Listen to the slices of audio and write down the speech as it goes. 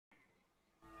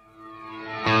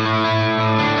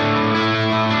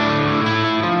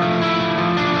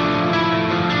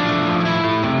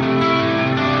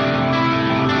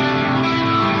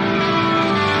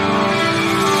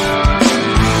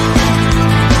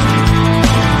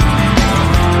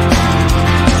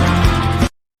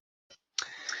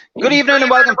Good evening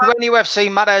and welcome to NUFC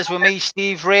Matters with me,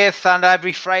 Steve Wraith, and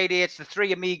every Friday it's the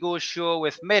Three Amigos show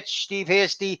with Mitch, Steve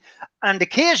Hasty, and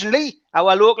occasionally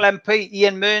our local MP,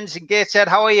 Ian Mearns in Gateshead.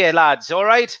 How are you, lads? All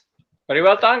right? Very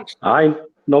well, thanks. Aye,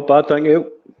 not bad, thank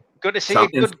you. Good to see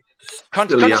you. Good.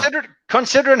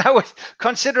 Considering how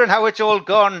it's all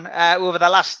gone over the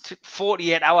last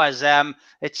 48 hours,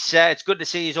 it's good to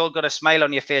see you've all got a smile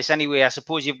on your face. Anyway, I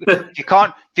suppose if you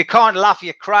can't laugh,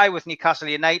 you cry with Newcastle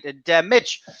United.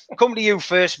 Mitch, come to you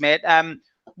first, mate.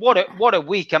 What a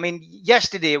week! I mean,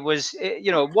 yesterday was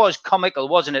was comical,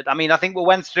 wasn't it? I mean, I think we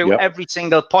went through every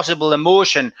single possible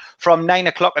emotion from 9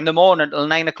 o'clock in the morning till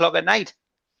 9 o'clock at night.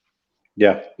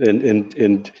 Yeah,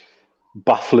 and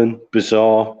baffling,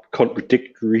 bizarre,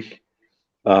 contradictory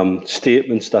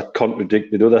statements that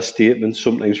contradicted other statements,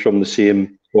 sometimes from the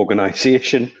same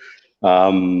organisation.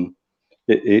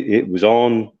 It was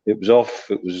on, it was off,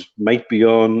 might be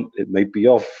on, it might be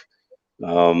off.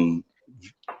 I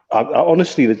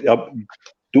honestly, the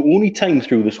only time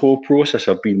through this whole process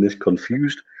I've been this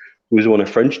confused was when a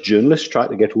French journalist tried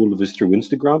to get hold of us through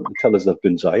Instagram and tell us that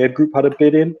Ben Zayed Group had a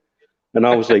bid in. And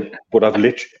I was like, but I've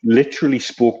literally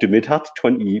spoke to Midhat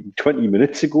 20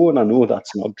 minutes ago, and I know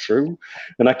that's not true.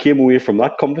 And I came away from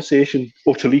that conversation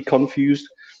utterly confused.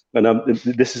 And I'm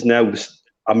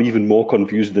even more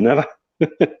confused than ever.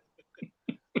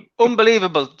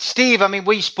 Unbelievable. Steve, I mean,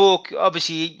 we spoke,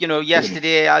 obviously,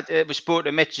 yesterday, we spoke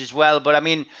to Mitch as well. But, I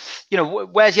mean,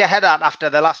 where's your head at after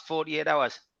the last 48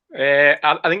 hours?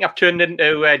 I think I've turned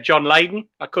into John Lydon.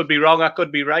 I could be wrong, I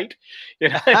could be right.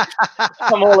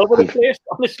 I'm all over the place,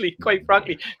 honestly, quite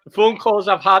frankly. The phone calls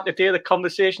I've had today, the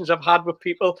conversations I've had with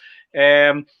people,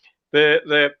 the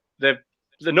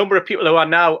number of people who are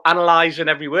now analysing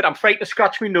every word. I'm frightened to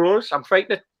scratch my nose. I'm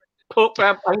frightened to poke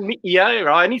my ear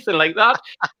or anything like that.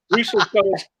 Recently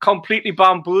got us completely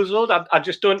bamboozled. I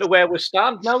just don't know where we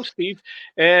stand now, Steve.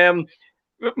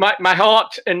 My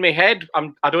heart and my head,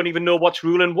 I don't even know what's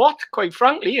ruling what, quite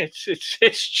frankly.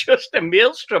 It's just a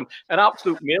maelstrom, an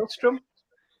absolute maelstrom.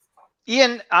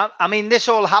 Ian, I mean, this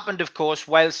all happened, of course,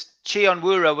 whilst Cheon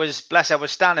Wura was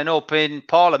standing up in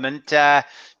Parliament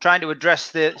trying to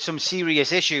address some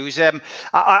serious issues.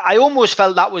 I almost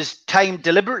felt that was timed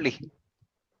deliberately.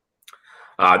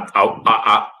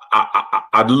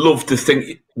 I'd love to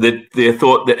think that they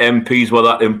thought that MPs were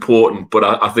that important, but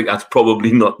I think that's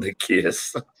probably not the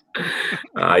case.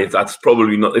 That's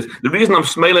probably not this. The reason I'm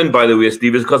smiling, by the way,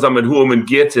 Steve, is because I'm at home in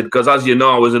Gateshead, because as you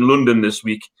know, I was in London this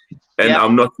week, and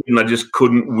I just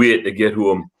couldn't wait to get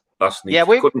home last night. Yeah,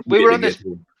 we were on this.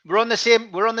 We're on the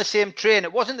same train.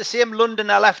 It wasn't the same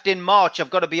London I left in March. I've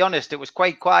got to be honest. It was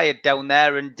quite quiet down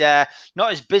there, and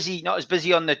not as busy on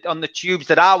the tubes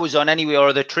that I was on anyway,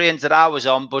 or the trains that I was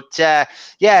on. But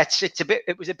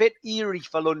it was a bit eerie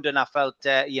for London, I felt,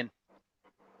 Ian.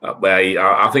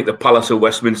 I think the Palace of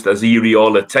Westminster is eerie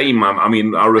all the time. I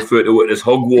mean, I refer to it as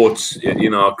Hogwarts,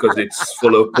 because it's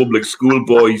full of public school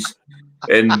boys.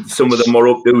 And some of them are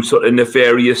up to sort of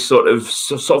nefarious sort of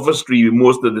sophistry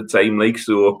most of the time,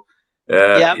 so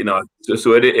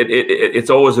it's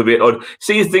always a bit odd.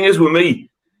 See, the thing is with me,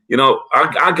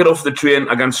 I get off the train,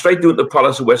 I go straight down to the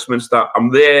Palace of Westminster. I'm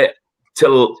there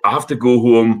till I have to go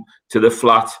home to the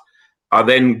flat. I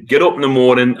then get up in the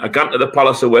morning, I go to the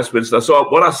Palace of Westminster. So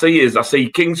what I see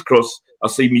King's Cross, I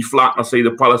see me flat, I see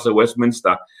the Palace of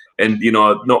Westminster. And,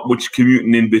 not much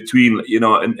commuting in between,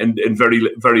 and very,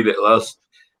 very little else.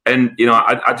 And,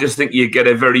 I just think you get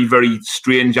a very, very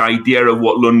strange idea of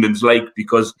what London's like,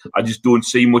 because I just don't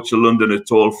see much of London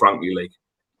at all, frankly, like.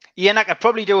 Ian, I could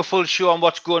probably do a full show on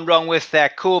what's going wrong with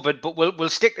COVID, but we'll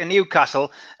stick to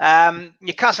Newcastle.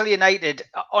 Newcastle United,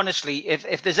 honestly,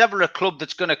 if there's ever a club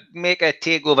that's going to make a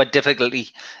takeover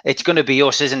difficulty, it's going to be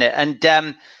us, isn't it? And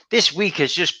this week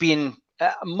has just been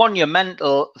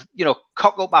monumental,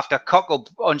 cock up after cock up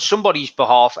on somebody's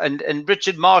behalf, and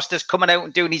Richard Masters coming out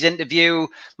and doing his interview,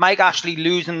 Mike Ashley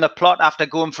losing the plot after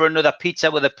going for another pizza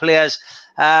with the players,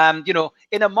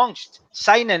 in amongst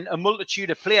signing a multitude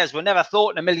of players we never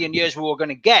thought in a million years we were going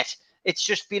to get. It's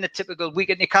just been a typical week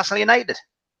at Newcastle United.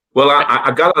 Well,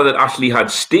 I gather that Ashley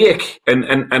had steak, and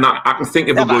I can think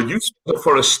if we were used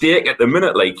for a steak at the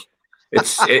minute, like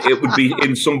it would be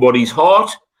in somebody's heart.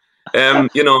 I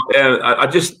think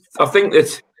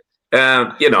that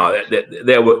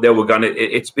they were gonna.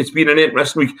 It's been an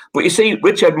interesting week, but you see,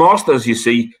 Richard Masters,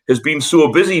 has been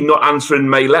so busy not answering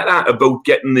my letter about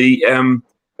getting the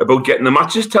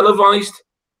matches televised.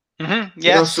 Mm-hmm.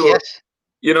 Yes, yes.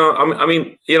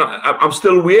 I'm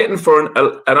still waiting for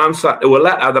an answer to a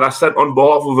letter that I sent on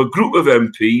behalf of a group of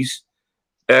MPs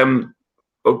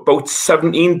about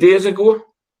 17 days ago.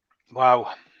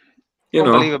 Wow,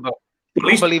 unbelievable. At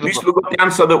least we got the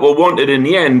answer that we wanted in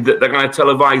the end, that they're going to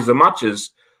televise the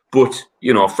matches. But,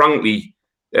 frankly,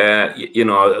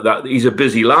 that he's a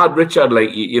busy lad, Richard, like,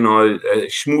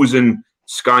 schmoozing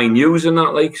Sky News and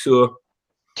that, like, so.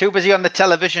 Too busy on the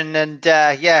television and,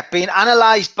 being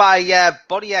analysed by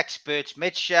body experts.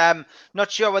 Mitch, not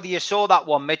sure whether you saw that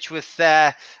one, Mitch, with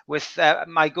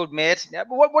my good mate.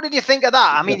 What did you think of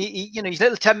that? I mean, his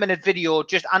little 10-minute video,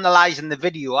 just analysing the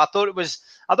video. I thought it was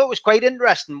quite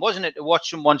interesting, wasn't it, to watch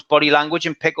someone's body language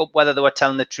and pick up whether they were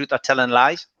telling the truth or telling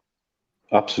lies?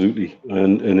 Absolutely,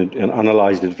 and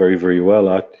analysed it very, very well.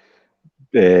 I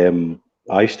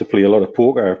used to play a lot of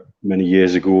poker many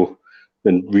years ago,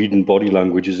 and reading body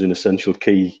language is an essential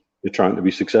key to trying to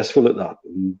be successful at that.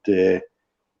 And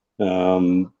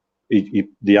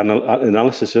the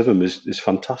analysis of him is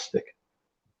fantastic,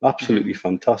 absolutely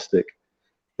fantastic.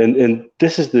 And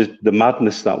this is the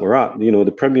madness that we're at.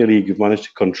 The Premier League have managed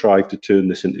to contrive to turn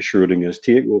this into Schrodinger's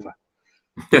takeover.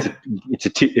 It's a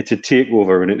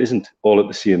takeover, and it isn't all at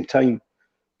the same time.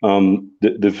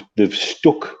 They've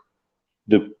stuck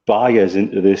the buyers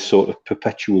into this sort of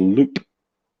perpetual loop,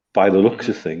 by the looks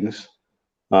of things,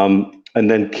 and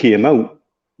then came out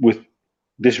with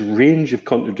this range of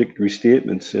contradictory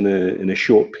statements in a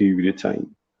short period of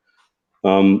time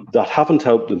that haven't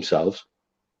helped themselves.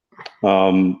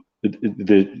 And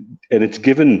it's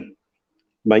given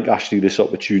Mike Ashley this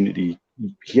opportunity.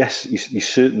 Yes, he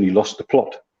certainly lost the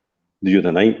plot the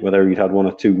other night. Whether he'd had one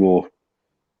or two more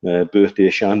birthday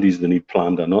shandies than he'd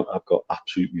planned or not, I've got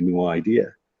absolutely no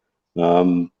idea.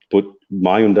 But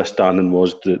my understanding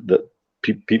was that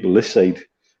people this side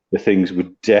the things were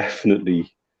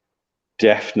definitely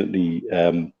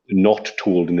not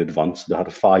told in advance. They had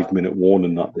a 5-minute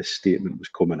warning that this statement was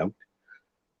coming out.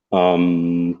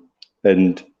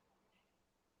 And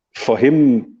for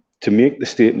him to make the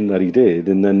statement that he did,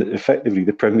 and then effectively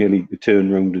the Premier League to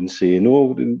turn around and say,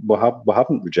 no, we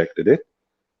haven't rejected it.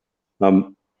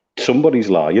 Somebody's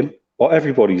lying, or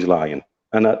everybody's lying.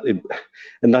 And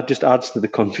that just adds to the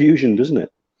confusion, doesn't it?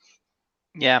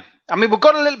 Yeah, I mean, we've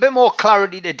got a little bit more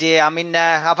clarity today. I mean,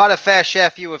 I've had a fair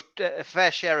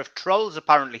share of trolls.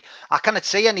 Apparently, I cannot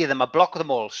see any of them. I block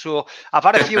them all. So I've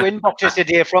had a few inboxes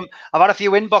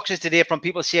today from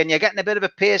people saying you're getting a bit of a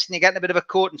pace and you're getting a bit of a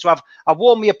coat. And so I've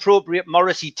worn my appropriate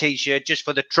Morrissey t-shirt just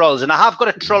for the trolls, and I have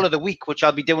got a troll of the week, which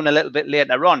I'll be doing a little bit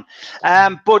later on.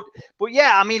 But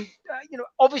yeah, I mean.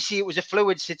 Obviously it was a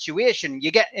fluid situation.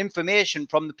 You get information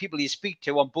from the people you speak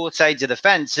to on both sides of the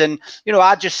fence. And,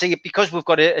 I just see it because we've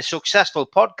got a successful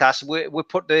podcast. We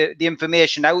put the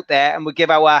information out there and we give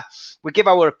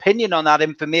our opinion on that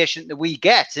information that we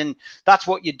get. And that's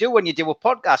what you do when you do a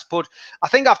podcast. But I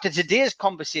think after today's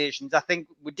conversations, I think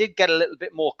we did get a little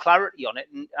bit more clarity on it.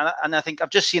 And I think I've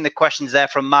just seen the questions there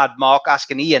from Mad Mark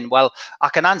asking Ian. Well, I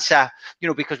can answer,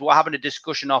 because we're having a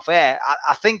discussion off air.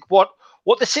 I think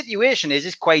what the situation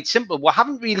is quite simple. We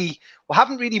haven't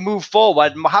really moved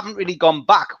forward, and we haven't really gone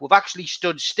back. We've actually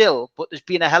stood still, but there's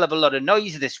been a hell of a lot of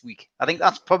noise this week. I think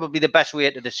that's probably the best way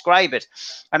to describe it.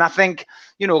 And I think,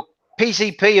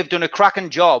 PCP have done a cracking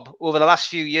job over the last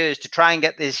few years to try and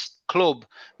get this club,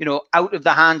 out of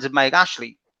the hands of Mike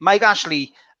Ashley. Mike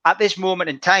Ashley, at this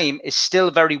moment in time, is still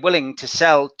very willing to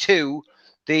sell to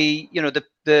the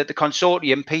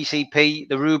consortium, PCP,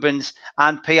 the Rubens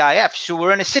and PIF. So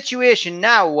we're in a situation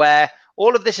now where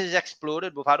all of this has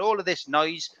exploded. We've had all of this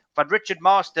noise. We've had Richard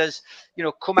Masters,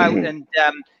 come out and,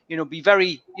 be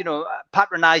very,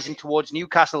 patronising towards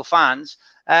Newcastle fans.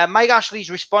 Mike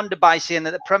Ashley's responded by saying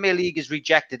that the Premier League has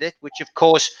rejected it, which of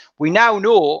course we now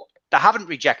know they haven't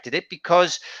rejected it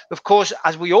because, of course,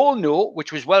 as we all know,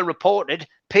 which was well reported,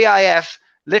 PIF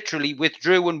literally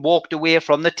withdrew and walked away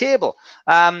from the table.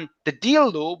 The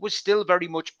deal, though, was still very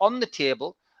much on the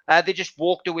table. They just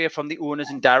walked away from the owners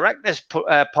and directors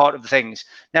part of things.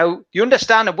 Now, the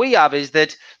understanding we have is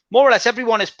that more or less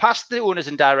everyone has passed the owners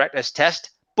and directors test,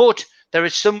 but there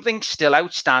is something still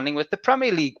outstanding with the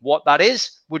Premier League. What that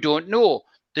is, we don't know.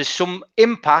 There's some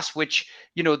impasse which,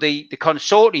 the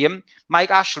consortium,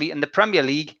 Mike Ashley and the Premier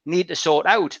League need to sort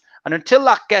out. And until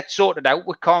that gets sorted out,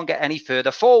 we can't get any further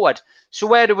forward. So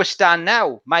where do we stand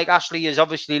now? Mike Ashley has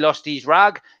obviously lost his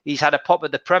rag. He's had a pop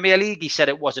at the Premier League. He said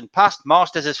it wasn't passed.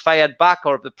 Masters has fired back,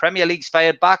 or the Premier League's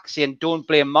fired back, saying don't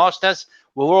blame Masters.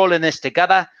 We're all in this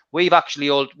together. We've actually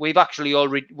all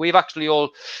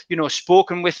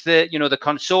spoken with the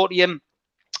consortium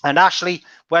and Ashley.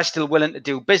 We're still willing to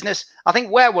do business. I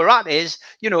think where we're at is,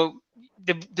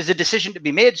 there's a decision to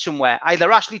be made somewhere.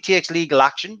 Either Ashley takes legal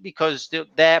action because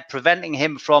they're preventing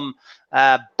him from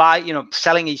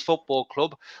selling his football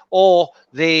club, or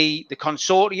the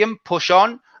consortium push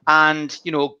on and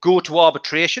go to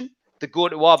arbitration. they go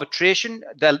to arbitration,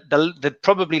 they'll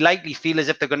probably likely feel as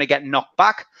if they're going to get knocked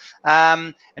back.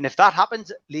 And if that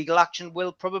happens, legal action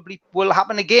will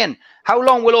happen again. How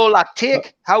long will all that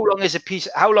take? How long is a piece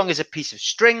of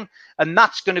string? And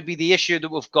that's going to be the issue that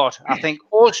we've got. I think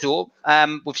also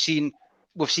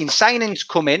we've seen signings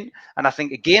come in, and I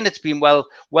think again it's been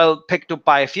well picked up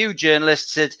by a few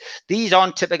journalists that these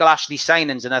aren't typical Ashley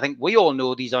signings, and I think we all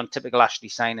know these aren't typical Ashley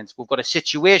signings. We've got a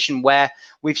situation where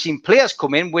we've seen players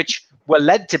come in which we're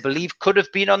led to believe could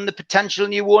have been on the potential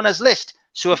new owners list.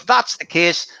 So if that's the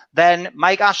case, then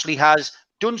Mike Ashley has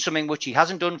done something which he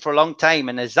hasn't done for a long time,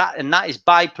 and that is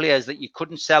buy players that you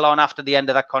couldn't sell on after the end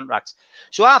of their contracts.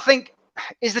 So I think,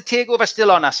 is the takeover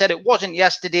still on? I said it wasn't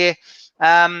yesterday.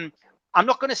 I'm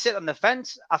not going to sit on the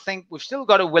fence. I think we've still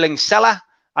got a willing seller.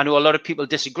 I know a lot of people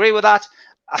disagree with that.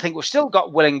 I think we've still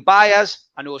got willing buyers.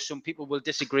 I know some people will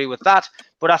disagree with that.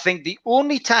 But I think the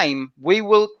only time we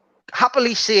will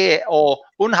happily say, or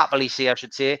unhappily say, I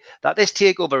should say, that this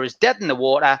takeover is dead in the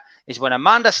water is when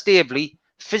Amanda Staveley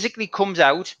physically comes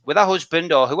out with her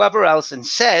husband or whoever else and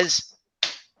says,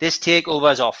 this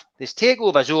takeover is off. This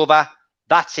takeover is over.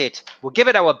 That's it. We'll give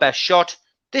it our best shot.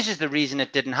 This is the reason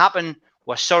it didn't happen.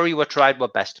 We're sorry, we tried our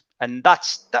best. And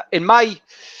that's that, in my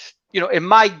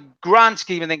grand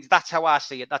scheme of things, that's how I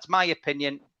see it. That's my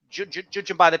opinion,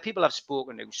 judging by the people I've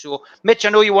spoken to. So, Mitch, I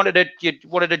know you wanted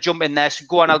to jump in there. So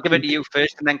go on, I'll give it to you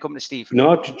first and then come to Steve.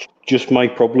 No, just my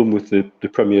problem with the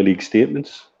Premier League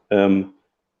statements.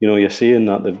 You're saying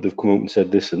that they've come out and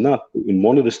said this and that. But in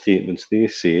one of the statements, they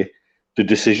say the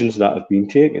decisions that have been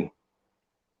taken.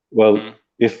 Well,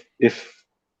 if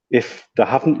they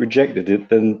haven't rejected it,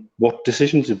 then what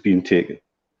decisions have been taken?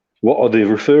 What are they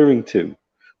referring to?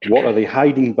 What are they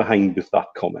hiding behind with that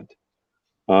comment?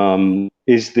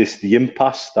 Is this the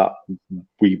impasse that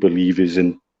we believe is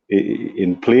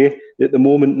in play at the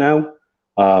moment now?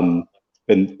 And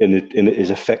it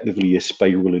is effectively a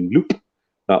spiraling loop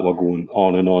that we're going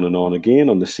on and on and on again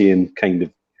on the same kind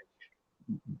of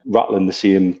rattling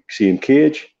the same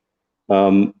cage.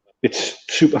 It's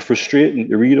super frustrating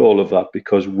to read all of that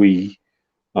because we,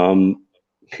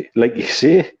 like you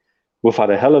say, we've had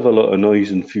a hell of a lot of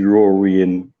noise and furore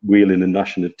and wailing and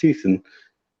gnashing of teeth. And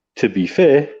to be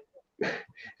fair,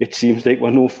 it seems like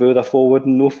we're no further forward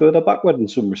and no further backward in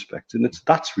some respects. And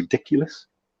that's ridiculous.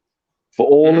 For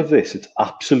all of this, it's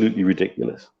absolutely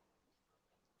ridiculous.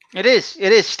 It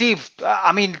is, Steve.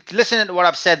 I mean, listening to what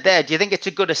I've said there, do you think it's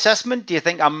a good assessment? Do you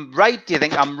think I'm right? Do you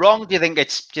think I'm wrong? Do you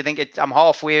think I'm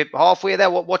halfway there?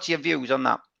 What's your views on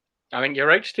that? I think you're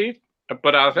right, Steve.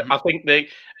 But I think the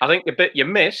bit you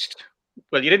missed.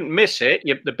 Well, you didn't miss it.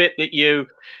 The bit that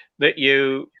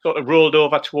you sort of rolled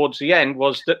over towards the end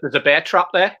was that there's a bear trap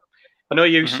there. I know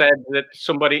you said that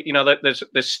somebody, that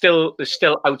there's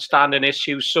still outstanding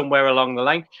issues somewhere along the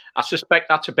line. I suspect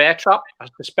that's a bear trap. I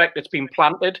suspect it's been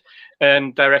planted,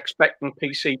 and they're expecting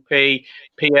PCP,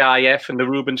 PAIF, and the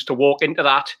Rubens to walk into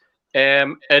that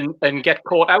and get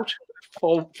caught out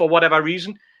for whatever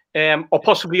reason, or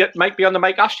possibly it might be on the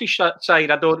Mike Ashley side.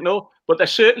 I don't know, but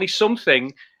there's certainly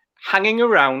something hanging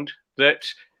around that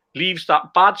leaves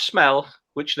that bad smell,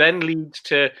 which then leads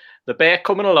to the bear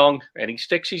coming along and he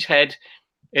sticks his head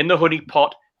in the honey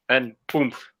pot and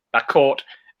boom, they're caught.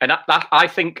 And that I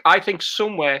think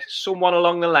somewhere, someone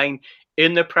along the line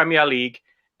in the Premier League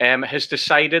has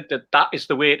decided that is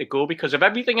the way to go, because if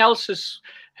everything else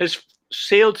has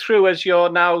sailed through, as you're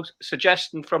now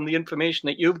suggesting from the information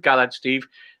that you've gathered, Steve,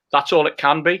 that's all it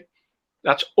can be.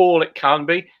 That's all it can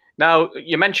be. Now,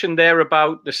 you mentioned there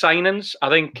about the signings. I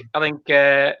think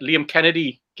Liam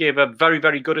Kennedy gave a very,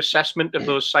 very good assessment of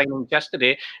those signings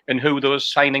yesterday and who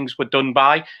those signings were done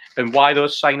by and why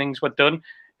those signings were done.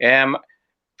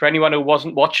 For anyone who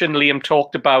wasn't watching, Liam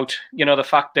talked about, the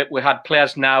fact that we had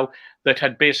players now that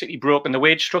had basically broken the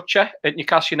wage structure at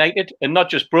Newcastle United, and not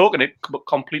just broken it, but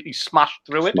completely smashed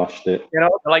through it. Smashed it. The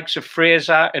likes of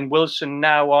Fraser and Wilson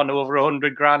now on over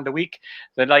 100 grand a week.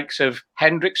 The likes of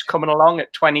Hendricks coming along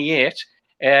at 28,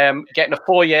 getting a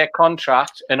 4-year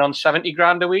contract and on 70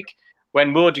 grand a week. When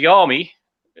Mo Diarmi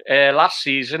last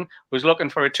season was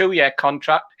looking for a 2-year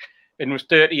contract and was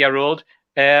 30-year-old,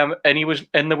 and he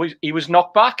was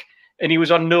knocked back, and he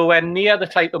was on nowhere near the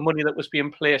type of money that was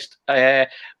being placed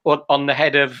on the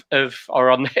head in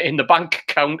the bank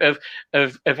account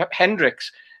of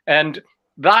Hendricks, and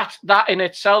that in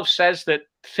itself says that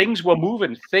things were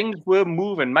moving. Things were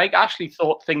moving. Mike Ashley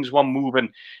thought things were moving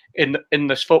in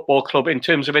this football club in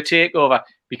terms of a takeover,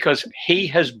 because he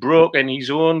has broken his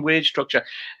own wage structure.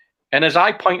 And as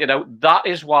I pointed out, that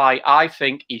is why I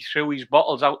think he threw his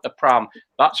bottles out the pram.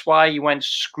 That's why he went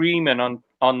screaming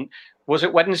on was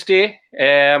it Wednesday,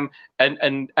 and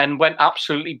went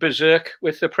absolutely berserk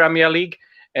with the Premier League.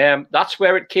 That's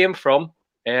where it came from.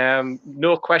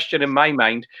 No question in my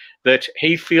mind that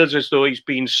he feels as though he's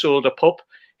been sold a pup.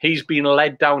 He's been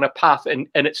led down a path, and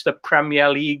it's the Premier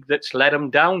League that's led him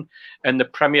down, and the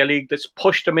Premier League that's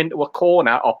pushed him into a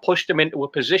corner or pushed him into a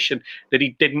position that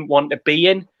he didn't want to be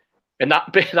in. And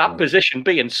that position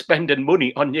being spending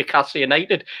money on Newcastle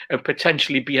United and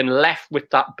potentially being left with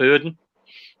that burden.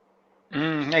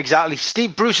 Exactly.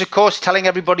 Steve Bruce, of course, telling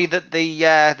everybody that the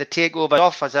takeover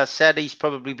off. As I said, he's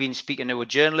probably been speaking to a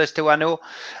journalist who I know.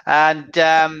 And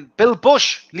Bill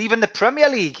Bush leaving the Premier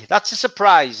League. That's a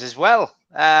surprise as well.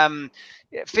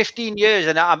 15 years,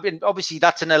 and obviously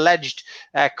that's an alleged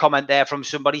comment there from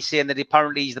somebody saying that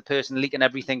apparently he's the person leaking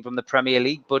everything from the Premier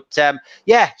League. But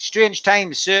yeah, strange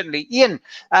times, certainly. Ian,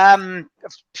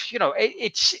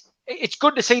 it's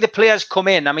good to see the players come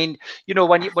in. I mean,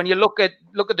 when you look at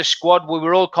the squad, we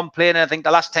were all complaining, I think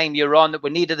the last time you were on, that we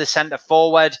needed a centre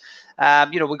forward.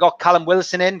 We got Callum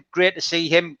Wilson in. Great to see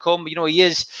him come.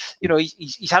 He's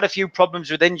had a few problems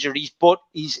with injuries, but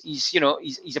he's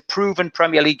a proven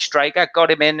Premier League striker. Got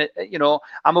him in,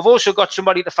 and we've also got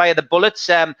somebody to fire the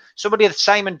bullets. Somebody that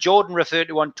Simon Jordan referred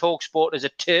to on TalkSport as a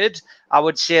turd. I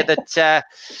would say that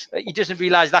he doesn't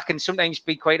realise that can sometimes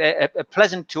be quite a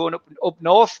pleasant tone up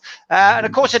north. And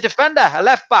of course, a defender, a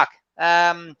left back.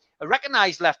 A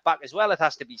recognised left back as well, it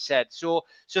has to be said. So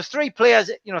three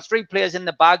players in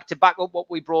the bag to back up what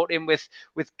we brought in with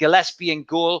Gillespie in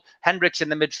goal, Hendricks in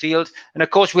the midfield, and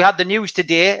of course we had the news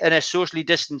today in a socially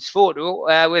distanced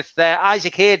photo with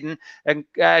Isaac Hayden and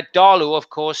Darlow,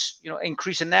 of course,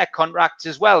 increasing their contracts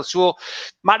as well. So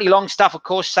Matty Longstaff, of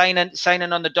course, signing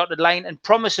on the dotted line, and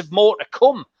promise of more to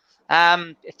come.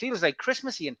 It feels like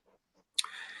Christmas, Ian.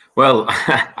 Well,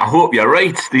 I hope you're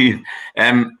right, Steve.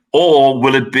 Or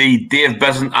will it be Dave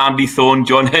Besant, Andy Thorne,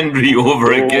 John Hendry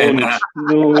over again?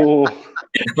 No.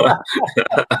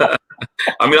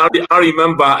 I mean, I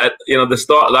remember at the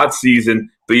start of that season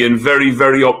being very,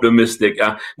 very optimistic.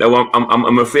 Now,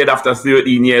 I'm afraid after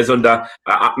 13 years under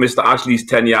Mr. Ashley's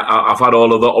tenure, I've had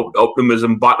all of the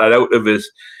optimism battered out of us.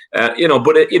 But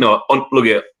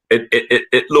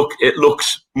look, it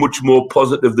looks much more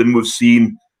positive than we've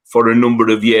seen for a number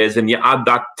of years, and you add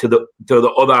that to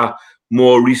the other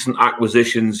more recent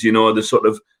acquisitions, the sort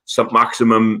of St.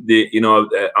 Maximum,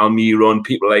 Almiron,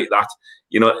 people like that.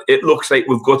 It looks like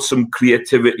we've got some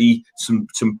creativity, some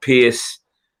pace.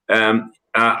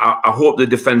 I hope the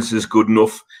defence is good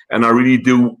enough, and I really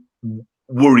do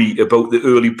worry about the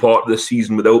early part of the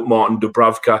season without Martin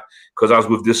Dubravka, because as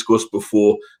we've discussed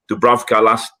before, Dubravka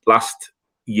last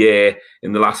year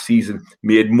in the last season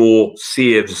made more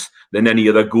saves than any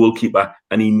other goalkeeper,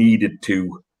 and he needed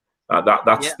to.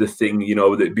 That's the thing,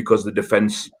 because the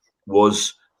defence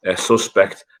was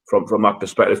suspect from that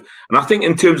perspective. And I think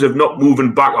in terms of not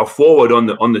moving back or forward on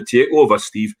the takeover,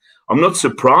 Steve, I'm not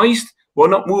surprised we're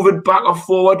not moving back or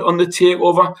forward on the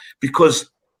takeover, because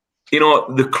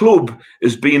the club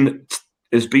has been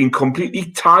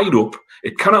completely tied up.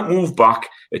 It cannot move back.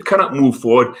 It cannot move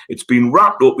forward. It's been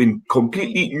wrapped up in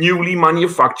completely newly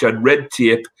manufactured red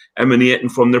tape emanating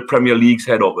from the Premier League's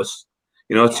head office.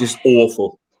 It's just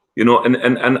awful. I'm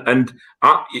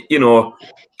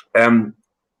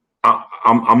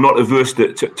not averse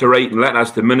to writing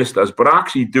letters to ministers, but I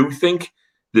actually do think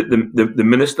that the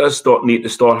ministers need to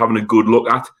start having a good look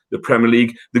at the Premier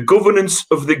League. The governance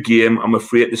of the game, I'm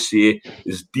afraid to say,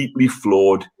 is deeply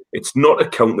flawed. It's not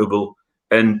accountable.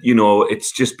 And,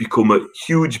 it's just become a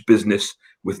huge business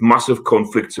with massive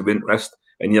conflicts of interest.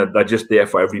 And they're just there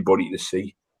for everybody to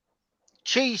see.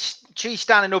 Cheese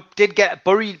standing up did get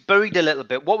buried a little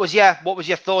bit. What was your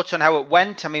thoughts on how it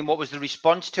went? I mean, what was the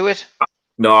response to it?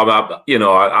 No,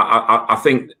 I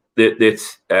think that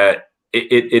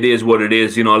it is what it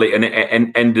is. Like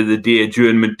an end of the day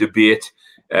adjournment debate.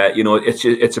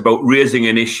 It's about raising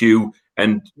an issue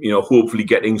and hopefully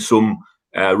getting some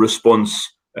response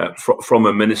from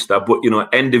a minister. But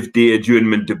end of day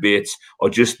adjournment debates are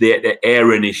just there to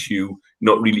air an issue,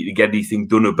 not really to get anything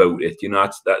done about it.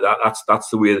 That's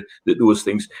the way that those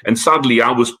things. And sadly,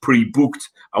 I was pre-booked.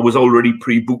 I was already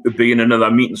pre-booked to be in another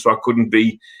meeting, so I couldn't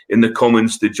be in the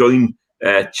Commons to join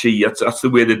Chi. That's the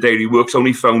way the diary works. I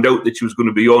only found out that she was going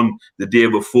to be on the day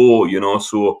before,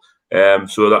 So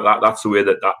that's the way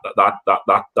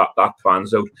that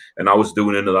pans out. And I was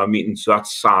doing another meeting, so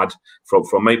that's sad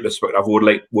from my perspective. I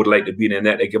would like to be in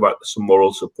there to give out some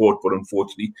moral support, but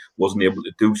unfortunately wasn't able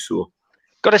to do so.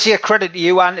 Got to say a credit to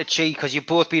you and to Chi, because you've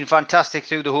both been fantastic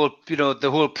through the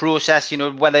whole process.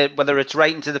 Whether it's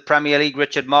right into the Premier League,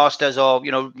 Richard Masters, or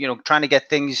trying to get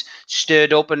things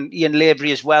stirred up, and Ian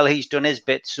Lavery as well. He's done his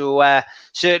bit. So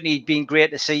certainly been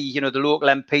great to see the local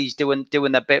MPs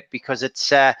doing their bit, because it's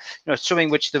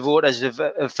something which the voters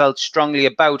have felt strongly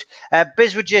about.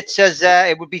 Bizwajit says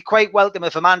it would be quite welcome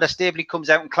if Amanda Staveley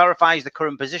comes out and clarifies the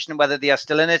current position and whether they are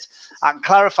still in it. I can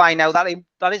clarify now that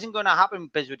isn't going to happen,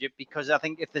 Bizwajit, because I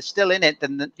think if they're still in it,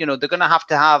 then they're going to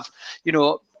have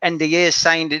NDAs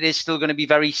signed. It is still going to be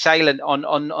very silent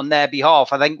on their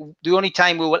behalf. I think the only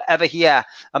time we will ever hear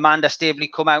Amanda Staveley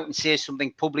come out and say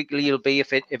something publicly will be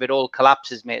if it all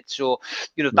collapses, mate. So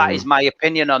that is my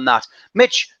opinion on that.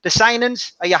 Mitch, the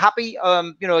signings, are you happy? Are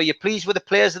you pleased with the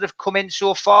players that have come in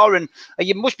so far? And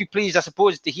you must be pleased, I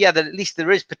suppose, to hear that at least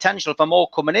there is potential for more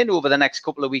coming in over the next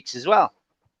couple of weeks as well.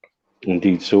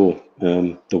 Indeed so.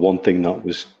 The one thing that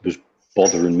was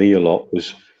bothering me a lot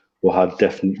was we had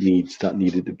definite needs that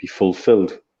needed to be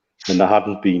fulfilled, and there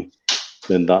hadn't been.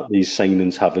 And that these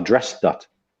signings have addressed that.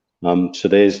 So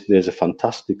there's a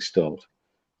fantastic start.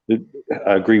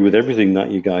 I agree with everything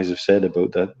that you guys have said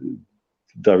about that.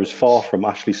 They're as far from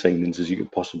Ashley signings as you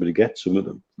could possibly get, some of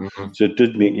them. Mm-hmm. So it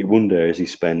did make you wonder: is he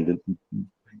spending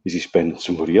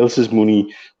somebody else's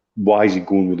money? Why is he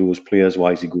going with those players?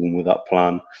 Why is he going with that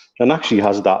plan? And actually,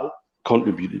 has that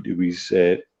contributed to his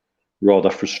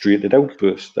rather frustrated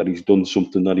outburst, that he's done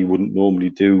something that he wouldn't normally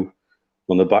do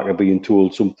on the back of being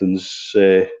told something's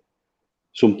going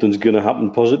to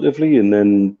happen positively, and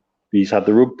then he's had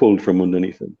the rug pulled from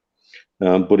underneath him.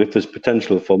 But if there's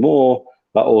potential for more,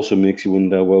 that also makes you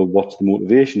wonder, well, what's the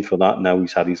motivation for that? Now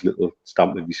he's had his little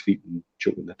stamp of his feet and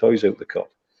chucking the toys out the cot.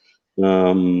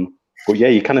 But yeah,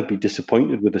 you cannot be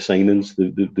disappointed with the signings.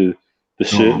 They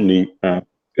certainly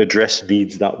address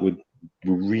needs that we're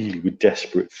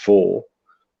desperate for.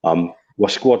 Our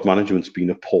squad management's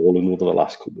been appalling over the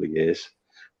last couple of years,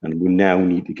 and we now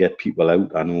need to get people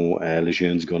out. I know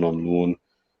Lejeune's gone on loan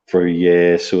for a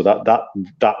year, so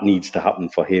that needs to happen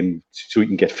for him so he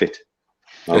can get fit.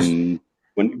 When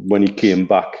he came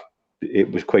back,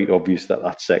 it was quite obvious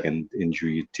that second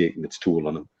injury had taken its toll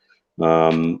on him.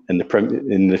 And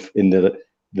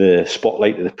the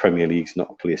spotlight of the Premier League's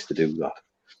not a place to do that.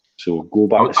 So go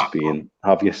back to Spain,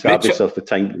 have yourself the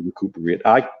time to recuperate.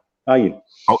 I'll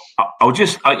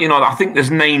just, I think there's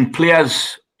 9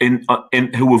 players in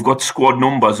who have got squad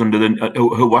numbers under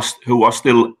who are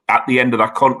still at the end of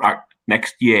that contract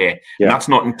next year. Yeah. And that's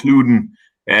not including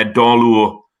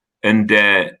Darlow and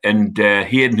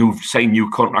Hayden, who've signed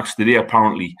new contracts today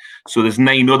apparently. So there's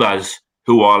 9 others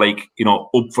who are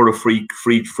up for a free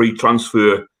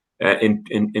transfer in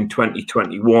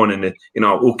 2021, and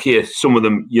okay, some of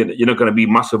them you're not going to be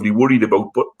massively worried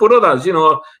about, but others,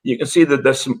 you can see that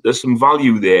there's some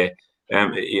value there.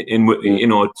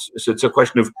 It's a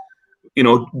question of,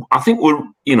 I think we're,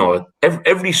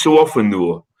 every so often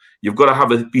though, you've got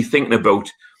to be thinking about,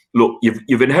 look,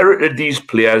 you've inherited these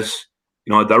players,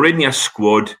 they're in your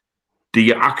squad. Do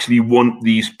you actually want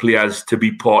these players to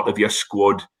be part of your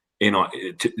squad? In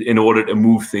order to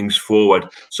move things forward,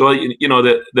 so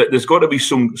there's got to be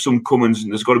some comings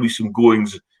and there's got to be some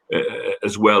goings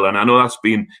as well. And I know that's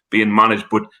being managed.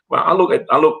 But I look at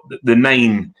the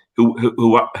 9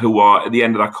 who are at the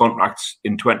end of their contracts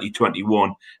in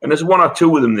 2021, and there's 1 or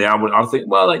 2 of them there. I think,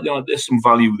 well, there's some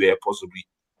value there possibly.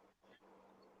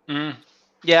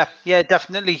 Yeah,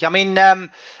 definitely. I mean,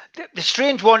 the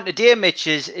strange one today, Mitch,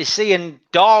 is seeing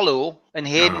Darlow and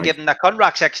Hayden given their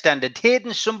contracts extended.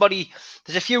 Hayden's somebody,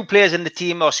 there's a few players in the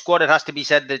team or squad, it has to be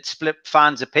said, that split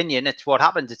fans' opinion. It's what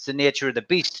happens. It's the nature of the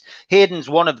beast. Hayden's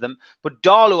one of them. But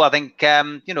Darlow, I think,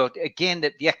 again,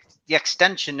 the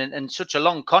extension and such a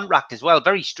long contract as well,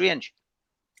 very strange.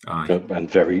 And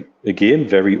very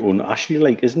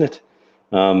un-Ashley-like, isn't it?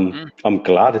 I'm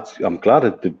glad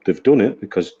that they've done it,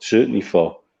 because certainly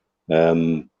for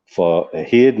Hayden,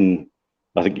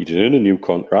 I think he'd earn a new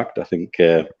contract. I think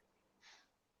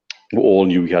we all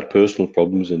knew he had personal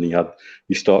problems, and he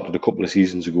started a couple of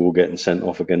seasons ago getting sent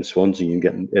off against Swansea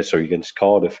and against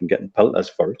Cardiff and getting pelters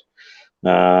for it,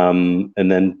 and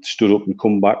then stood up and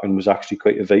come back and was actually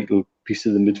quite a vital piece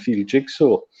of the midfield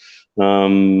jigsaw.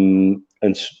 And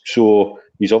so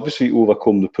he's obviously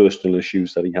overcome the personal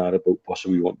issues that he had about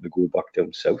possibly wanting to go back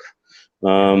down south.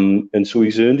 And so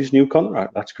he's earned his new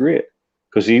contract. That's great,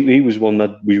 because he was one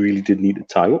that we really did need to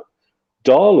tie up.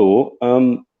 Darlow,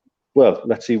 well,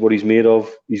 let's see what he's made of.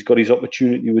 He's got his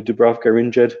opportunity with Dubravka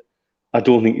injured. I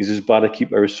don't think he's as bad a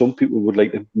keeper as some people would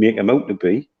like to make him out to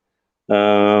be.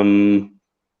 And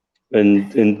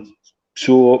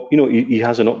So, he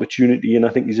has an opportunity, and I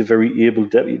think he's a very able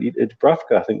deputy to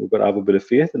Dubravka. I think we've got to have a bit of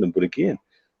faith in him. But again,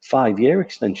 5-year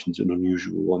extension's an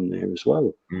unusual one there as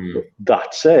well. But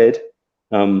that said,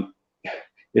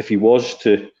 if he was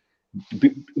to,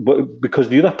 because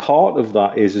the other part of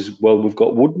that is well, we've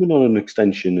got Woodman on an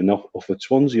extension and off at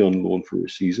Swansea on loan for a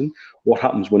season. What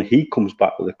happens when he comes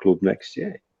back to the club next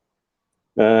year?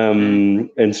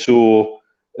 And so,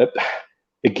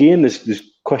 again, there's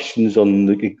questions on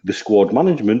the squad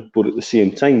management, but at the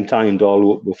same time, tying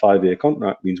Darlow up with a 5-year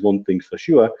contract means one thing for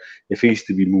sure: if he's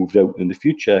to be moved out in the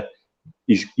future,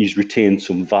 he's retained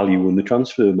some value in the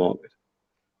transfer market.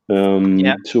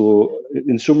 So,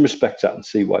 in some respects, I can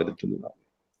see why they've done it that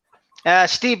way.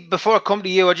 Steve, before I come to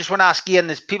you, I just want to ask Ian,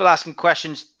 there's people asking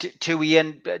questions to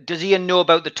Ian. Does Ian know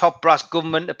about the top brass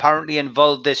government apparently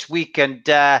involved this week? And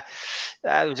there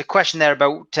was a question there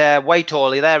about Whitehall.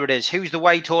 There it is. Who's the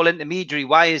Whitehall intermediary?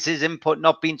 Why is his input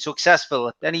not being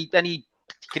successful? Do you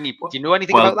know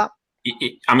anything about that?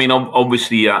 I mean,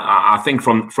 obviously, I think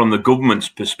from the government's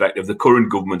perspective, the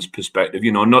current government's perspective,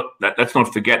 let's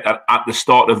not forget that at the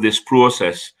start of this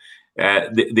process,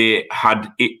 they had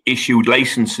issued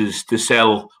licenses to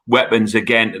sell weapons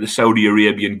again to the Saudi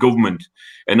Arabian government,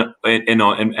 and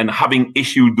having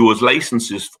issued those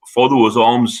licenses for those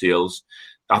arms sales,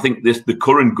 I think the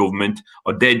current government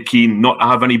are dead keen not to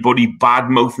have anybody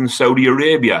bad-mouthing Saudi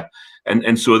Arabia,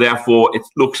 and so therefore it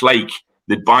looks like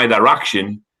that by their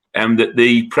action, that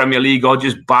the Premier League are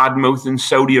just bad-mouthing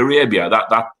Saudi Arabia.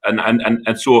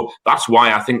 And so that's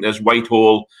why I think there's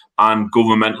Whitehall and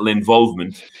governmental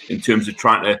involvement in terms of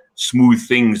trying to smooth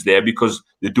things there, because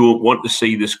they don't want to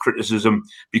see this criticism.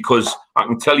 Because I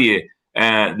can tell you,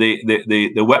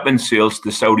 the weapon sales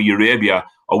to Saudi Arabia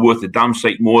are worth a damn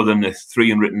sight more than the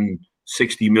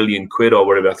 360 million quid or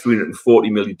whatever, 240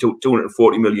 million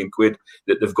quid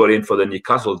that they've got in for the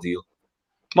Newcastle deal.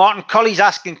 Martin Colley's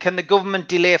asking, can the government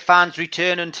delay fans'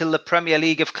 return until the Premier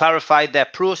League have clarified their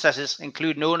processes,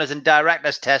 including owners and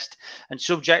directors test, and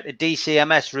subject to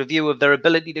DCMS review of their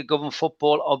ability to govern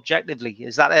football objectively?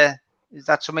 Is that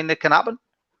something that can happen?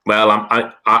 Well,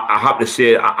 I have to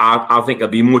say, I think it'll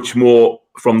be much more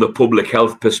from the public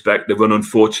health perspective, and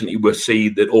unfortunately, we see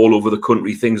that all over the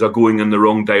country things are going in the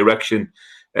wrong direction.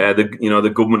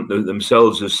 The government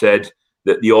themselves have said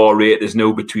that the R rate is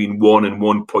now between 1 and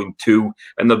 1.2,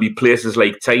 and there'll be places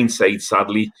like Tyneside,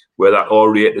 sadly, where that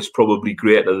R rate is probably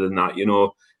greater than that.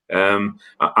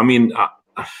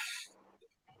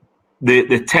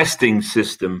 The testing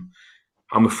system,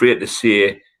 I'm afraid to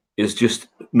say, is just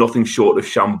nothing short of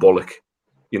shambolic.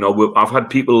 I've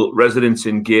had residents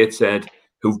in Gateshead,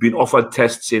 who've been offered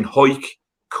tests in Hawick,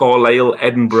 Carlisle,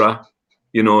 Edinburgh.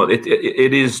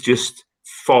 It is just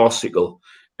farcical,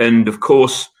 and of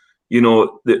course,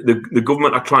 the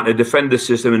government are trying to defend the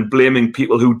system and blaming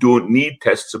people who don't need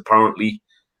tests, apparently.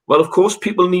 Well, of course,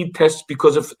 people need tests,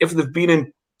 because if they've been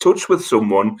in touch with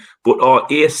someone but are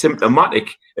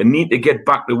asymptomatic and need to get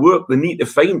back to work, they need to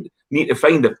find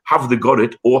it, have they got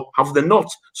it or have they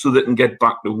not, so they can get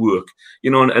back to work.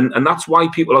 And that's why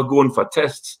people are going for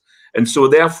tests. And so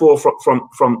therefore, from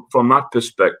that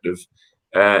perspective,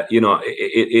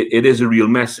 it is a real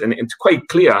mess. And it's quite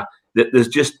clear that there's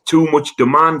just too much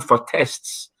demand for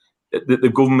tests, that the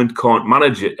government can't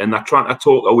manage it, and they're trying to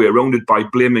talk their way around it by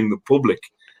blaming the public.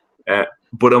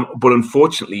 But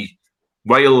unfortunately,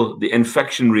 while the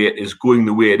infection rate is going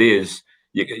the way it is,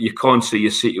 you can't see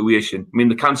a situation. I mean,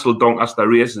 they cancelled Doncaster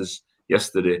races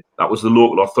yesterday. That was the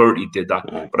local authority did that.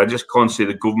 But I just can't see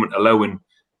the government allowing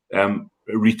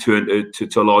return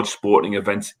to large sporting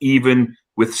events, even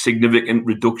with significant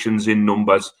reductions in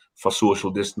numbers for social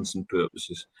distancing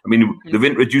purposes. I mean, they've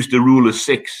introduced a rule of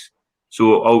 6.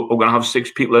 So we're going to have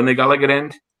 6 people in the Gallagher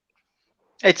End.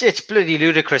 It's bloody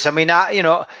ludicrous. I mean,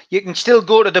 you can still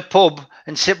go to the pub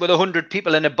and sit with 100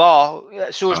 people in a bar,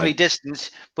 socially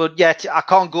distanced, but yet I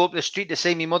can't go up the street to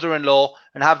see my mother-in-law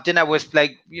and have dinner with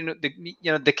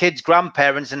the kids'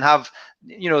 grandparents and have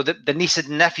the nieces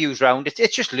and nephews round.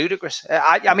 It's just ludicrous.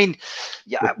 I mean,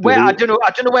 I don't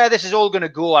know where this is all going to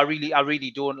go. I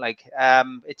really don't.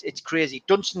 It's crazy.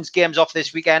 Dunstan's game's off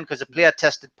this weekend because a player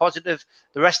tested positive.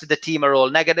 The rest of the team are all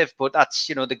negative, but that's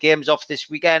the game's off this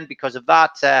weekend because of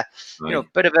that.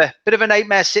 Bit of a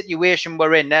nightmare situation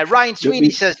we're in. Ryan Sweeney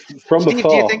says, from Steve,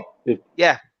 afar, do you think?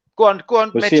 Go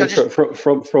on, Mitch.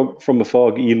 From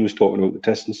afar, Ian was talking about the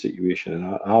testing situation,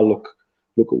 and I look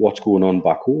at what's going on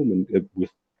back home, and with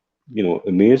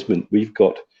amazement. We've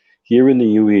got here in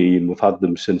the UAE, and we've had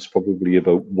them since probably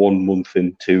about 1 month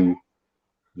into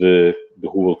the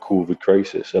whole COVID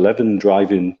crisis. 11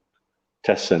 drive-in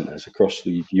test centres across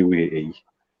the UAE,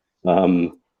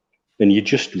 and you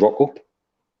just rock up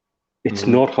It's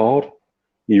not hard.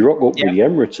 You rock up with the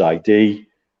Emirates ID,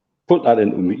 put that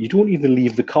into. You don't even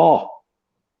leave the car.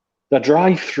 The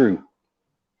drive-through,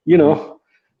 you know,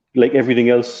 like everything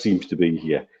else seems to be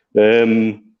here.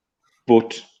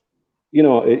 But you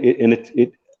know,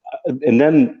 and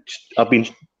then I've been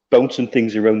bouncing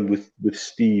things around with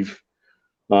Steve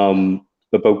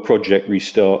about Project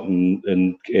Restart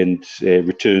and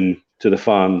return to the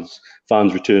fans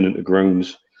returning to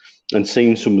grounds, and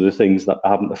seeing some of the things that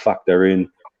happen to factor in,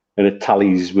 and it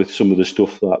tallies with some of the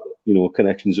stuff that, you know,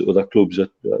 connections with other clubs are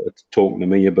talking to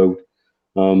me about.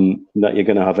 That you're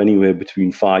going to have anywhere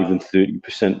between 5 and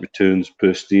 30% returns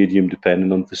per stadium,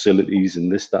 depending on facilities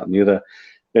and this, that, and the other.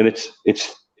 And it's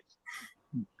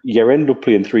you end up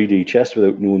playing 3D chess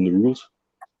without knowing the rules,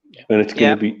 and it's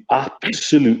going to be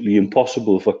absolutely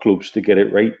impossible for clubs to get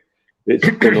it right.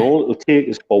 And all it'll take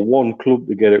is for one club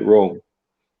to get it wrong,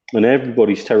 and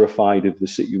everybody's terrified of the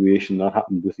situation that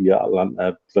happened with the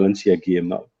Atlanta Valencia game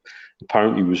that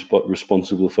apparently was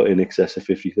responsible for in excess of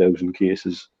 50,000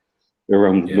 cases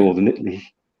around northern Italy,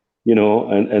 you know,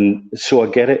 and so I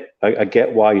get it. I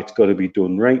get why it's got to be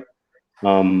done right,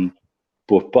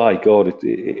 but by God,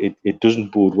 it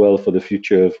doesn't bode well for the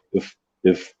future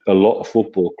of a lot of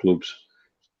football clubs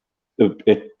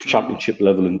at championship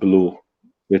level and below.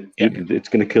 It's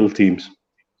going to kill teams.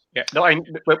 Yeah, no,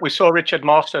 we saw Richard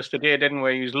Masters today, didn't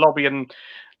we? He's lobbying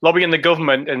the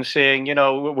government and saying, you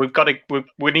know,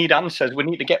 we need answers. We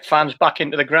need to get fans back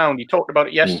into the ground. He talked about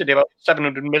it yesterday about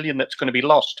 700 million that's going to be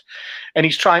lost, and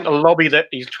he's trying to lobby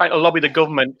the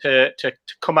government to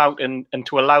come out and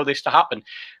to allow this to happen,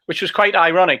 which was quite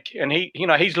ironic. And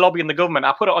he's lobbying the government.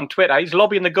 I put it on Twitter. He's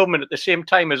lobbying the government at the same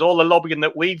time as all the lobbying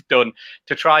that we've done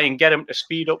to try and get him to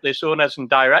speed up this owners and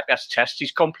directors test.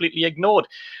 He's completely ignored.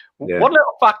 Yeah. One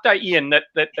little factor, Ian,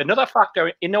 that another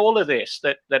factor in all of this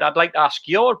that I'd like to ask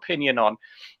your opinion on.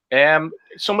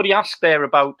 Somebody asked there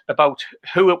about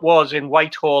who it was in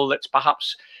Whitehall that's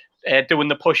perhaps doing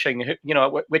the pushing. You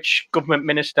know, which government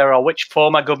minister or which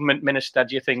former government minister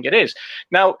do you think it is?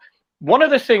 Now, one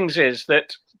of the things is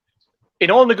that in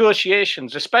all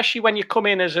negotiations, especially when you come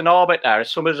in as an arbiter,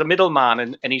 as a middleman,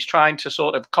 and he's trying to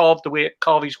sort of carve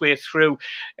his way through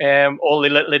all the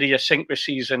little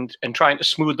idiosyncrasies and trying to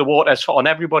smooth the waters on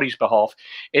everybody's behalf,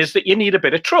 is that you need a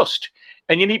bit of trust,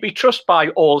 and you need to be trusted by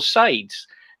all sides.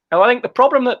 Now, I think the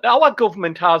problem that our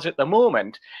government has at the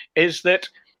moment is that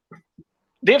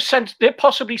they've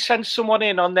possibly sent someone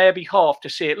in on their behalf to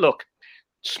say, look,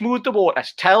 smooth the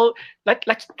waters.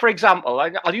 Let's for example,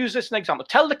 I'll use this as an example.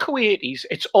 Tell the Kuwaitis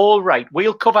it's all right.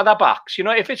 We'll cover their backs. You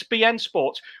know, if it's BN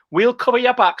Sports, we'll cover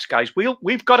your backs, guys.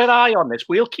 We've got an eye on this.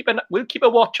 We'll keep a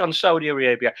watch on Saudi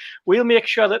Arabia. We'll make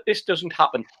sure that this doesn't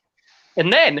happen.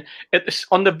 And then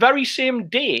on the very same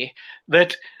day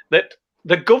that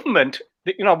the government,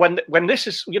 you know, when this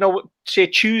is, you know, say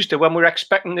Tuesday, when we're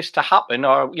expecting this to happen,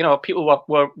 or, you know, people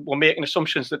were making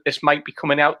assumptions that this might be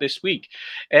coming out this week,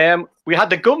 we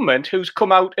had the government who's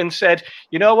come out and said,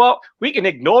 you know what, we can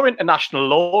ignore international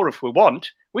law if we want.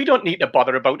 We don't need to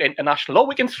bother about international law.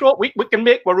 We can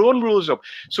make our own rules up.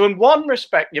 So in one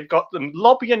respect, you've got them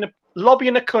lobbying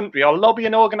a country or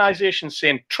lobbying organisations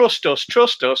saying, trust us.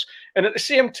 And at the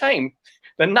same time,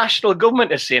 the national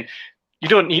government is saying, you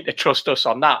don't need to trust us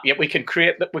on that. Yet we can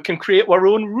create our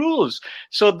own rules.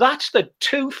 So that's the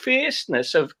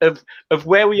two-facedness of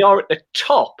where we are at the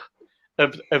top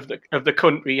of the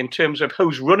country in terms of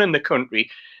who's running the country,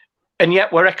 and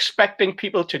yet we're expecting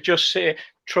people to just say,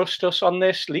 trust us on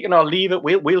this. You know, leave it.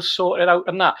 We'll sort it out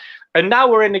and that. And now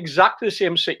we're in exactly the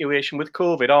same situation with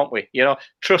COVID, aren't we? You know,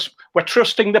 we're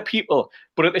trusting the people,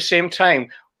 but at the same time,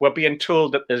 we're being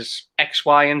told that there's X,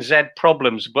 Y, and Z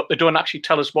problems, but they don't actually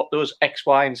tell us what those X,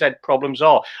 Y, and Z problems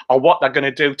are, or what they're going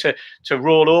to do to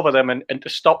roll over them and to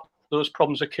stop those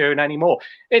problems occurring anymore.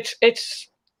 It's.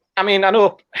 I mean, I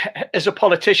know as a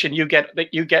politician, you get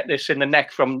this in the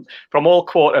neck from all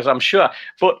quarters, I'm sure,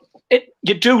 but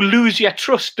you do lose your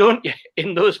trust, don't you,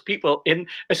 in those people,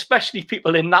 especially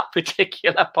people in that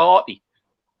particular party.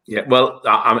 Yeah, well,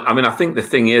 I mean, I think the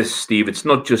thing is, Steve, it's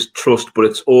not just trust, but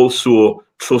it's also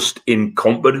trust in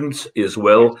competence as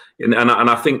well. And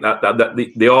I think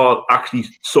that they are actually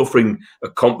suffering a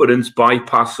competence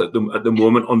bypass at the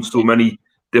moment on so many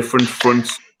different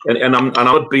fronts. And I'm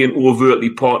not being overtly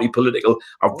party political.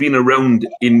 I've been around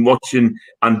in watching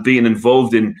and being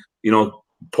involved in, you know,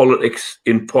 politics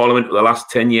in Parliament for the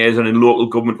last 10 years and in local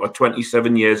government for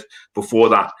 27 years before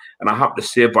that. And I have to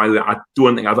say, by the way, I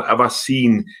don't think I've ever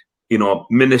seen, you know,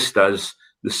 ministers,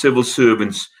 the civil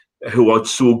servants, who are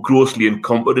so grossly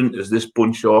incompetent as this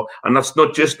bunch are. And that's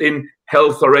not just in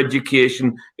health or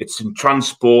education, it's in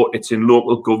transport, it's in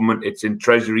local government, it's in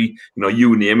treasury,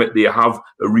 you name it. They have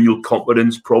a real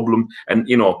competence problem. And,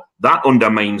 that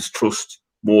undermines trust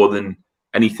more than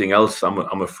anything else,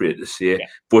 I'm afraid to say. Yeah.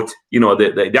 But,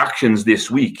 the actions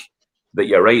this week that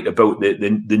you're right about,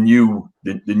 the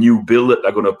new bill that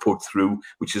they're going to put through,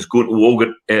 which is going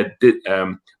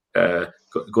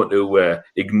to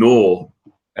ignore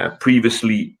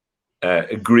previously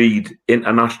agreed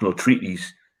international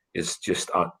treaties, is just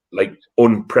like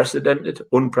unprecedented.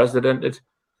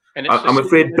 And I'm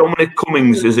afraid Dominic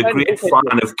Cummings is a great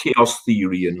fan of chaos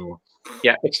theory,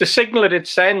 Yeah, it's the signal that it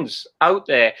sends out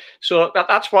there. So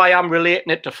that's why I'm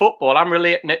relating it to football. I'm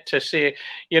relating it to, say,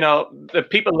 the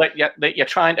people that you're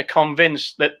trying to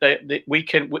convince that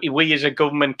we as a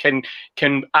government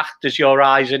can act as your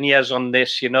eyes and ears on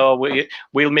this.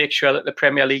 We'll make sure that the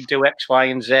Premier League do X, Y,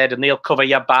 and Z, and they'll cover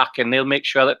your back, and they'll make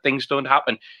sure that things don't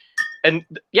happen. And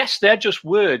yes, they're just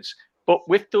words, but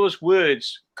with those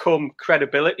words come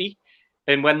credibility.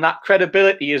 And when that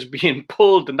credibility is being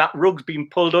pulled and that rug's being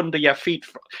pulled under your feet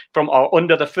or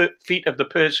under the feet of the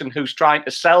person who's trying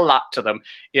to sell that to them,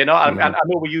 and I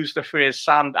know we use the phrase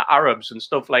 "sand Arabs" and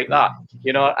stuff like that,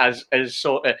 as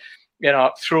sort of,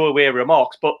 throwaway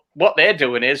remarks. But what they're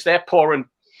doing is they're pouring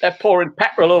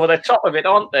petrol over the top of it,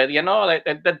 aren't they?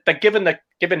 They're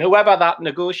giving whoever that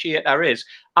negotiator is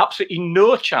absolutely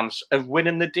no chance of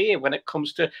winning the day when it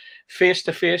comes to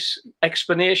face-to-face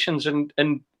explanations and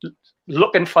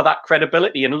looking for that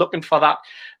credibility and looking for that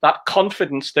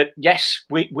confidence that, yes,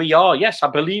 we are. Yes, I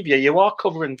believe you. You are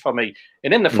covering for me.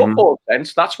 And in the football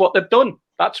sense, that's what they've done.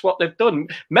 That's what they've done.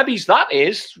 Maybe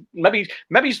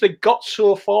they got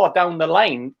so far down the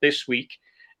line this week,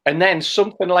 and then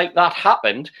something like that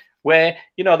happened where,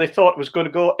 they thought it was going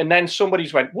to go, and then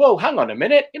somebody's went, whoa, hang on a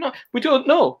minute. We don't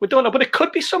know. But it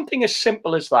could be something as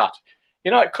simple as that.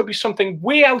 It could be something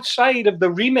way outside of the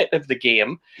remit of the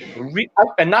game.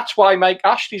 And that's why Mike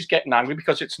Ashley's getting angry,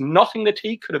 because it's nothing that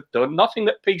he could have done, nothing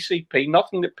that PCP,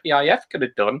 nothing that PIF could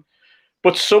have done.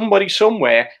 But somebody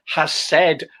somewhere has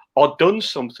said or done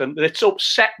something that's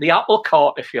upset the apple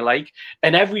cart, if you like,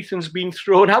 and everything's been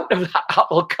thrown out of that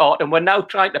apple cart, and we're now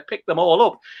trying to pick them all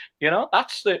up.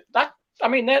 That's a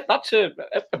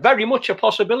very much a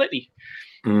possibility.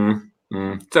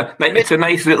 It's a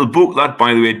nice little book, that,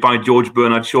 by the way, by George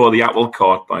Bernard Shaw, The Apple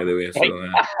Cart, by the way. So,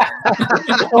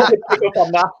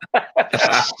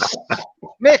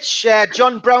 Mitch,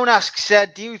 John Brown asks,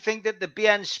 do you think that the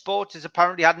BN Sports has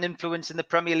apparently had an influence in the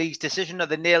Premier League's decision, or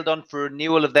they nailed on for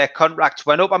renewal of their contracts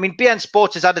went up? I mean, BN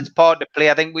Sports has had its part to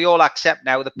play. I think we all accept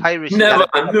now the Pirates. Never,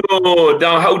 no,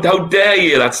 how dare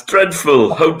you? That's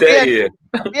dreadful. How dare you?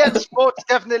 BN Sports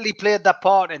definitely played their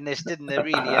part in this, didn't they,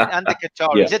 really? And the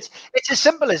Qataris. Yeah. It's as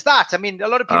simple as that. I mean, a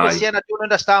lot of people saying, I don't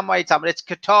understand why it's happening. It's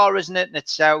Qatar, isn't it? And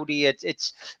it's Saudi.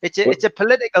 It's a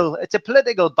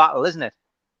political battle, isn't it?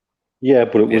 Yeah,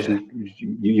 but it wasn't.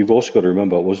 You've also got to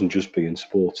remember, it wasn't just BN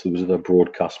Sports. There was other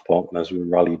broadcast partners who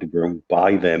rallied around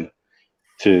by them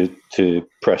to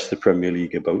press the Premier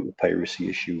League about the piracy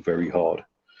issue very hard,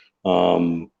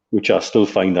 which I still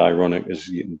find ironic, as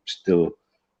you can still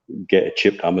get a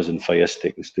chipped Amazon Fire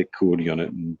Stick and stick Cody on it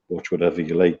and watch whatever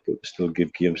you like, but still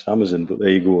give games to Amazon. But there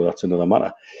you go, that's another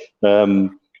matter.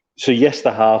 So yes,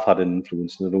 they have had an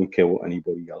influence, and I don't care what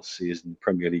anybody else says. And the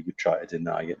Premier League would try to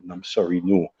deny it, and I'm sorry,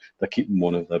 no, they're keeping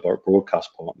one of their broadcast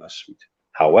partners sweet.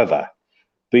 However,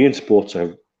 BN Sports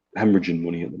are hemorrhaging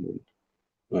money at the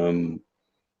moment.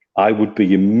 I would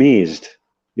be amazed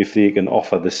if they can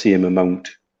offer the same amount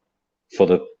for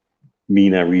the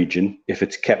MENA region if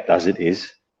it's kept as it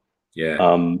is.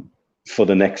 Yeah. For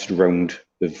the next round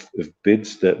of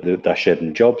bids, they're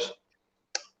shedding jobs.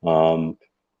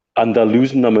 And they're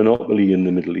losing the monopoly in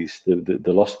the Middle East. They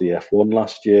lost the F1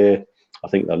 last year. I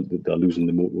think they're losing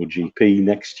the MotoGP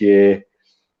next year.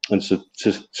 And so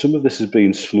some of this is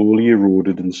being slowly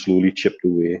eroded and slowly chipped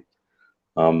away.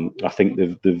 I think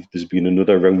there's been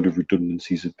another round of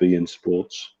redundancies at BN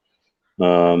Sports.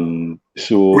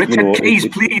 So Richard Keys,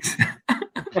 please.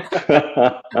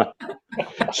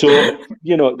 So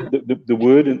the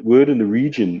word in the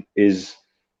region is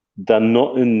they're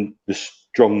not in the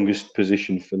strongest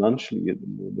position financially at the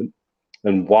moment,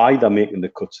 and why they're making the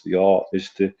cuts they are is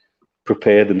to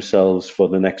prepare themselves for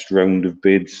the next round of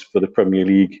bids for the Premier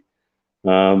League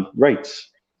rights.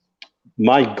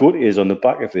 My gut is, on the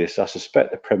back of this, I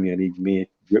suspect the Premier League may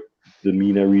rip the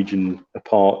MENA region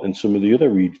apart and some of the other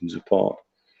regions apart.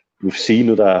 We've seen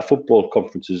other football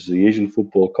conferences, the Asian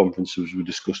football conferences we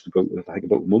discussed about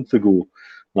a month ago.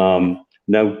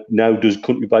 Now does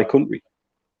country by country.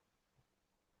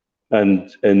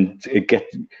 and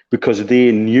because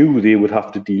they knew they would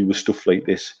have to deal with stuff like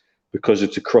this, because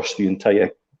it's across the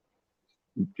entire,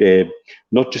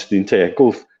 not just the entire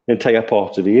Gulf, the entire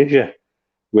part of Asia,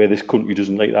 where this country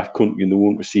doesn't like that country and they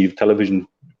won't receive television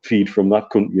feed from that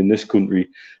country in this country.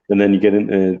 And then you get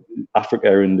into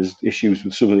Africa and there's issues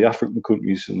with some of the African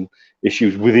countries and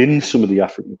issues within some of the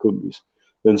African countries.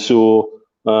 And so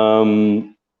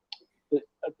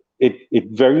it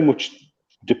very much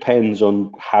depends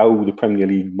on how the Premier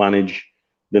League manage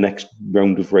the next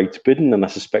round of rights bidding, and I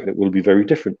suspect it will be very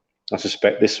different. I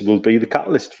suspect this will be the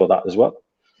catalyst for that as well.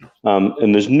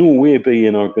 And there's no way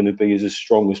BN are going to be as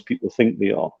strong as people think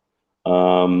they are.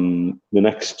 The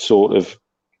next sort of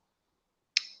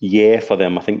year for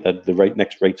them, I think that the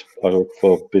next rights are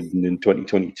for bidding in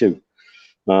 2022.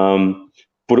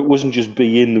 But it wasn't just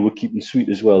BN that were keeping sweet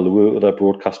as well. There were other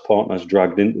broadcast partners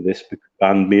dragged into this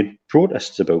and made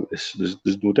protests about this.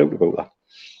 There's no doubt about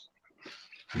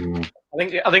that.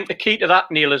 I think the key to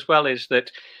that, Neil, as well, is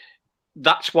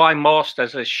that's why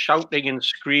Masters is shouting and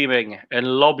screaming and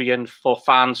lobbying for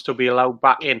fans to be allowed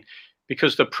back in,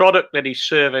 because the product that he's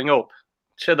serving up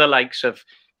to the likes of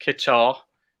Qatar,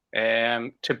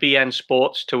 to BN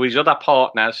Sports, to his other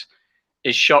partners,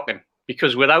 is shocking.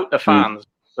 Because without the fans,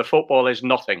 the football is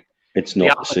nothing. It's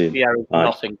not the same. Is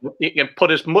nothing. You can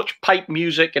put as much pipe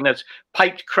music and as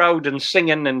piped crowd and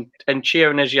singing and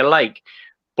cheering as you like,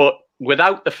 but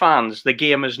without the fans, the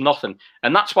game is nothing.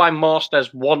 And that's why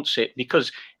Masters wants it,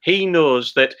 because he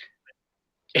knows that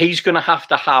he's going to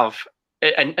have,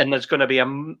 and there's going to be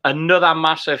another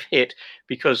massive hit,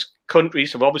 because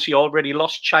countries have obviously already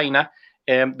lost China.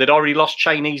 They'd already lost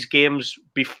Chinese games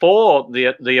before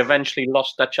they eventually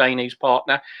lost their Chinese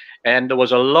partner. And there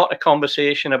was a lot of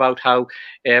conversation about how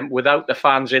without the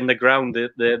fans in the ground,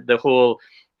 the whole,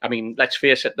 I mean, let's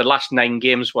face it, the last 9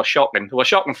 games were shocking. They were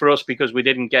shocking for us because we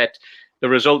didn't get the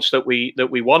results that we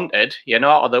wanted,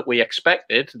 or that we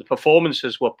expected. The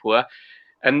performances were poor.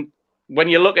 And when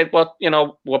you look at what,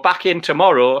 we're back in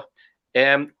tomorrow,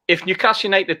 if Newcastle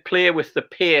United play with the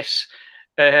pace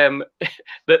that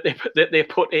they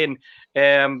put in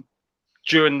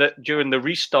during the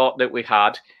restart that we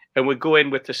had, and we go in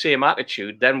with the same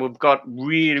attitude, then we've got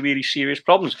really, really serious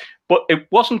problems. But it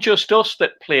wasn't just us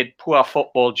that played poor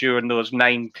football during those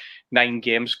nine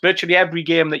games. Virtually every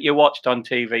game that you watched on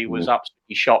TV was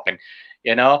absolutely shocking,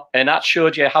 and that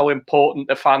showed you how important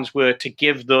the fans were to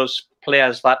give those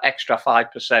players that extra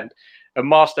 5%. And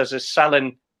Masters is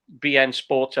selling BN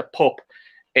Sports a pup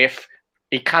if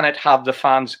he cannot have the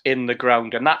fans in the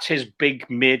ground, and that's his big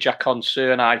major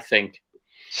concern, I think.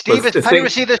 Steve, is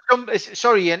piracy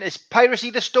is piracy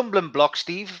the stumbling block,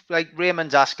 Steve? Like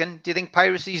Raymond's asking, do you think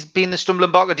piracy's been the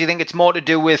stumbling block, or do you think it's more to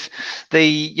do with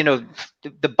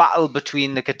the battle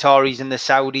between the Qataris and the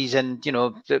Saudis, and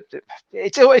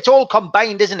it's all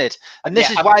combined, isn't it? And this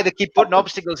is why they keep putting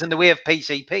obstacles in the way of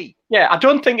PCP. Yeah, I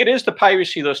don't think it is the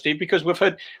piracy though, Steve, because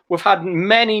we've had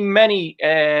many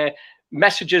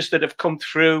messages that have come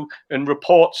through and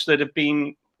reports that have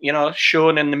been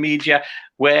shown in the media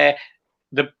where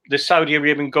the Saudi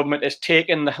Arabian government has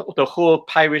taken the whole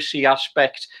piracy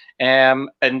aspect and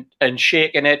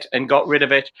shaken it and got rid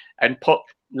of it and put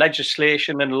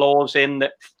legislation and laws in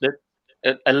that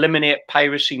eliminate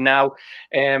piracy now.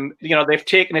 They've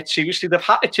taken it seriously. They've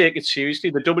had to take it seriously.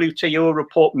 The WTO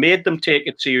report made them take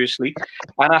it seriously.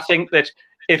 And I think that,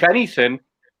 if anything,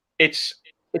 it's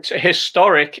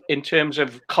historic in terms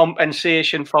of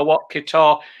compensation for what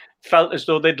Qatar felt as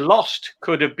though they'd lost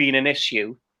could have been an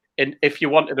issue. And if you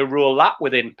wanted to roll that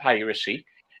within piracy,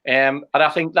 and I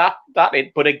think that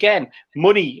it. But again,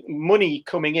 money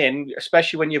coming in,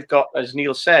 especially when you've got, as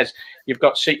Neil says, you've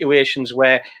got situations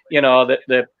where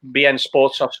the BN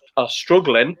Sports are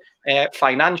struggling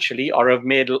financially, or have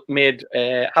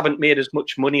haven't made as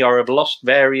much money, or have lost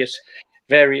various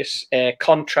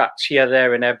contracts here,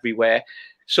 there, and everywhere.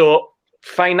 So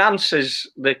finance is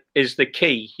the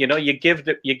key. You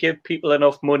give people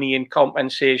enough money in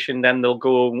compensation, then they'll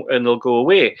go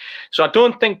away. So I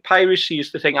don't think piracy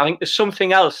is the thing. I think there's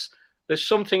something else. There's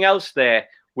something else there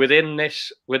within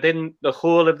the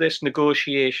whole of this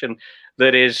negotiation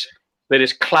that is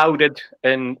clouded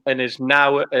and is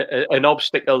now an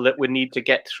obstacle that we need to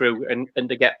get through and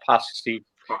to get past, Steve.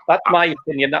 That's my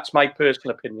opinion. That's my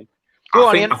personal opinion.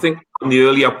 I think on the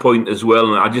earlier point as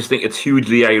well, and I just think it's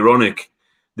hugely ironic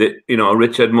that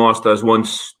Richard Masters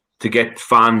wants to get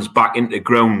fans back into the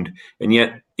ground, and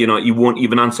yet he won't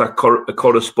even answer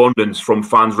correspondence from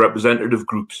fans' representative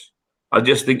groups. I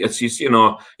just think it's he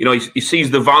sees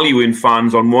the value in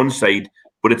fans on one side,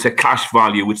 but it's a cash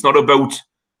value. It's not about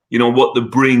what they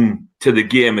bring to the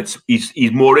game.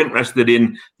 He's more interested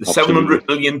in the £700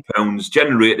 million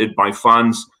generated by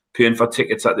fans paying for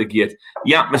tickets at the gate.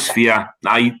 The atmosphere,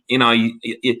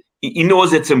 he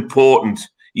knows it's important.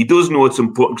 He does know it's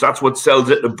important because that's what sells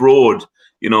it abroad,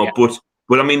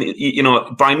 But I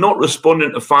mean, by not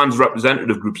responding to fans'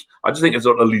 representative groups, I just think it's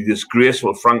utterly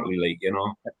disgraceful, frankly,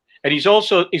 And he's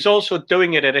also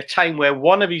doing it at a time where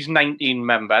one of his 19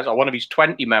 members or one of his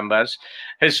 20 members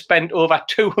has spent over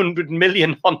 200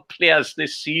 million on players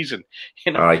this season,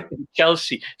 in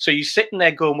Chelsea. So he's sitting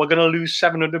there going, "We're going to lose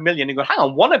 700 million." You go, "Hang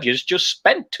on, one of you's just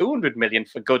spent 200 million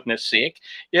for goodness sake."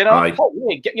 We've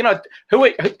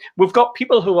got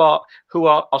people who are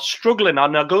struggling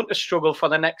and are going to struggle for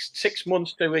the next 6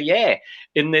 months to a year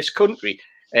in this country,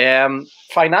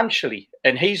 financially,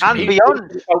 and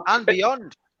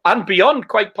beyond,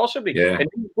 quite possibly. Yeah. And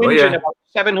he's whinging about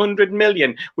 700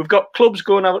 million. We've got clubs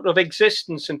going out of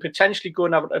existence and potentially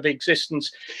going out of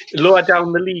existence lower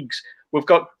down the leagues. We've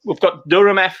got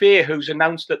Durham FA, who's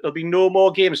announced that there'll be no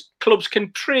more games. Clubs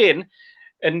can train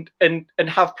and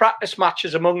have practice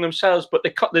matches among themselves, but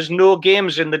there's no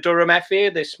games in the Durham FA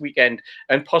this weekend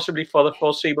and possibly for the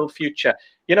foreseeable future.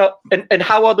 And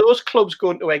how are those clubs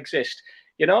going to exist?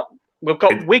 We've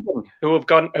got Wigan, who have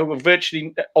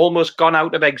virtually almost gone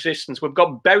out of existence. We've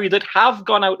got Bury that have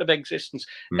gone out of existence,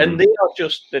 and they are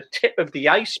just the tip of the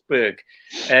iceberg.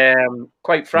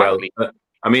 Quite frankly,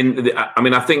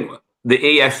 I think the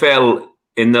EFL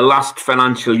in the last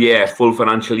full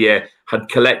financial year, had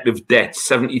collective debt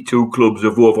 72 clubs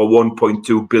of over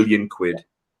 1.2 billion quid.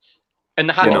 And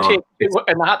they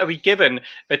had to be given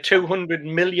a £200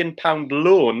 million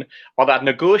loan, or they're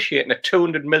negotiating a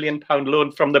 £200 million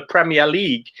loan from the Premier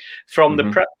League, from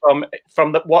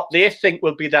what they think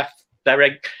will be their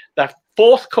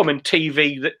forthcoming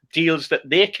TV deals that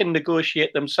they can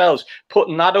negotiate themselves,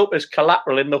 putting that up as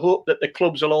collateral in the hope that the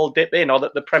clubs will all dip in, or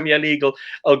that the Premier League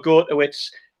will go to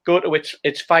its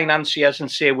financiers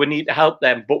and say, we need to help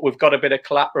them, but we've got a bit of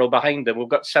collateral behind them. We've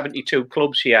got 72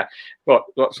 clubs here.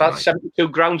 What's that? 72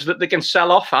 grounds that they can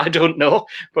sell off? I don't know.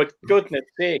 But goodness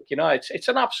sake, it's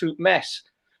an absolute mess.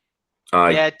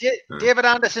 David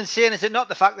Anderson saying, is it not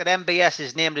the fact that MBS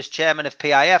is named as chairman of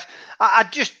PIF? I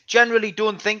just generally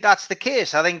don't think that's the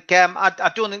case. I think I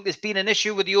don't think there's been an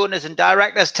issue with the owners and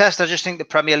directors test. I just think the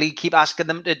Premier League keep asking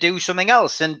them to do something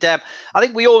else. And I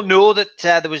think we all know that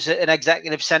there was an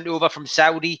executive sent over from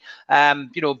Saudi,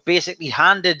 basically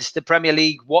handed the Premier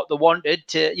League what they wanted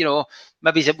to,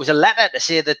 maybe it was a letter to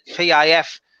say that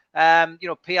PIF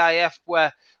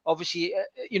were obviously,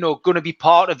 going to be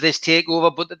part of this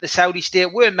takeover, but that the Saudi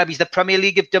state weren't. Maybe the Premier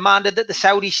League have demanded that the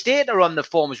Saudi state are on the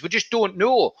forms. We just don't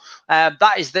know.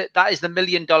 That is the $1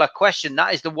 million question.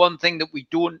 That is the one thing that we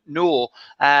don't know,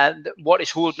 what is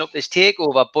holding up this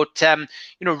takeover. But,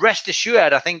 rest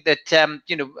assured, I think that,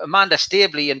 Amanda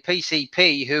Stabley and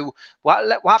PCP, who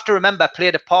we'll have to remember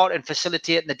played a part in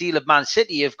facilitating the deal of Man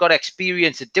City, have got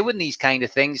experience at doing these kind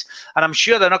of things. And I'm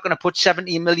sure they're not going to put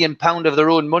 £70 million of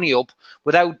their own money up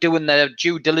without doing their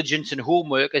due diligence and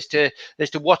homework as to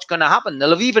what's going to happen. They'll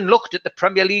have even looked at the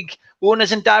Premier League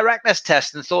owners and directors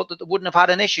test and thought that they wouldn't have had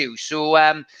an issue.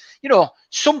 So,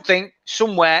 something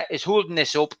somewhere is holding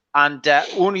this up, and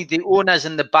only the owners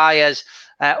and the buyers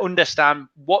understand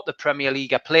what the Premier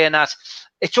League are playing at.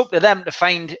 It's up to them to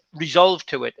find resolve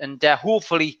to it, and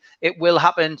hopefully it will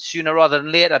happen sooner rather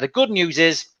than later. The good news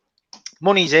is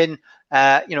money's in,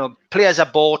 players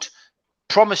are bought,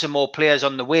 promising more players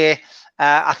on the way.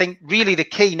 I think really the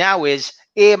key now is,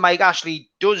 Mike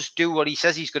Ashley does do what he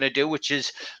says he's going to do, which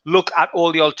is look at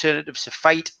all the alternatives to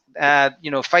fight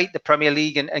the Premier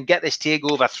League and get this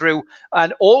takeover through,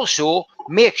 and also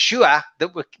make sure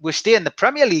that we stay in the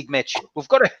Premier League, Mitch. We've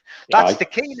got to. That's the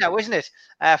key now, isn't it?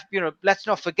 Let's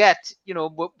not forget.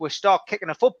 We start kicking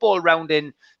a football round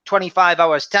in 25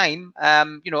 hours' time.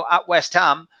 At West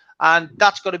Ham, and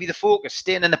that's got to be the focus: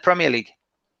 staying in the Premier League.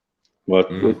 Well,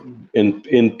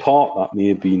 in part, that may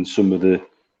have been some of the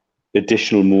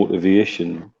additional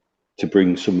motivation to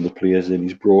bring some of the players in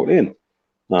he's brought in.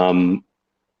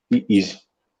 He's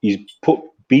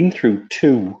been through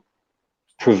 2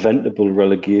 preventable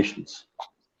relegations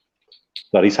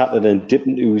that he's had to then dip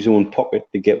into his own pocket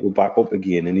to get we back up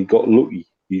again, and he got lucky.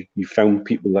 He found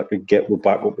people that could get we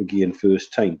back up again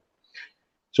first time.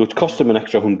 So it's cost him an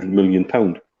extra £100 million.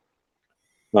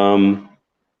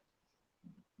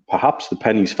 Perhaps the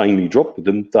penny's finally dropped with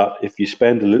them that if you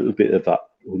spend a little bit of that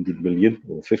 100 million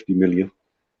or 50 million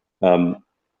and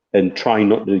try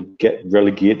not to get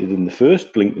relegated in the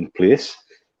first blinking place,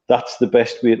 that's the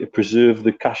best way to preserve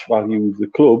the cash value of the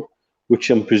club, which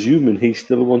I'm presuming he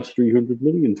still wants 300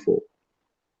 million for.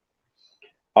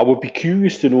 I would be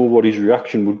curious to know what his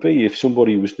reaction would be if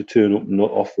somebody was to turn up and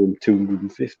not offer him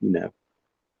 250 now.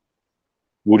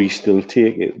 Would he still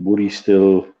take it? Would he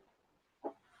still,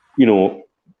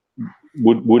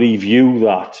 would he view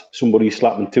that somebody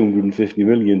slapping 250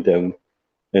 million down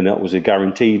and that was a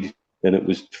guaranteed and it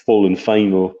was full and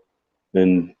final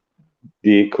and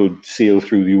they could sail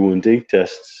through the O&D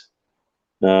tests?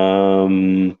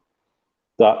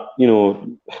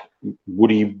 Would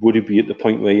he be at the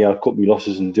point where I'll cut my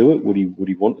losses and do it? Would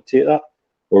he want to take that,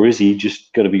 or is he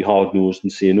just going to be hard nosed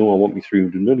and say no? I want me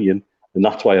 300 million, and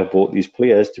that's why I bought these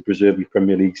players to preserve my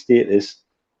Premier League status,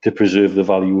 to preserve the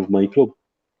value of my club.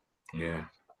 Yeah.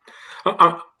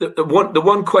 The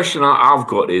one question I've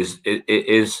got is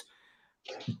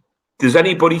does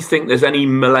anybody think there's any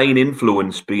malign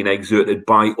influence being exerted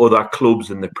by other clubs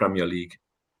in the Premier League?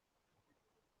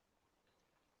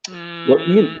 Well,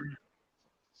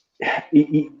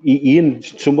 Ian,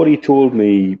 somebody told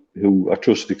me, who I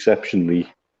trust exceptionally,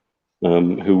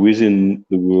 who is in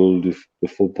the world of the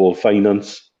football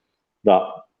finance, that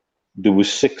there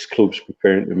was 6 clubs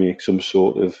preparing to make some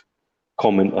sort of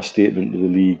comment or statement to the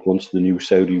league once the new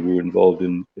Saudi were involved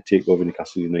in the takeover of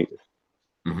Newcastle United.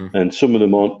 Mm-hmm. And some of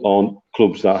them aren't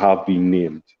clubs that have been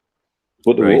named,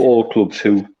 but they were all clubs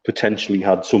who potentially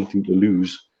had something to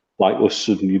lose, like us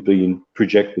suddenly being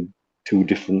projected to a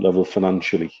different level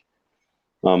financially.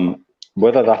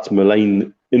 Whether that's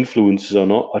malign influences or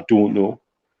not, I don't know.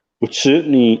 But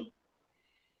certainly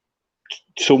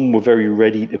some were very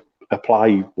ready to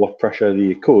apply what pressure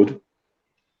they could.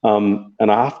 And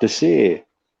I have to say,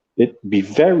 it'd be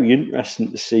very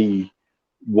interesting to see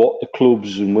what the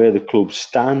clubs and where the clubs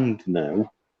stand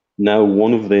now. Now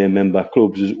one of their member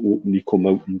clubs has openly come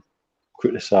out and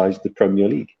criticised the Premier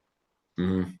League.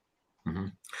 Mm-hmm.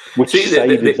 Mm-hmm. Which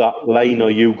side of that line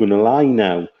are you going to lie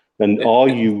now? And are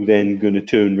you then going to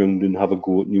turn around and have a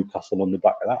go at Newcastle on the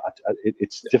back of that?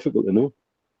 It's difficult to know.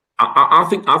 I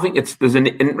think there's an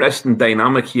interesting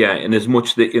dynamic here, in as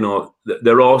much that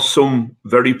there are some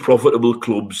very profitable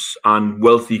clubs and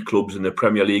wealthy clubs in the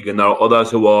Premier League, and there are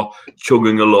others who are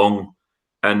chugging along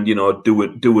and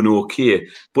doing okay.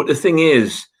 But the thing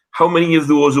is, how many of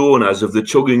those owners of the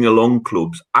chugging along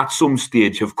clubs at some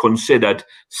stage have considered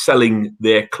selling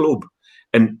their club?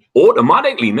 And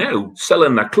automatically now,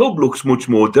 selling that club looks much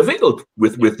more difficult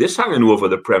with this hanging over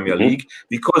the Premier League,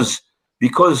 because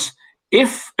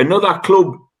if another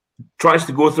club tries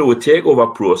to go through a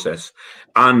takeover process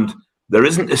and there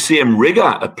isn't the same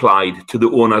rigour applied to the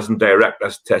owners and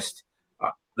directors test,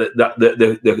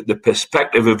 the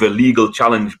perspective of a legal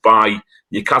challenge by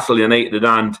Newcastle United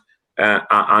and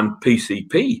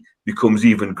PCP becomes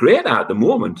even greater at the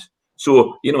moment.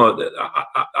 So,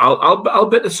 I'll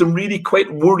bet there's some really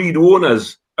quite worried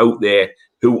owners out there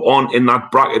who aren't in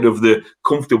that bracket of the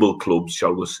comfortable clubs,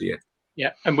 shall we say.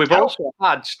 Yeah, and we've also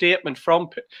had statement from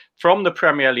the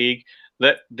Premier League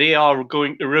that they are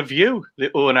going to review the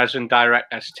owners and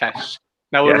directors tests.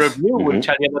 Now, a review would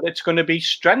tell you that it's going to be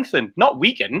strengthened, not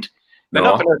weakened.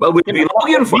 Well, we've been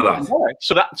arguing for that.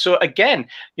 So again,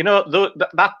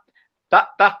 that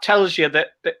tells you that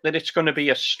it's going to be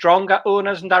a stronger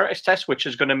owners and directors test, which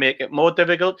is going to make it more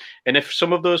difficult. And if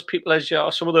some of those people,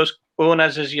 some of those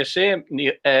owners, as you say,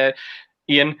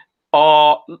 Ian,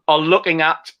 are looking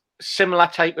at similar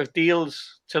type of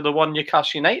deals to the one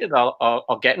Newcastle United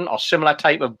are getting, or similar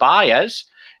type of buyers,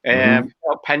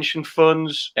 pension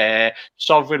funds,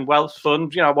 sovereign wealth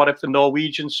funds. What if the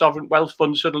Norwegian sovereign wealth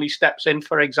fund suddenly steps in,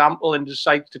 for example, and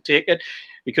decides to take it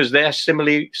because they're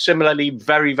similarly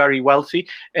very, very wealthy?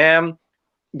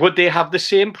 Would they have the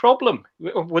same problem?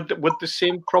 Would the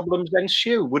same problems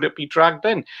ensue? Would it be dragged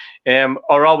in,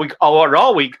 or are we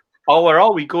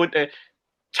going to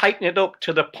tighten it up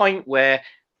to the point where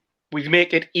we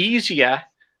make it easier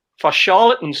for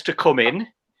charlatans to come in?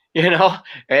 Wigan.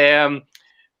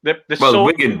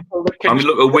 I mean,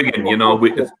 look at Wigan.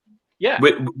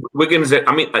 Wigan's.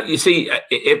 I mean, you see,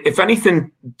 if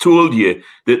anything told you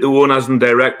that the owners and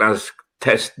directors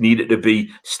test needed to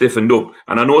be stiffened up,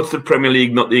 and I know it's the Premier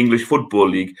League, not the English Football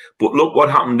League, but look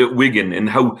what happened at Wigan and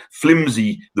how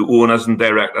flimsy the owners and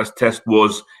directors test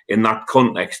was in that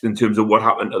context in terms of what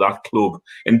happened to that club.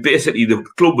 And basically, the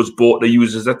club was bought to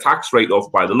use as a tax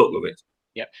write-off by the look of it.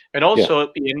 Yeah, and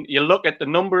also you look at the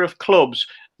number of clubs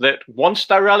that once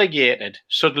they're relegated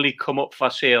suddenly come up for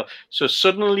sale. So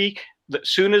suddenly, as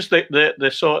soon as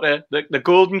the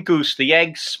golden goose, the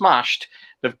eggs smashed,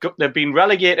 they've been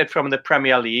relegated from the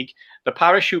Premier League. The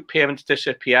parachute payments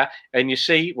disappear, and you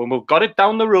see when we've got it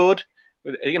down the road,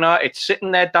 it's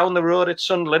sitting there down the road at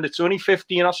Sunderland. It's only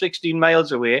 15 or 16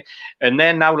 miles away, and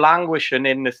they're now languishing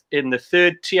in the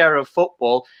third tier of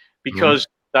football because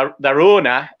their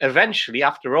owner eventually,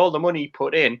 after all the money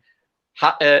put in,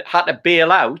 had to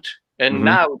bail out. And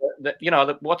now,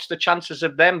 what's the chances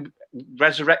of them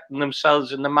resurrecting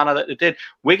themselves in the manner that they did?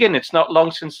 Wigan, it's not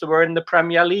long since they were in the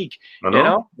Premier League.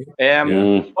 Not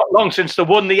long since they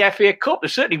won the FA Cup. They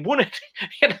certainly won it.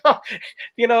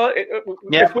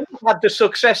 If we had the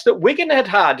success that Wigan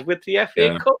had with the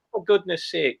FA Cup, for goodness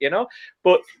sake,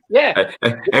 But yeah,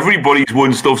 everybody's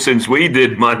won stuff since we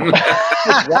did, man.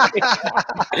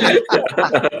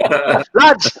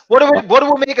 Lads, what do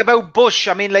we make about Bush?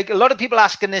 I mean, like a lot of people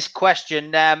asking this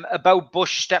question about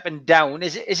Bush stepping down.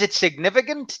 Is it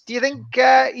significant? Do you think,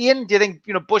 Ian? Do you think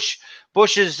Bush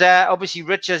is obviously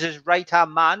Rich as his right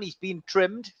hand man? He's been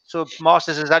trimmed, so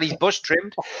Masters has had his bush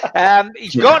trimmed.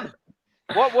 He's gone.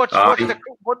 What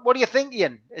do you think,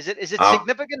 Ian? Is it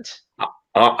significant?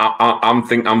 I'm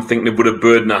thinking it would have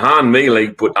burden a hand me,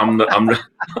 like, but I'm not.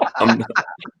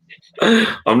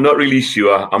 I'm not really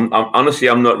sure. I'm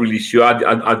honestly not really sure.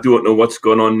 I don't know what's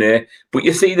going on there. But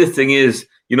you see, the thing is,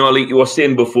 like you were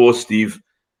saying before, Steve,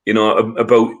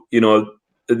 about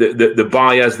the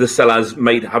buyers, the sellers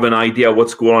might have an idea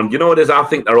what's going on. You know what it is? I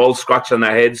think they're all scratching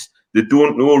their heads. They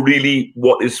don't know really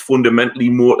what is fundamentally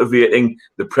motivating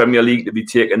the Premier League to be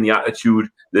taking the attitude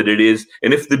that it is.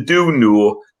 And if they do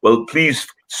know, well, please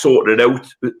sort it out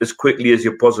as quickly as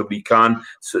you possibly can,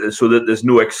 so that there's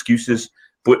no excuses.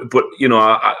 But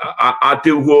I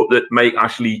do hope that Mike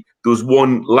Ashley does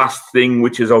one last thing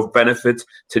which is of benefit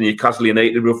to Newcastle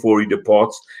United before he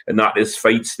departs, and that is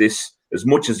fights this as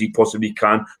much as he possibly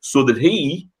can, so that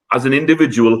he, as an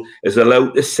individual, is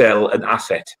allowed to sell an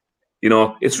asset.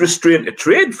 It's restraint to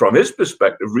trade from his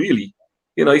perspective, really.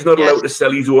 He's not allowed to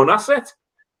sell his own asset.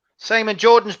 Simon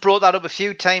Jordan's brought that up a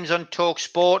few times on Talk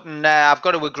Sport, and I've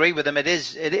got to agree with him. It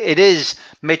is,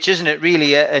 Mitch, isn't it?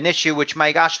 Really, an issue which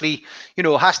Mike Ashley,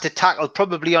 has to tackle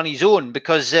probably on his own,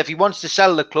 because if he wants to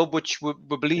sell the club, which we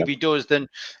believe he does, then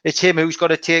it's him who's got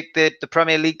to take the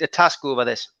Premier League to task over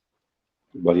this.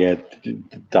 Well, yeah,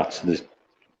 that's the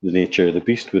nature of the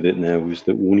beast with it now. Is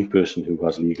the only person who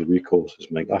has legal recourse is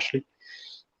Mike Ashley.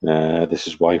 This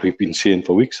is why we've been saying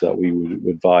for weeks that we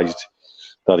were advised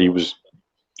that he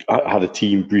had a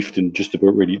team briefed and just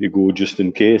about ready to go just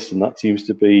in case, and that seems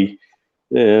to be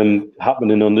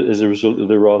happening as a result of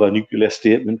the rather nuclear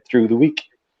statement through the week.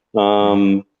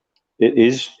 It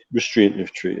is restraint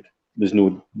of trade. There's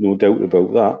no doubt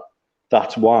about that.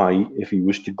 That's why, if he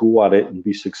was to go at it and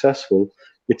be successful,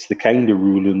 it's the kind of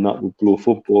ruling that would blow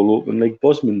football open like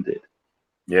Bosman did.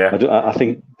 Yeah, I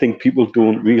think people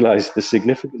don't realise the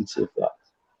significance of that,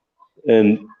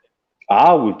 and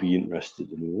I would be interested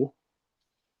to know,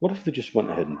 what if they just went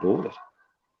ahead and bought it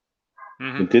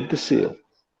and did the sale?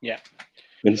 Yeah,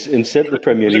 and said to the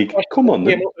Premier League, "Come on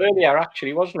then." Earlier,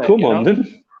 actually, wasn't it? Come on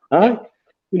then, aye.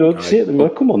 Say to them, "Well,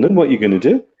 come on then, what are you going to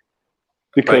do?"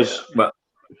 Because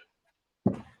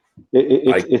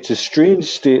it's a strange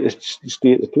state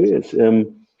of players.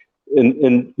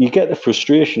 And you get the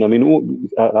frustration. I mean,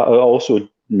 I also,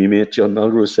 my mate John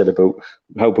Melrose said about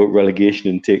how about relegation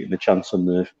and taking the chance on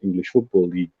the English Football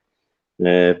League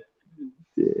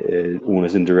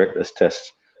owners and directors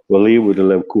tests. Well, they would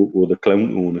allow Coco the Clown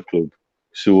to own a club.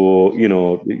 So,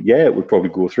 it would probably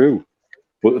go through.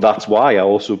 But that's why I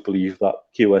also believe that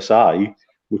QSI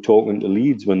were talking to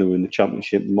Leeds when they were in the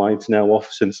Championship, and why it's now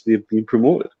off since they've been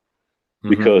promoted.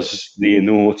 Because they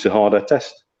know it's a harder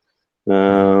test.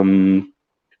 My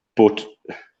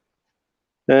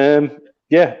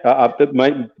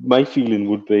feeling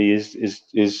would be is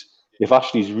if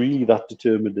Ashley's really that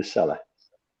determined to sell it,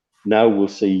 now we'll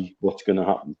see what's going to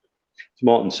happen. As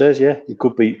Martin says, it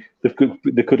could be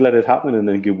they could let it happen and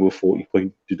then give a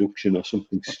 40-point deduction or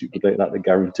something stupid like that to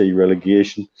guarantee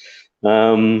relegation.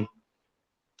 Be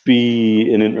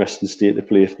an interesting state to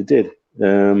play if they did.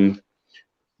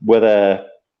 Whether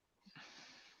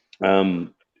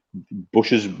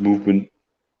Bush's movement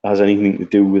has anything to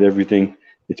do with everything,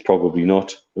 it's probably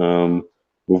not.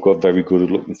 We've got very good at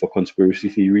looking for conspiracy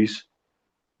theories,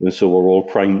 and so we're all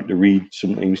primed to read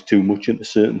sometimes too much into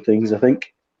certain things, I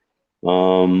think.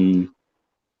 And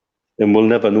we'll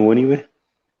never know anyway.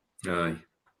 Aye.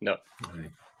 No. Aye.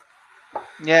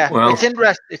 Yeah, well, it's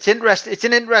interesting. It's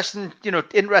an interesting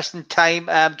time.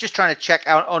 Just trying to check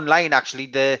out online actually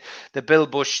the Bill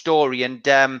Bush story, and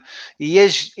he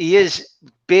is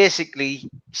basically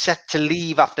set to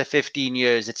leave after 15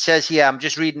 years. It says here, I'm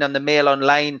just reading on the Mail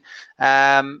Online,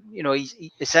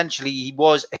 he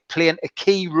was playing a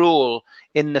key role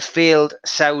in the failed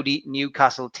Saudi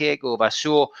Newcastle takeover.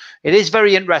 So it is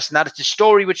very interesting that it's a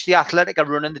story which the Athletic are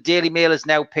running. The Daily Mail has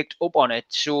now picked up on it.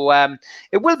 So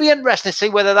it will be interesting to see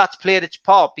whether that's played its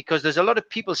part, because there's a lot of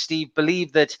people, Steve,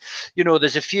 believe that,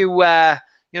 there's a few...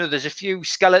 there's a few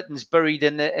skeletons buried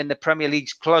in the Premier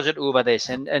League's closet over this,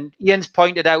 and Ian's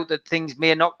pointed out that things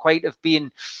may not quite have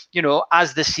been,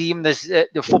 as they seem. There's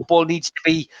the football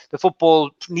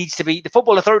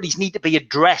authorities need to be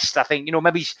addressed. I think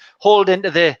maybe hold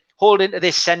into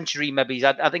this century. Maybe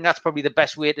I think that's probably the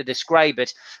best way to describe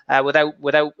it,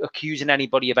 without accusing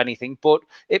anybody of anything. But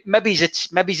maybe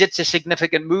it's a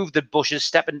significant move that Bush is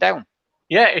stepping down.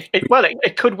 Yeah,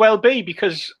 it could well be,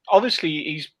 because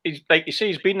obviously he's like you say,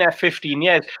 he's been there 15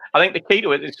 years. I think the key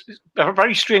to it is a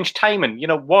very strange timing.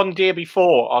 One day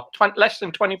before, or less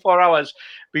than 24 hours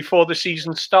before the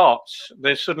season starts,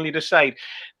 they suddenly decide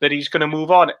that he's going to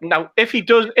move on. Now, if he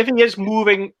is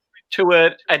moving to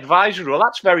an advisory role,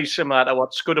 that's very similar to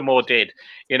what Scudamore did.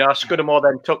 Scudamore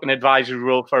then took an advisory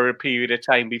role for a period of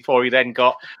time before he then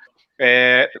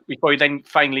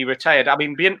finally retired. I mean,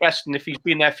 it'd be interesting if he's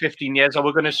been there 15 years. Are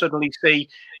we going to suddenly see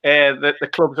that the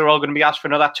clubs are all going to be asked for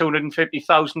another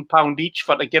 £250,000 each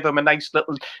to give him a nice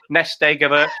little nest egg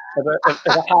of a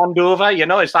handover?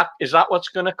 Is that what's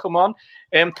going to come on?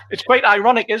 It's quite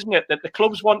ironic, isn't it, that the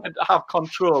clubs wanted to have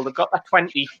control. They've got that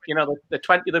 20, the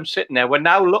 20 of them sitting there. We're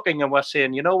now looking and we're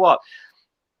saying, you know what?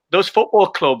 Those football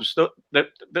clubs,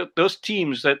 those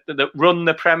teams that run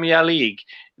the Premier League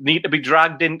need to be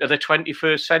dragged into the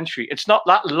 21st century. It's not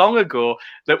that long ago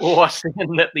that we were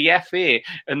saying that the FA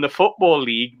and the Football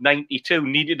League 92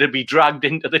 needed to be dragged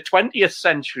into the 20th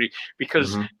century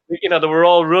because, they were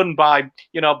all run by,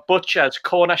 butchers,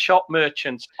 corner shop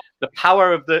merchants, the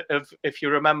power of if you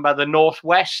remember, the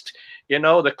Northwest,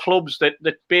 the clubs that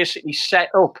basically set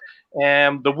up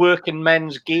the working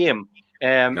men's game.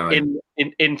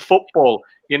 In football,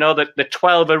 the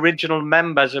 12 original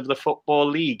members of the Football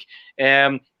League,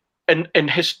 and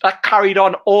that carried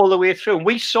on all the way through. And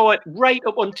we saw it right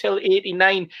up until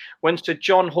 '89 when Sir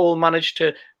John Hall managed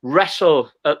to wrestle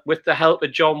with the help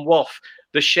of John Woff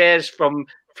the shares from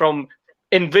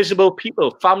invisible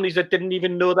people, families that didn't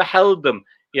even know they held them,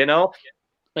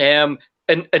 and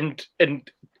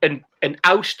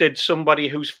ousted somebody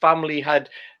whose family had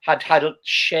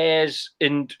shares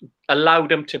and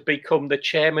allowed him to become the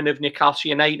chairman of Newcastle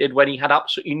United when he had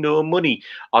absolutely no money,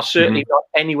 or certainly not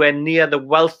anywhere near the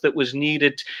wealth that was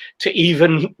needed to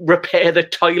even repair the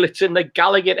toilets in the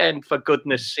Gallowgate end, for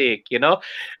goodness sake.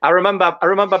 I remember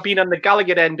being on the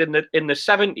Gallowgate end in the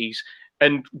 70s.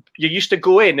 And you used to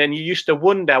go in and you used to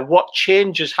wonder what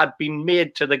changes had been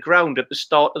made to the ground at the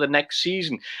start of the next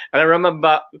season. And I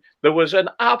remember there was an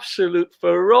absolute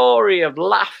furore of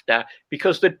laughter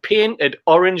because they'd painted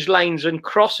orange lines and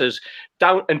crosses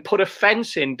down and put a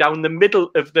fence in down the middle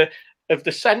of the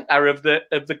centre of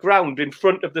the ground in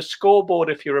front of the scoreboard,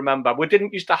 if you remember. We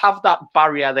didn't used to have that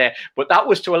barrier there, but that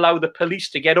was to allow the police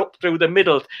to get up through the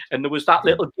middle, and there was that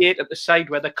little gate at the side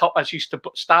where the coppers used to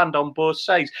stand on both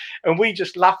sides, and we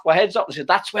just laughed our heads up and said,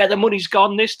 that's where the money's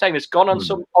gone this time. It's gone on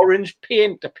some orange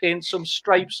paint to paint some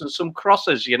stripes and some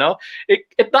crosses,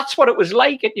 That's what it was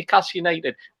like at Newcastle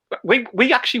United.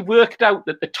 We actually worked out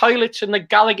that the toilets in the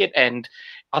Gallowgate end,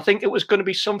 I think it was going to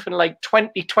be something like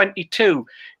 2022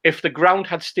 if the ground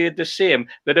had stayed the same,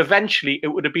 that eventually it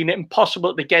would have been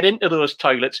impossible to get into those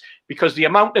toilets because the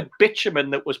amount of bitumen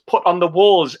that was put on the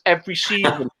walls every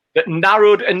season that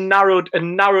narrowed and narrowed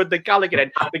and narrowed the Gallowgate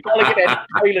end. The Gallowgate end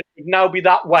toilet would now be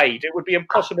that wide. It would be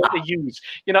impossible to use.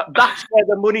 That's where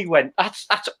the money went.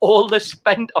 That's all they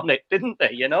spent on it, didn't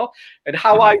they? And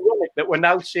how ironic that we're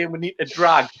now saying we need to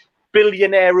drag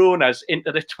billionaire owners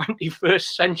into the 21st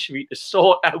century to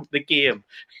sort out the game.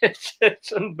 It's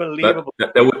unbelievable.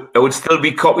 There would still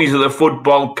be copies of the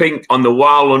football pink on the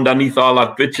wall underneath all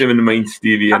that bitumen,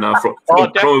 Stevie, from about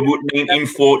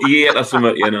 1948 or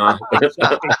something,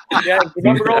 Exactly. Yeah,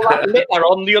 remember all that litter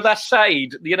on the other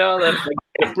side, the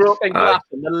broken glass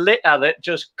and the litter that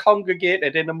just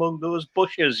congregated in among those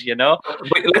bushes, But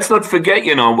let's not forget,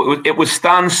 it was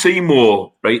Stan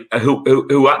Seymour, right,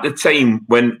 who at the time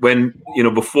when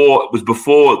before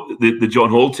the John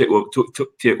Hall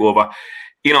takeover,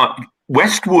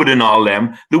 Westwood and all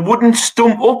them, they wouldn't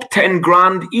stump up 10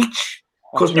 grand each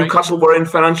because Newcastle were in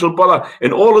financial bother,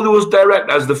 and all of those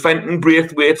directors, the Fenton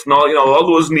Braithwaites and all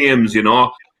those names, and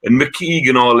McKeague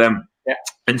and all them,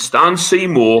 and Stan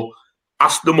Seymour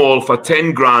asked them all for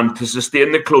 10 grand to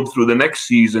sustain the club through the next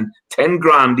season, 10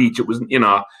 grand each. It was,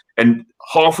 and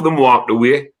half of them walked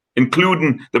away,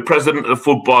 including the president of the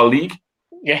Football League.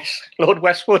 Yes, Lord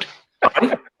Westwood.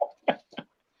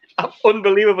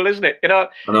 Unbelievable, isn't it?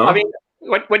 I mean,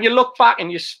 when you look back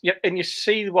and you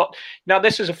see what now,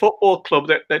 this is a football club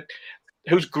that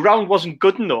whose ground wasn't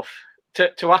good enough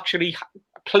to actually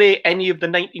play any of the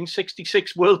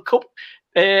 1966 World Cup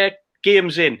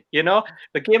games in. The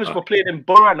games were played in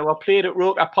Borough and they were played at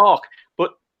Roker Park,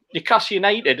 but Newcastle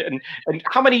United and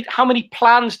how many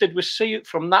plans did we see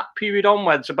from that period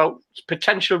onwards about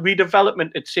potential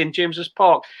redevelopment at St James's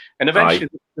Park, and eventually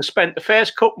they spent the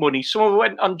first cup money. Some of it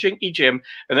went on Jinky Jim,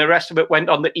 and the rest of it went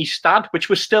on the East Stand, which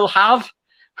we still have.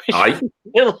 But that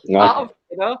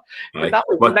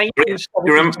was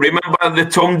 1972. Remember the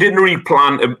Tom Dinnery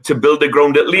plan to build a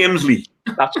ground at Liamsley?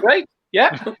 That's right.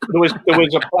 Yeah, there was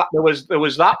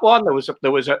that one.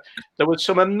 There was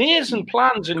some amazing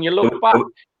plans, and you look back.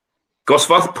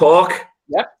 Gosforth Park.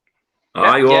 Yep.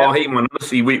 Man,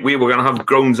 honestly, we were going to have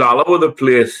grounds all over the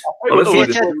place. Honestly,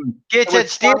 Gateshead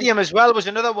Stadium as well was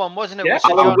another one, wasn't it? Yeah.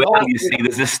 You see,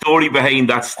 there's a story behind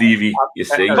that, Stevie. You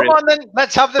see. Come on then,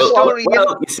 let's have the story.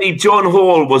 Well, you see, John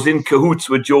Hall was in cahoots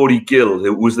with Geordie Gill,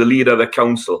 who was the leader of the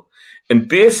council. And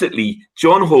basically,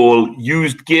 John Hall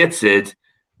used Gateshead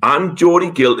and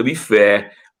Geordie Gill, to be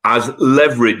fair, as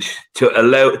leverage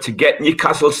to get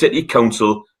Newcastle City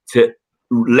Council to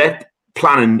let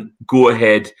planning go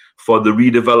ahead for the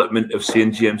redevelopment of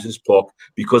St James's Park,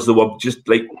 because they were just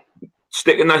like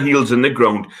sticking their heels in the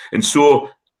ground. And so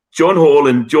John Hall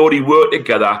and Geordie worked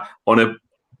together on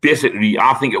basically,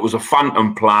 I think it was a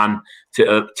phantom plan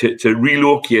to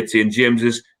relocate St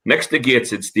James's next to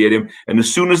Gateshead Stadium. And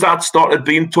as soon as that started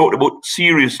being talked about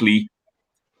seriously,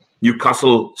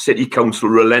 Newcastle City Council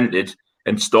relented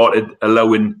and started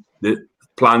allowing the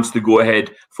plans to go ahead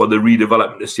for the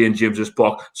redevelopment of St James's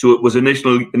Park. So it was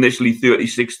initially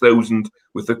 36,000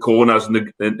 with the corners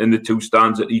and the two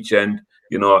stands at each end.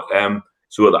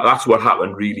 So that's what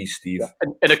happened, really, Steve.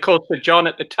 And of course, for John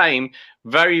at the time,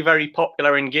 very, very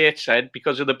popular in Gateshead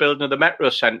because of the building of the Metro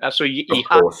Centre. So he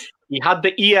had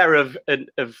the ear of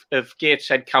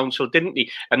Gateshead Council, didn't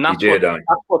he? And that's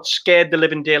what scared the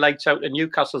living daylights out of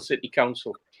Newcastle City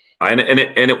Council. And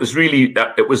it was really,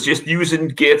 it was just using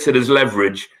Gateshead as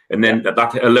leverage, and then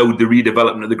that allowed the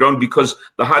redevelopment of the ground, because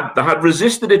they had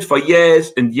resisted it for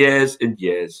years and years and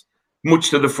years, much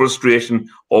to the frustration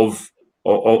of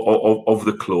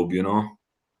the club,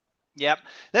 Yep.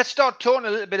 Let's start talking a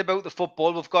little bit about the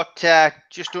football. We've got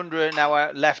just under an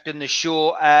hour left in the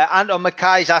show. Anton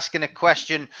Mackay's asking a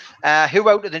question. Who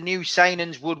out of the new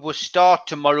signings would start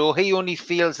tomorrow? He only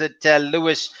feels that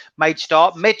Lewis might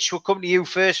start. Mitch, we'll come to you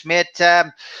first, mate.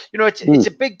 It's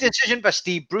a big decision for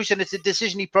Steve Bruce, and it's a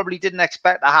decision he probably didn't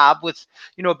expect to have with,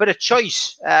 a bit of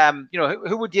choice.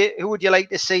 Who would you like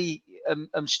to see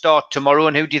start tomorrow,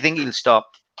 and who do you think he'll start?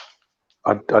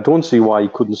 I don't see why he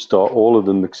couldn't start all of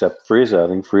them except Fraser. I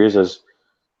think Fraser's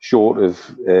short of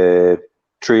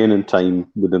training time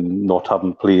with him not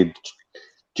having played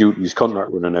due to his contract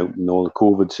running out and all the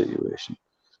COVID situation.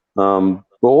 But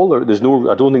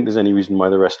I don't think there's any reason why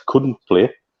the rest couldn't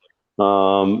play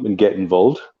and get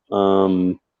involved.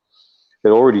 It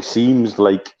already seems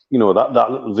like that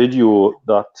little video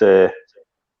that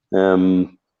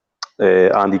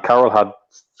Andy Carroll had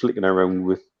flicking around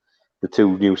with the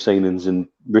two new signings and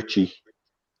Richie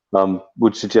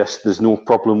would suggest there's no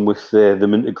problem with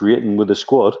them integrating with the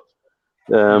squad.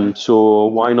 So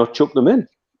why not chuck them in?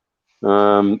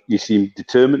 You seem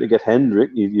determined to get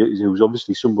Hendrick, who's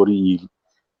obviously somebody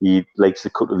he likes the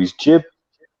cut of his jib.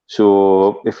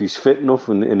 So if he's fit enough,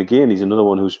 and again, he's another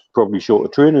one who's probably short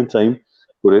of training time,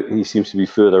 but he seems to be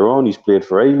further on. He's played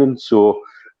for Ireland. So,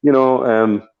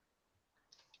 I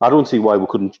don't see why we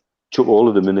couldn't chuck all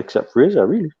of them in except Fraser,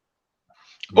 really.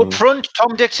 Up front,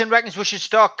 Tom Dixon reckons we should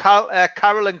start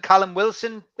Carroll and Callum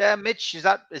Wilson. Mitch, is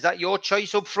that your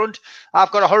choice up front?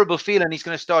 I've got a horrible feeling he's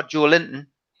going to start Joe Linton.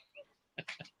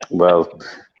 Well,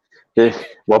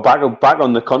 we're back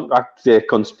on the contract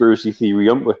conspiracy theory,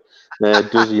 aren't we?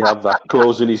 Does he have that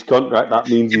clause in his contract? That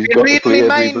means he's got to play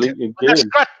every blinking game.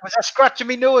 Was I scratching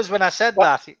my nose when I said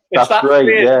that? That's that right,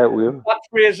 phrase, yeah. That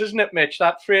phrase, isn't it, Mitch?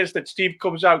 That phrase that Steve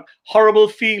comes out, horrible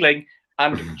feeling,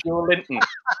 and Joe Linton.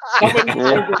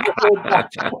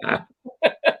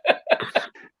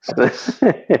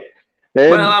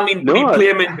 Well, I mean, we play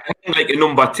him in like a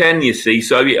number 10, you see.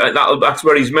 So that's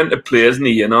where he's meant to play, isn't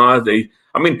he?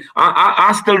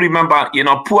 I still remember,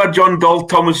 poor John Dol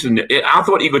Thomason. I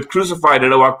thought he got crucified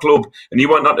at our club, and he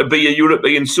went on to be a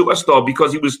European superstar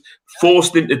because he was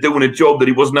forced into doing a job that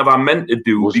he was never meant to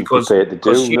do because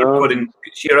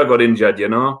Shearer got injured,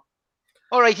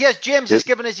 All right, yes, James has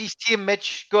given us his team,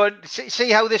 Mitch. Go on,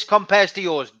 see how this compares to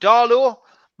yours. Darlow,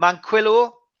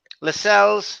 Manquillo,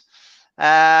 Lascelles,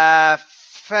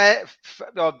 Fernandez.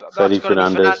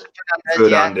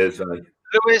 Fernandez,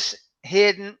 Lewis,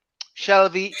 Hayden,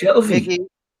 Shelby, Iggy,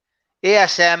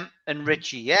 ASM, and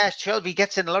Richie. Yeah, Shelby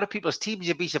gets in a lot of people's teams.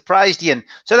 You'd be surprised, Ian.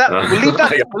 So that we'll leave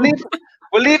that.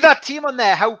 We'll leave that team on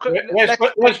there.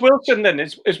 Where's Wilson then?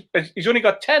 He's only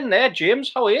got 10 there, James.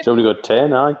 How are you? He's only got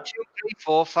 10, aye. 2, 3,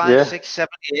 4, 5, 6, 7,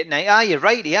 8, 9. Ah, you're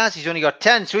right. He has. He's only got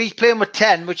 10. So he's playing with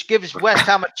 10, which gives West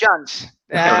Ham a chance.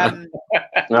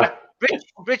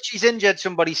 Richie's injured,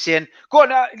 somebody's saying. Go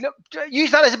on, look,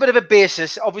 use that as a bit of a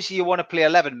basis. Obviously, you want to play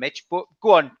 11, Mitch, but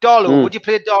go on. Darlow, would you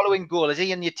play Darlow in goal? Is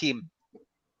he in your team?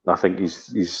 I think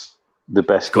he's the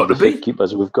best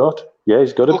keepers we've got. Yeah,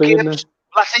 he's got to be in there.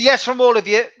 Well, that's a yes from all of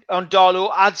you on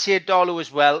Darlow. I'd say Darlow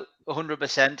as well,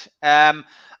 100%.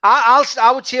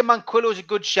 I would say Manquillo's a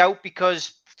good shout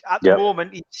because at the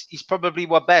moment he's probably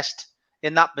our best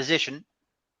in that position.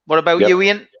 What about you,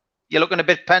 Ian? You're looking a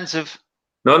bit pensive.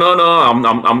 No.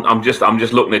 I'm just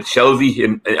looking at Shelby,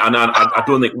 and I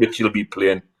don't think Mitchell will be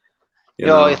playing.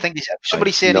 I think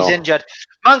somebody's saying he's injured.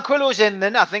 Manquillo's in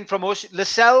then, I think, from us.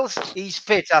 Lascelles, he's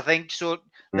fit, I think. So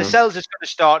Lascelles is going to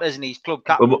start, isn't he? He's club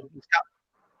captain.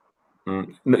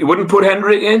 You wouldn't put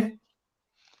Hendrick in?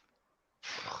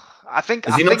 I think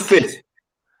is he not fit?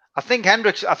 I think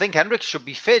Hendricks should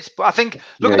be fit, but I think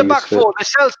look at the back four.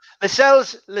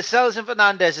 Lascelles and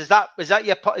Fernandez. Is that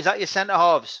your centre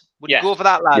halves? Would you go for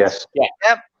that, lads?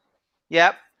 Yes.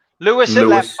 Yep. Lewis at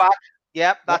left back.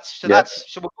 Yep. So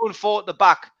we're going forward at the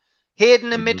back.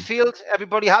 Hayden in midfield.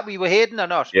 Everybody happy with Hayden or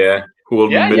not? Yeah.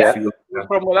 Cool in midfield. No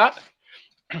problem with that.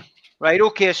 Right,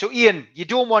 okay. So, Ian, you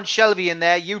don't want Shelby in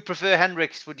there. You prefer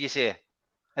Hendricks, would you say?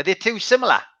 Are they too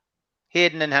similar,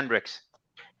 Hayden and Hendricks?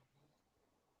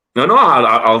 No.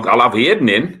 I'll have Hayden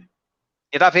in.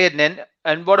 You'd have Hayden in.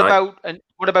 And what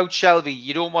about Shelby?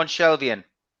 You don't want Shelby in?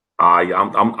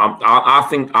 I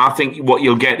think what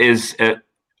you'll get is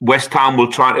West Ham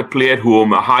will try to play at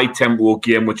home a high tempo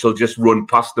game, which will just run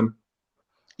past them.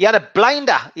 He had a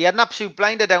blinder. He had an absolute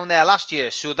blinder down there last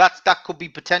year. So that could be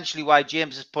potentially why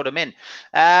James has put him in.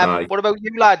 What about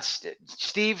you lads?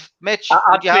 Steve, Mitch?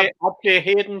 I'd play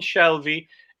Hayden, Shelby,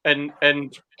 and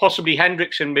possibly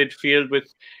Hendricks in midfield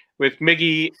with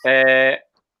Miggy,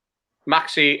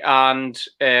 Maxi,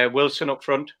 and Wilson up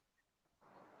front.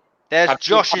 There's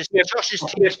Josh's team.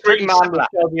 Pretty similar.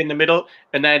 Shelby in the middle,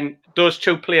 and then those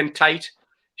two playing tight.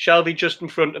 Shelby just in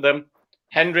front of them.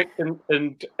 Hendrick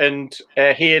and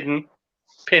Hayden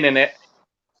pinning it,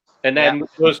 and then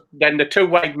the two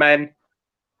wide men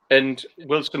and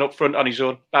Wilson up front on his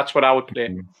own. That's what I would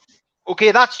play.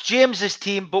 Okay, that's James's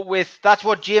team, but that's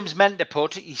what James meant to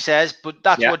put. He says, but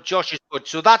that's what Josh has put.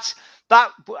 So that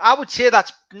I would say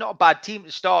that's not a bad team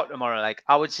to start tomorrow. Like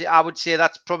I would say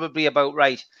that's probably about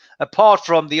right. Apart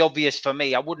from the obvious for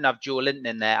me, I wouldn't have Joe Linton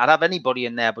in there. I'd have anybody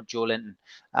in there but Joe Linton,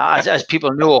 as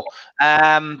people know.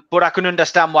 But I can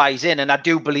understand why he's in, and I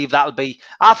do believe that'll be.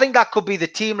 I think that could be the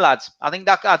team, lads. I think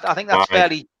that's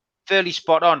fairly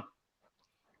spot on.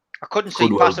 I couldn't see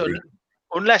past it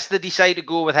unless they decide to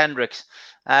go with Hendricks,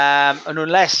 and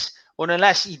unless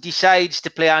he decides to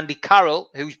play Andy Carroll,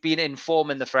 who's been in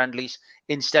form in the friendlies,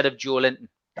 instead of Joe Linton,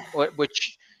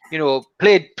 which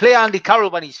play Andy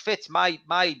Carroll when he's fit. My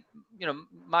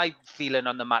feeling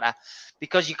on the matter,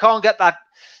 because you can't get that.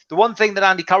 The one thing that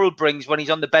Andy Carroll brings when he's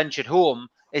on the bench at home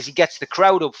is he gets the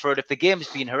crowd up for it. If the game's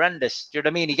been horrendous, do you know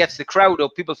what I mean? He gets the crowd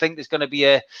up. People think there's going to be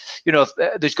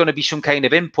there's going to be some kind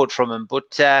of input from him.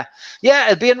 But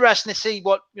it'll be interesting to see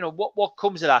what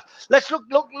comes of that. Let's look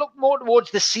more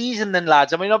towards the season then,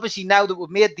 lads. I mean, obviously now that we've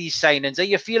made these signings, are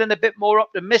you feeling a bit more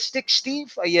optimistic,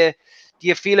 Steve? Do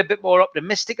you feel a bit more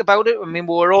optimistic about it? I mean,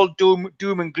 we were all doom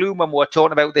and gloom when we were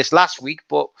talking about this last week,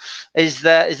 but is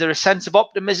there a sense of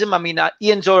optimism? I mean,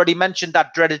 Ian's already mentioned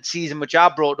that dreaded season, which I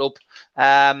brought up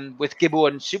with Gibbo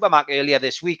and Supermac earlier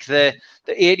this week, the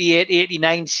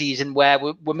 88-89 season where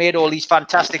we made all these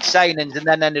fantastic signings and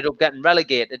then ended up getting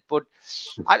relegated. But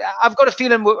I've got a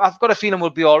feeling we'll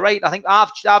be all right. I think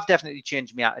I've definitely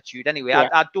changed my attitude anyway. Yeah.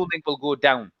 I don't think we'll go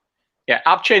down. Yeah,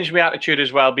 I've changed my attitude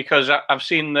as well because I've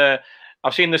seen the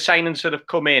signings that have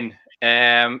come in,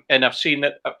 and I've seen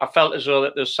that. I felt as though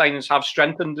that those signings have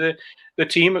strengthened the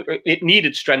team. It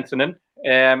needed strengthening,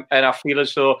 and I feel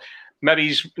as though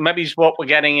maybe what we're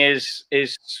getting is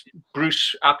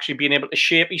Bruce actually being able to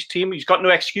shape his team. He's got no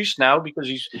excuse now because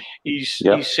he's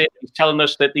telling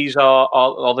us that these are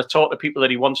the sort of people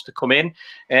that he wants to come in.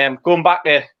 Going back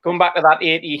to that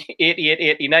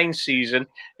 88-89 season,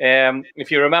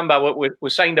 if you remember, we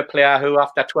signed a player who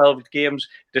after 12 games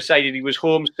decided he was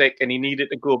homesick and he needed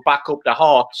to go back up to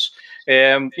Hearts.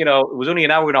 It was only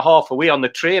an hour and a half away on the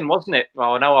train, wasn't it?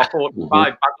 Well, an hour 45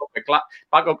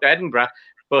 back up to Edinburgh.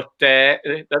 But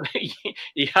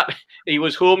he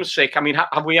was homesick. I mean,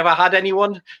 have we ever had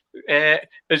anyone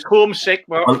as homesick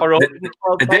for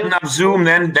They didn't have Zoom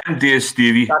then, them days,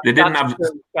 Stevie.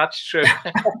 That's true.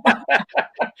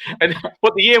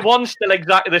 But the year one's still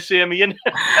exactly the same, Ian.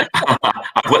 But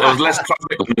there was less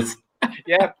traffic on it.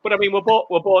 Yeah, but I mean, we're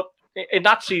both in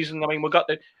that season. I mean, we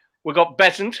got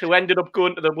Besant, who ended up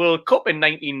going to the World Cup in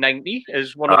 1990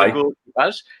 as one of the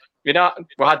goalkeepers. We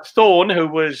had Thorne, who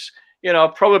was,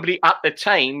 probably at the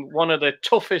time one of the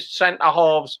toughest centre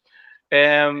halves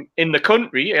in the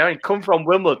country. He come from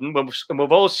Wimbledon, and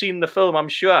we've all seen the film, I'm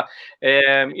sure,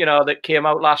 that came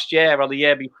out last year or the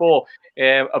year before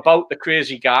about the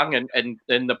Crazy Gang and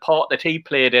the part that he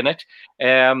played in it.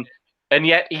 And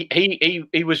yet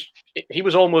he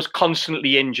was almost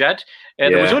constantly injured.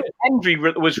 There was only Hendry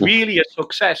that was really a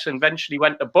success and eventually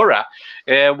went to Borough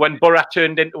when Borough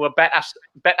turned into a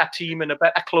better team and a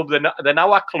better club than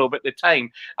our club at the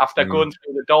time after going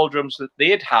through the doldrums that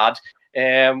they'd had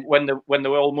when they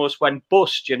almost went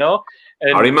bust, And, I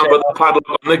remember the padlock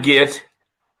on the gate.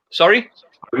 Sorry?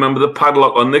 I remember the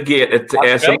padlock on the gate at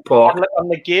Ayresome Park. Padlock on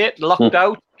the gate, locked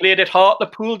out, played at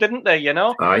Hartlepool, didn't they,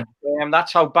 Aye.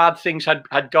 That's how bad things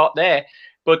had got there.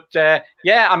 But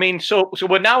I mean, so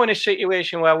we're now in a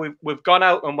situation where we've gone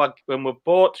out and we've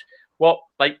bought what,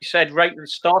 like you said right at the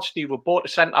start, Steve, we bought a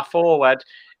centre forward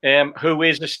who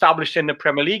is established in the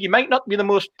Premier League. He might not be the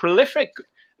most prolific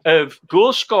of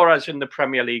goal scorers in the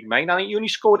Premier League, mate. I think he only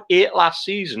scored 8 last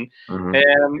season.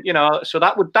 So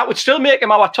that would still make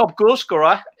him our top goal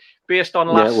scorer based on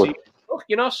last season.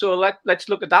 So let's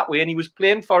look at that way. And he was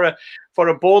playing for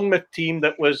a Bournemouth team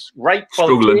that was right for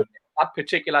that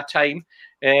particular time.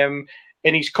 And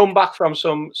he's come back from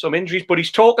some injuries, but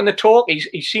he's talking the talk.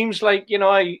 He seems like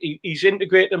he's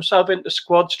integrated himself into the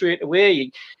squad straight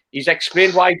away. He's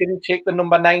explained why he didn't take the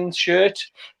number 9 shirt.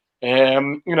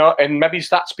 And maybe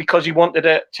that's because he wanted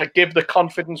to give the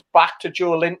confidence back to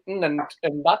Joe Linton and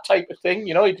that type of thing.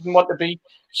 He didn't want to be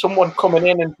someone coming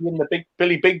in and being the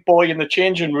big boy in the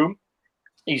changing room.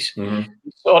 He's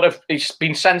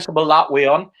been sensible that way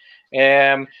on.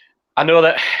 I know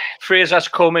that Fraser's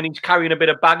come and he's carrying a bit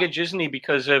of baggage, isn't he?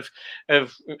 Because of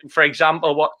for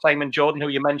example, what Simon Jordan, who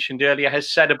you mentioned earlier,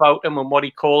 has said about him and what he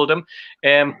called him.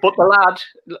 But the lad,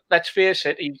 let's face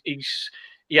it,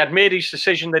 he had made his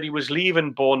decision that he was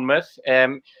leaving Bournemouth.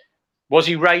 Was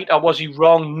he right or was he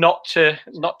wrong not to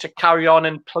carry on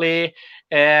and play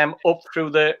up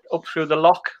through the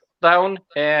lockdown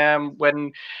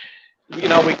when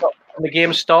the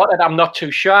game started? I'm not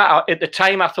too sure. At the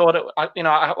time, I thought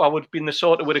I would have been the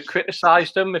sort of would have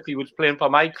criticised him if he was playing for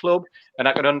my club, and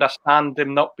I could understand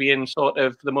him not being sort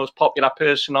of the most popular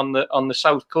person on the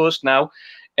South Coast now.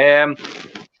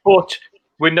 But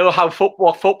we know how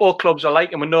football clubs are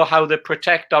like, and we know how they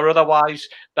protect or otherwise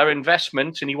their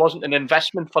investments. And he wasn't an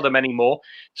investment for them anymore.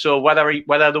 So whether they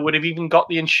would have even got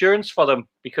the insurance for them,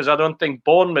 because I don't think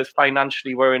Bournemouth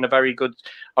financially were in a very good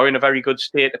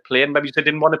state to play. And maybe they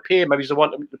didn't want to pay. Maybe they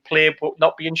wanted to play but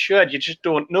not be insured. You just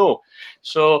don't know.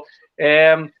 So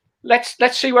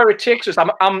let's see where it takes us.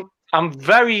 I'm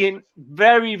very,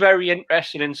 very, very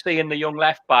interested in seeing the young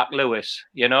left back Lewis.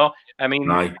 I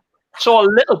mean. Aye. Saw a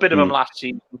little bit of him last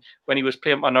season when he was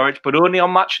playing for Norwich, but only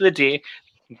on Match of the Day.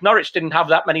 Norwich didn't have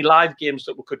that many live games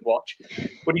that we could watch,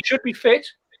 but he should be fit.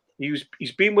 He's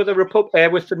been with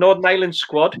the Northern Ireland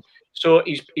squad, so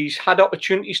he's had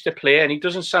opportunities to play, and he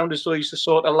doesn't sound as though he's the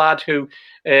sort of lad who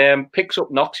picks up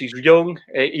knocks. He's young,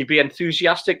 he'd be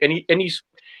enthusiastic, and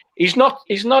he's not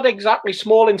exactly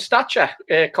small in stature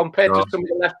compared to some of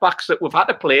the left backs that we've had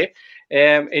to play.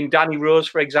 In Danny Rose,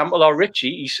 for example, or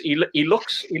Richie, he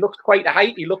looks quite a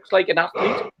height. He looks like an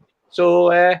athlete. So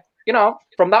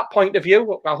from that point of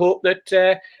view, I hope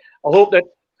that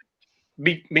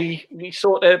me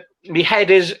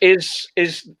head is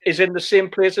in the same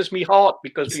place as me heart,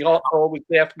 because me heart's always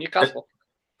there for Newcastle.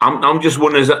 I'm just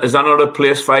wondering, is that not a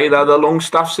place for either the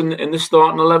Longstaffs in the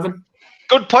starting 11?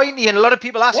 Good point, Ian. A lot of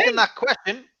people asking that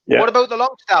question. Yeah. What about the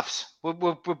Longstaffs?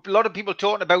 With a lot of people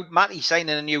talking about Matty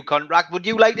signing a new contract. Would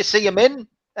you like to see him in,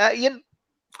 Ian?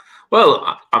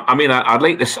 Well, I mean, I'd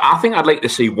like to. I think I'd like to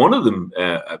see one of them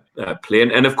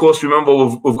playing. And of course, remember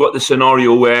we've got the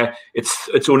scenario where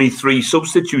it's only 3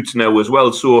 substitutes now as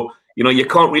well. So you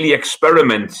can't really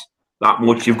experiment that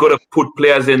much. You've got to put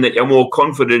players in that you're more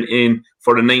confident in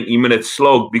for a 90-minute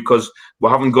slog, because we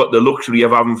haven't got the luxury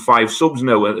of having 5 subs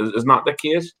now. Isn't that the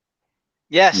case?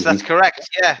 Yes, that's correct.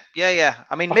 Yeah.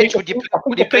 I mean, Mitch, would you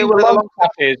play with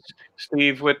Longstaff? Is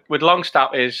Steve with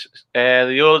Longstaff is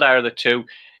the older of the two,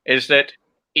 is that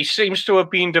he seems to have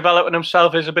been developing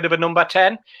himself as a bit of a number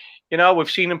 10.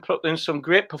 We've seen him put in some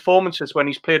great performances when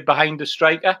he's played behind the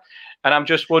striker, and I'm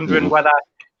just wondering whether,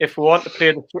 if we want to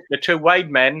play the 2 wide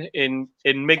men in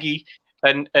Miggy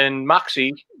and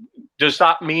Maxi, does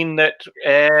that mean that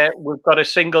we've got a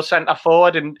single centre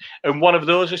forward and one of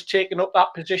those is taking up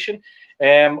that position?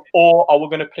 Or are we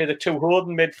going to play the 2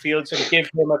 holding midfields and give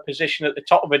him a position at the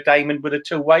top of a diamond with the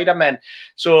 2 wider men?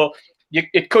 So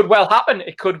it could well happen.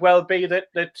 It could well be that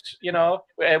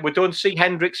we don't see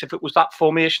Hendricks if it was that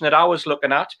formation that I was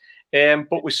looking at,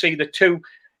 but we see the 2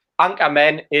 anchor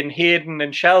men in Hayden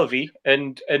and Shelvey,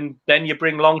 and then you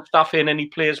bring Longstaff in and he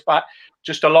plays back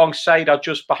just alongside or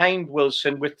just behind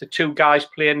Wilson, with the 2 guys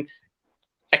playing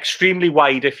extremely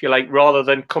wide, if you like, rather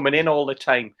than coming in all the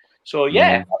time. So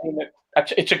I mean,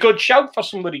 it's a good shout for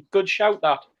somebody. Good shout,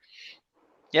 that.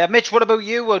 Yeah, Mitch, what about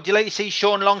you? Would you like to see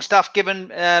Sean Longstaff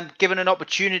given an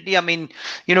opportunity? I mean,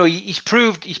 he's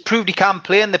proved he can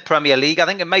play in the Premier League. I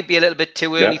think it might be a little bit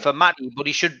too early for Matty, but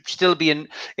he should still be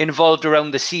involved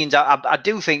around the scenes. I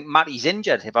do think Matty's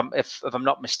injured, if I'm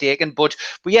not mistaken. But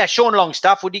yeah, Sean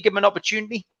Longstaff, would you give him an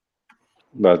opportunity?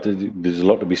 Well, there's a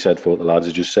lot to be said for what the lads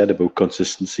have just said about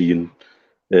consistency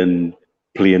and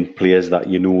playing players that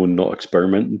and not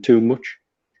experimenting too much.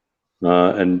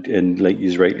 And like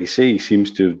you rightly say, he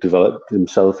seems to have developed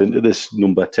himself into this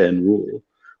number 10 role,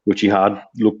 which he had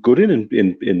looked good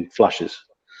in flashes.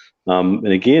 And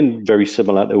again, very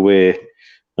similar to where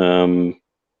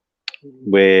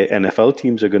NFL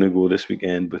teams are going to go this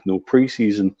weekend with no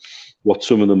preseason, what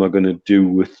some of them are going to do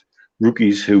with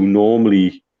rookies who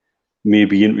normally may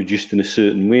be introduced in a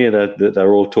certain way, that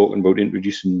they're all talking about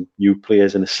introducing new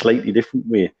players in a slightly different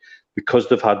way because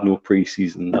they've had no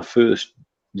preseason. Their first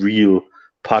real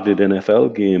padded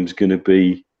NFL game is going to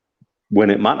be when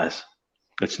it matters.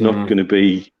 It's not going to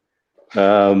be,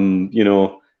 a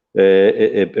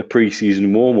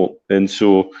preseason warm-up. And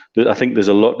so I think there's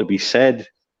a lot to be said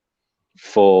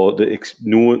for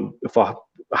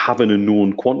having a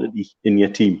known quantity in your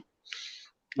team.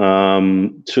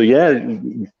 So yeah,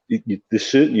 there's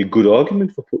certainly a good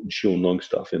argument for putting Sean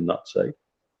Longstaff in that side.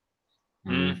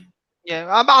 Yeah,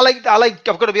 I've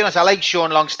got to be honest. I like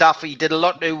Sean Longstaff. He did a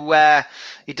lot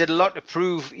to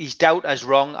prove his doubters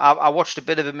wrong. I watched a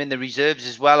bit of him in the reserves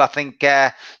as well. I think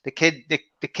the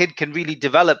kid can really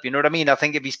develop. You know what I mean? I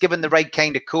think if he's given the right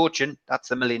kind of coaching, that's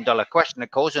the $1 million question, of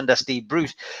course, under Steve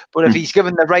Bruce. But if he's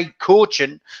given the right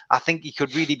coaching, I think he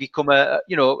could really become a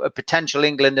potential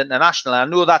England international. And I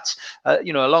know that's a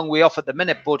long way off at the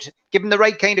minute, but given the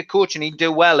right kind of coaching, he'd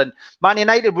do well. And Man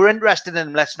United were interested in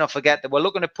him. Let's not forget that we're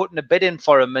looking at putting a bid in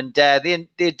for him, and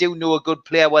they do know a good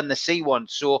player when they see one.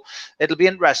 So it'll be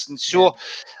interesting. So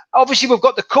obviously we've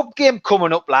got the cup game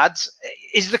coming up, lads.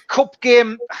 Is the cup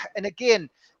game, and again,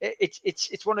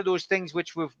 it's one of those things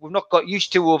which we've not got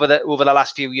used to over the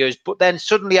last few years. But then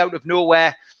suddenly out of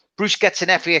nowhere, Bruce gets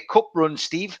an FA Cup run,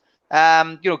 Steve.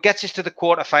 Gets us to the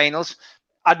quarterfinals.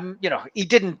 And he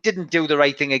didn't do the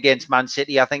right thing against Man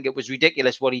City. I think it was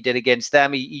ridiculous what he did against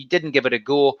them. He didn't give it a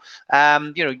go.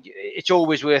 It's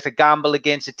always worth a gamble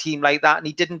against a team like that, and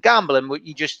he didn't gamble, and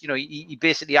he just he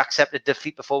basically accepted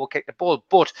defeat before we kicked the ball.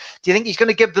 But do you think he's going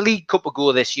to give the League Cup a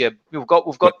go this year? We've got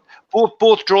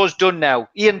both draws done now.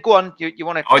 Ian, go on. You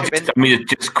want to?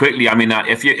 Just quickly. I mean,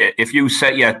 if you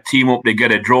set your team up to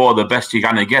get a draw, the best you're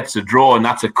going to get's a draw, and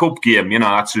that's a cup game.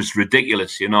 That's just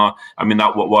ridiculous. I mean,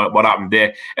 that what happened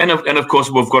there. And of course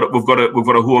we've got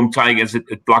a home Tigers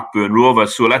at Blackburn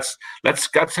Rovers, so let's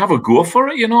have a go for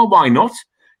it. Why not?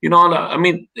 I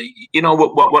mean,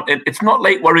 it's not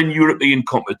like we're in European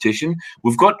competition.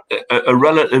 We've got a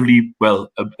relatively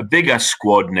a bigger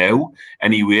squad now.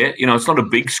 Anyway, it's not a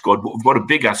big squad, but we've got a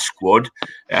bigger squad.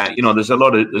 There's a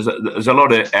lot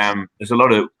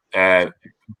of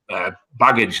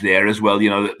baggage there as well,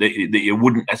 that you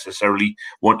wouldn't necessarily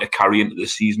want to carry into the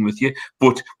season with you.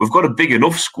 But we've got a big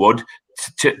enough squad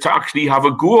to actually have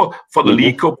a go for the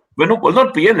League Cup. We'll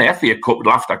not be in the FA Cup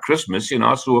till after Christmas,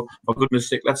 So for goodness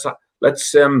sake, let's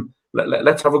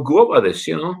have a go at this,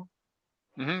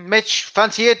 Mitch,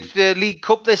 fancy it? The League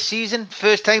Cup this season,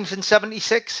 first time since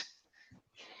 '76.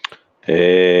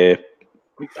 I'd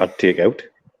take out.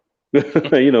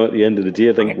 You know, at the end of the day,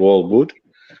 I think we all would.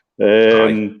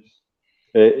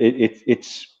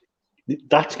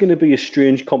 That's going to be a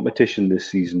strange competition this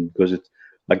season because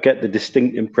I get the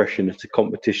distinct impression it's a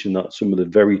competition that some of the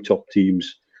very top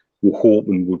teams were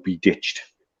hoping would be ditched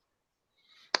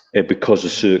because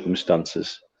of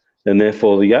circumstances. And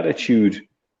therefore, the attitude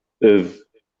of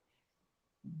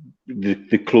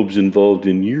the clubs involved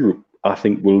in Europe, I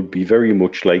think, will be very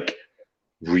much like,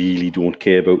 really don't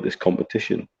care about this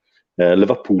competition.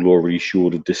 Liverpool already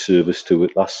showed a disservice to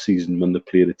it last season when they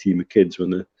played a team of kids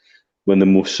when they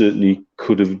most certainly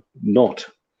could have not.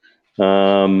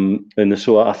 And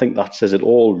so I think that says it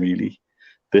all, really.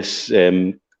 This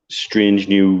strange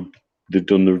new, they've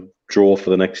done the draw for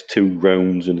the next 2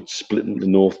 rounds and it's split into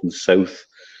north and south,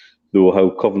 though how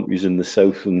Coventry's in the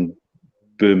south and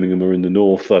Birmingham are in the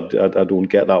north. I don't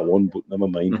get that one, but never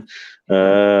mind.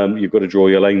 You've got to draw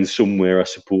your lines somewhere, I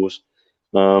suppose.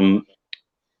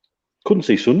 Couldn't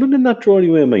see Sunderland in that draw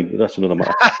anyway, mate, but that's another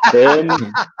matter.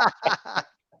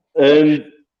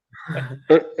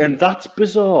 And that's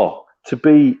bizarre to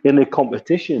be in a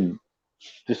competition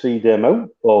to see them out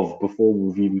of before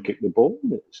we've even kicked the ball.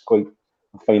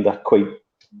 I find that quite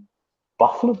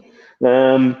baffling.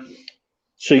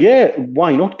 So yeah,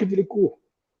 why not give it a go?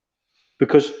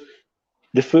 Because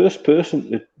the first person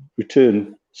to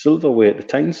return silverware at the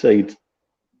Tyneside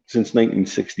since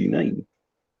 1969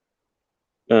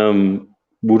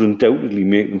 would undoubtedly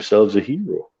make themselves a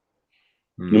hero,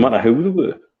 no matter who they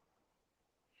were.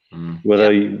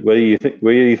 Whether you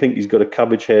think he's got a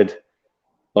cabbage head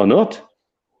or not,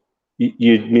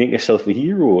 you'd make yourself a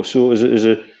hero. So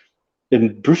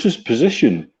in Bruce's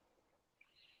position,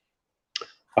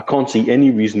 I can't see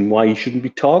any reason why he shouldn't be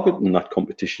targeting that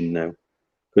competition now.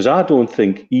 Because I don't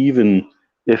think, even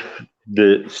if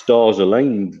the stars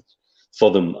aligned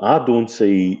for them, I don't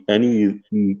see any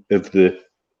of the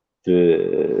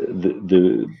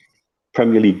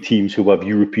Premier League teams who have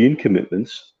European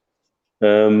commitments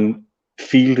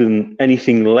fielding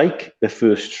anything like the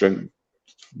first strength,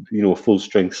 full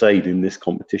strength side in this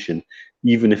competition,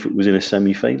 even if it was in a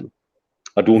semi-final.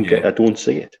 I don't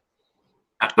see it.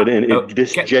 But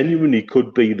this genuinely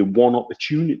could be the one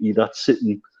opportunity that's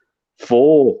sitting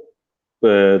for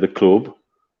the club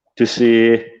to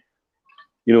say,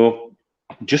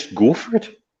 just go for it.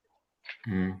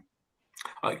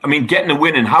 I mean, getting a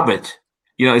winning habit,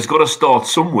 it's got to start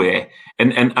somewhere.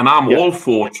 And I'm all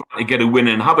for trying to get a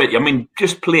winning habit. I mean,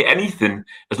 just play anything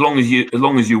as long as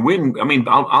you win. I mean,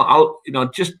 I'll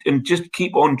just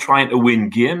keep on trying to win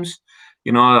games.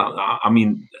 I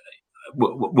mean,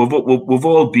 we've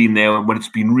all been there when it's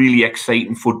been really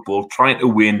exciting football, trying to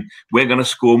win. We're going to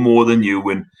score more than you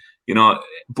win,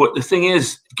 But the thing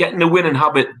is, getting a winning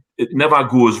habit, it never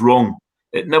goes wrong.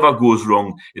 It never goes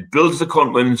wrong. It builds the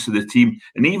confidence of the team.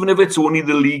 And even if it's only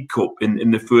the League Cup in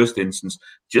the first instance,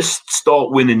 just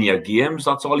start winning your games.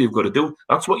 That's all you've got to do.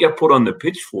 That's what you're put on the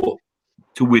pitch for,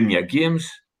 to win your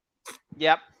games.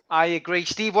 Yep, I agree.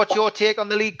 Steve, what's your take on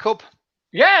the League Cup?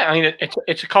 Yeah, I mean,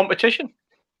 it's a competition.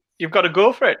 You've got to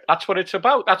go for it. That's what it's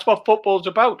about. That's what football's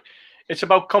about. It's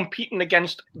about competing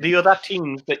against the other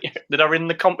teams that are in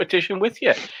the competition with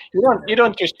you. You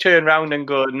don't just turn around and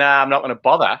go, nah, I'm not going to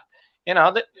bother.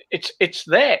 It's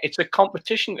there. It's a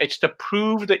competition. It's to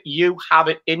prove that you have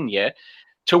it in you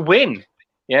to win.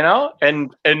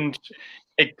 And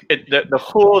the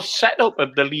whole setup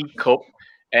of the League Cup,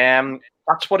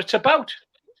 that's what it's about.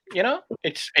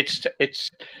 It's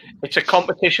a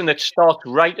competition that starts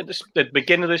right at the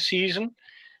beginning of the season.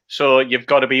 So you've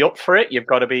got to be up for it. You've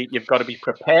got to be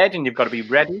prepared, and you've got to be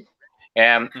ready.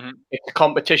 It's a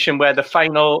competition where the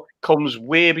final comes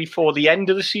way before the end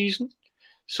of the season.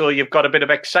 So you've got a bit of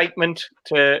excitement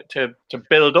to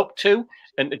build up to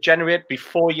and to generate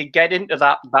before you get into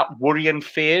that worrying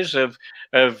phase of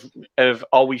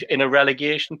are we in a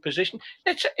relegation position?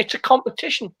 It's a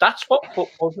competition. That's what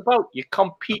football's about. You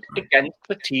compete against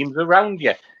the teams around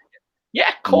you. Yeah,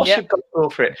 of course you've got to go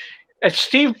for it. If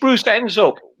Steve Bruce ends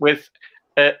up with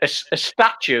a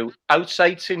statue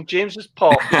outside St James's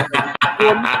Park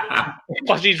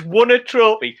because he's won a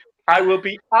trophy, I will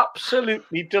be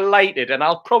absolutely delighted, and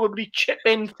I'll probably chip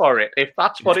in for it if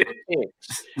that's what it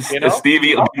takes.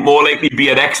 Stevie, it'll more likely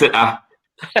be at Exeter.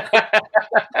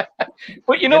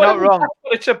 But you're not wrong. That's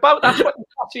what it's about. That's what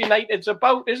Newcastle United's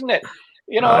about, isn't it?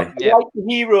 Like the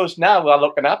heroes now we're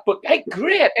looking at. But hey,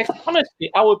 great. If honestly,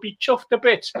 I would be chuffed a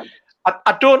bit.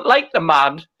 I don't like the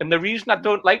man, and the reason I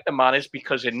don't like the man is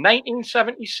because in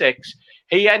 1976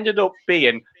 he ended up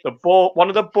being one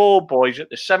of the ball boys at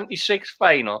the 76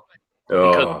 final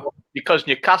because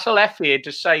Newcastle FA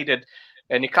decided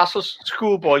And Newcastle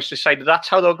schoolboys decided that's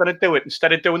how they're going to do it.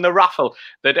 Instead of doing the raffle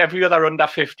that every other under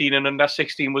 15 and under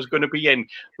 16 was going to be in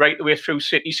right the way through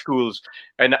city schools.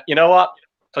 And you know what?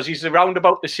 Because he's around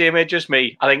about the same age as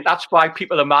me. I think that's why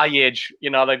people of my age, you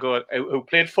know, who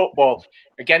played football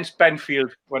against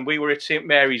Benfield when we were at St.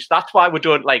 Mary's. That's why we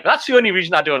don't like. That's the only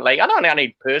reason I don't like. I don't have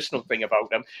any personal thing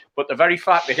about him, but the very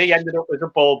fact that he ended up as a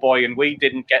ball boy and we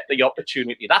didn't get the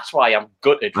opportunity. That's why I'm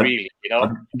gutted, really. You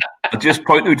know. I just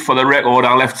pointed for the record.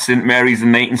 I left St. Mary's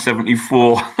in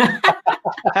 1974.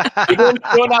 You weren't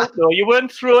thrown out, though. You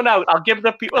weren't thrown out. I'll give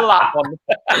the people that one.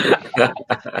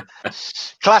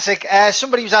 Classic.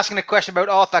 Somebody was asking a question about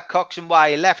Arthur Cox and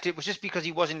why he left. It was just because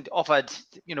he wasn't offered,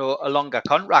 you know, a longer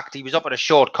contract. He was offered a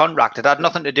short contract. It had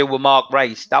nothing to do with Mark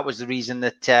Rice. That was the reason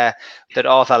that that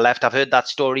Arthur left. I've heard that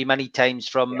story many times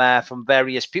from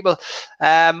various people.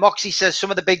 Moxie says some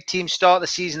of the big teams start the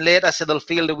season later, so they'll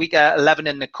field a week 11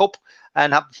 in the cup.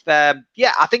 And have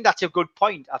I think that's a good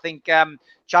point. I think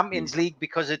Champions League,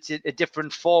 because it's a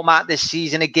different format this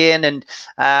season again, and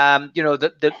you know,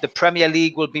 the Premier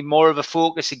League will be more of a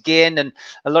focus again, and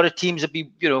a lot of teams will be,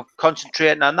 you know,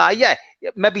 concentrating on that. Yeah,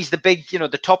 maybe it's the big, you know,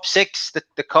 the top six,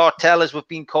 the cartel, as we've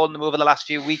been calling them over the last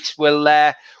few weeks, will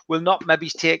not maybe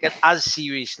take it as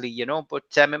seriously, you know, but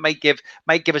it might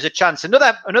give us a chance.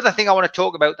 Another thing I want to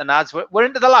talk about, the Nads, we're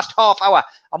into the last half hour.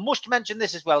 I must mention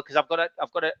this as well, because I've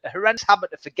got a horrendous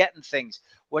habit of forgetting things.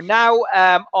 We're now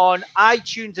on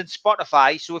iTunes and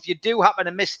Spotify, so if you do happen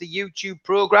to miss the YouTube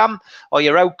program, or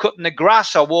you're out cutting the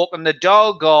grass or walking the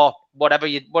dog or whatever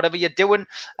you're doing,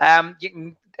 you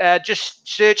can just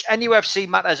search NUFC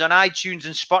Matters on iTunes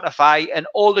and Spotify, and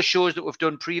all the shows that we've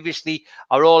done previously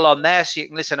are all on there, so you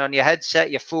can listen on your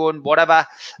headset, your phone, whatever.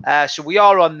 So we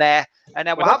are on there, and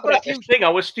we'll have got a few thing.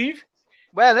 Our Steve.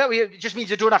 Well, it just means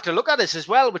you don't have to look at us as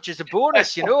well, which is a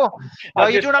bonus, you know. No,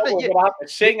 you don't have to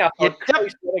sing. I thought to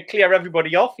clear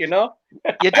everybody off, you know.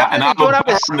 You definitely don't have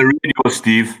to. On the radio,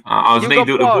 Steve. I was needing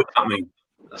to put that me.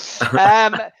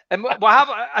 And we'll have,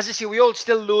 as I say, we all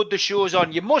still load the shows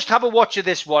on. You must have a watch of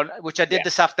this one, which I did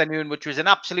this afternoon, which was an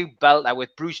absolute belter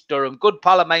with Bruce Durham, good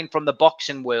pal of mine from the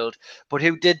boxing world, but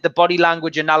who did the body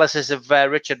language analysis of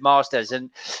Richard Masters.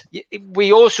 And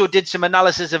we also did some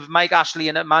analysis of Mike Ashley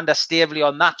and Amanda Stavely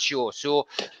on that show. So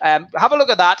have a look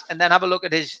at that, and then have a look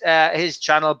at his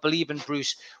channel, Believe in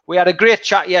Bruce. We had a great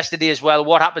chat yesterday as well.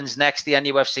 What happens next? The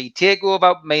NUFC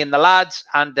takeover, me and the lads,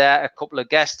 and a couple of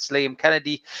guests. Liam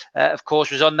Kennedy, of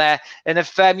course, was on there. And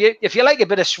if you like a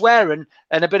bit of swearing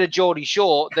and a bit of Geordie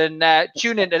Shaw, then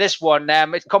tune into this one.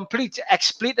 It's complete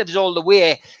expletives all the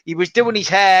way. He was doing his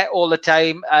hair all the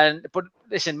time, but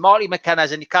listen, Marty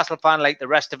McKenna's a Newcastle fan like the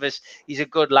rest of us. He's a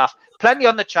good laugh. Plenty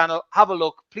on the channel. Have a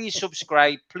look. Please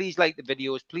subscribe. Please like the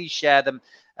videos. Please share them.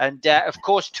 And of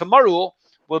course, tomorrow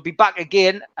we'll be back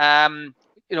again,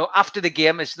 you know, after the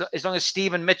game, as long as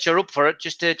Steve and Mitch are up for it,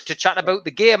 just to chat about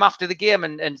the game after the game,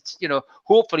 and you know,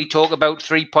 hopefully talk about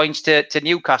 3 points to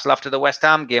Newcastle after the West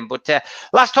Ham game. But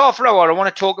last half hour, I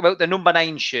want to talk about the number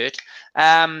 9 shirt.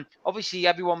 Obviously,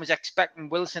 everyone was expecting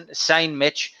Wilson to sign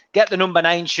Mitch, get the number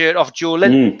 9 shirt off Joe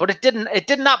Linton, but it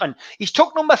didn't happen. He's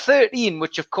took number 13,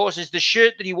 which of course is the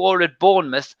shirt that he wore at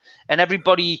Bournemouth, and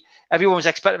everyone was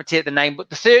expecting to take the 9, but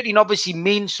the 13 obviously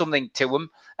means something to him.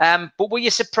 But were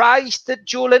you surprised that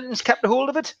Joe Linton's kept a hold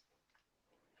of it?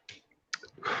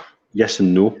 Yes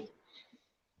and no.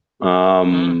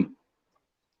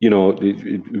 You know,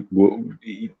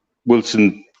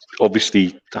 Wilson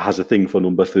obviously has a thing for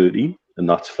number 13, and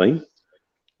that's fine.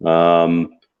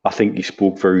 I think he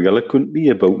spoke very eloquently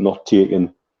about not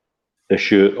taking a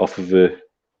shirt off of a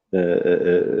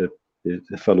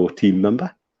fellow team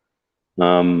member.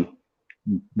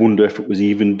 Wonder if it was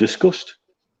even discussed.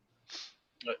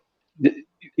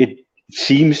 It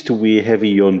seems to weigh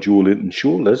heavy on Joe Linton's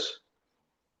shoulders,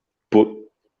 but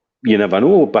you never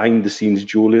know. Behind the scenes,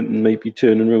 Joe Linton might be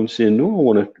turning around saying, "No,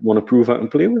 I want to prove I can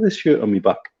play with this shirt on my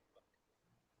back."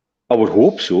 I would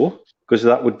hope so, because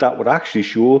that would actually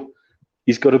show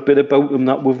he's got a bit about him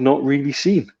that we've not really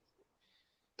seen.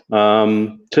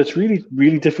 So it's really,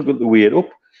 really difficult to weigh it up.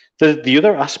 The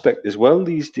other aspect as well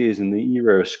these days in the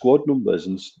era of squad numbers,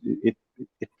 and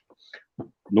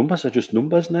numbers are just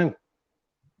numbers now.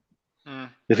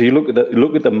 If you look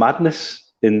at the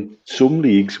madness in some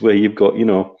leagues where you've got, you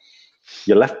know,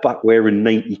 your left back wearing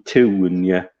 92 and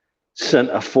your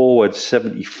centre forward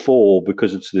 74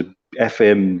 because it's the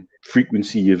FM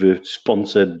frequency of a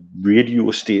sponsored radio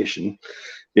station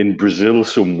in Brazil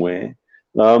somewhere.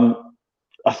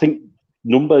 I think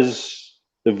numbers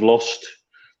have lost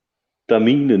their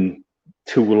meaning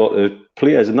to a lot of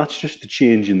players, and that's just a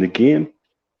change in the game.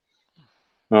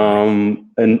 And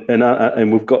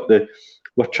we've got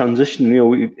we're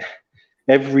transitioning.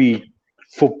 Every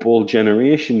football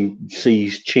generation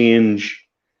sees change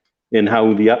in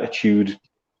how the attitude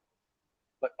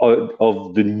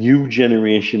of the new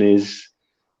generation is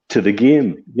to the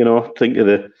game. Think of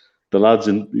the lads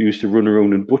who used to run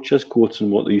around in butchers' coats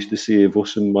and what they used to say of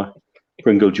us and my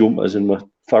Pringle jumpers and my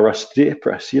Farras day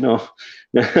press.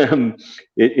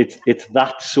 It's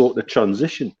that sort of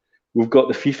transition. We've got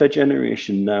the FIFA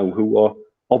generation now who are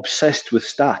obsessed with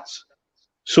stats.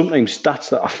 Sometimes stats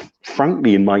that are,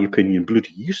 frankly, in my opinion,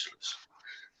 bloody useless.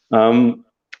 And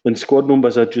squad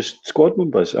numbers are just squad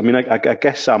numbers. I mean, I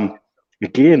guess I'm,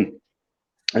 again,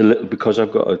 a little, because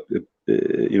I've got a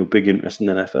big interest in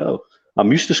NFL,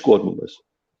 I'm used to squad numbers.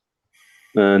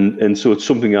 And so it's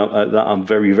something that I'm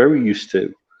very, very used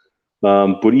to.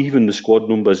 But even the squad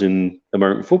numbers in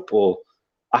American football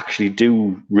actually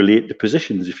do relate to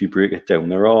positions if you break it down.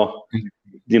 There are,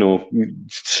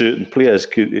 certain players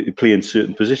playing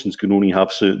certain positions can only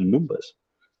have certain numbers.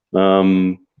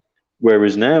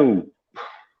 Whereas now,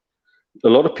 a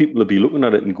lot of people will be looking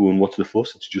at it and going, "What's the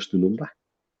fuss? It's just a number."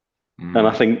 And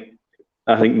I think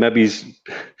maybe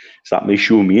that may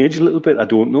show me age a little bit. I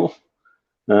don't know,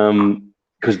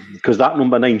 because that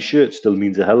number 9 shirt still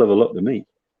means a hell of a lot to me,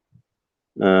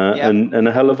 and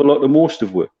a hell of a lot to most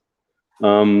of us.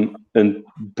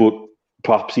 But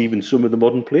perhaps even some of the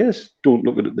modern players don't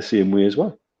look at it the same way as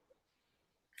well.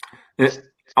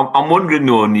 I'm wondering,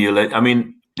 though, Neil. I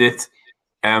mean, that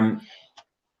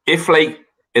if, like,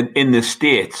 in the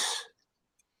States,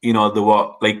 there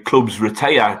were like clubs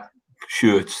retire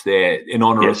shirts there in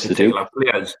honor of particular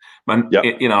players. Man,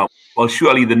 well,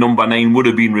 surely the number 9 would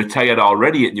have been retired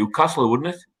already at Newcastle,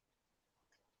 wouldn't it?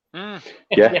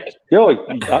 Yeah,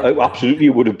 absolutely,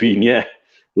 it would have been.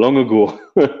 Long ago.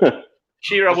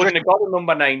 Shearer wouldn't have got a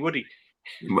number 9, would he?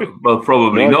 Well,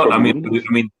 probably not. Probably I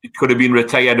mean, it could have been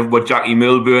retired with Jackie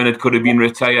Milburn. It could have been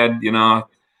retired.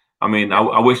 I mean,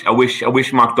 I wish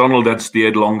McDonald had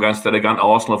stayed longer instead of going to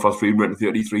Arsenal for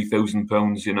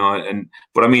 £333,000.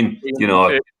 But I mean,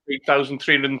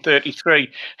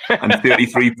 3,333 and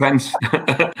 33 pence.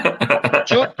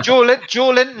 Joe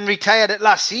Linton retired it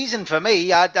last season for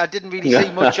me. I didn't really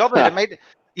see much of it.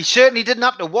 He certainly didn't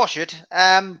have to wash it.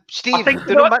 Steve, I think,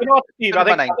 Steve, I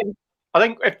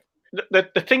think if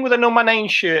the thing with the number 9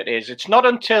 shirt is, it's not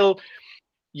until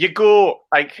you go,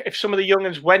 like, if some of the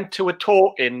young'uns went to a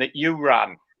talk-in that you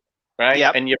ran, right?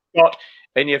 Yep. And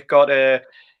you've got a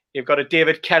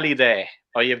David Kelly there,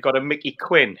 or you've got a Mickey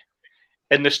Quinn,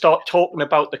 and they start talking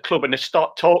about the club, and they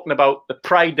start talking about the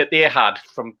pride that they had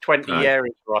from 20 years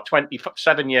ago or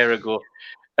 27 years ago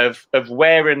of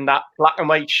wearing that black and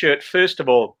white shirt, first of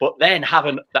all, but then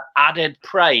having the added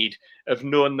pride of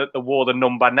knowing that they wore the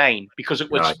number 9 because it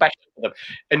was special for them.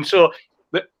 And so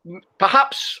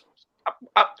perhaps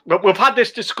we've had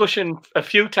this discussion a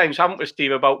few times, haven't we,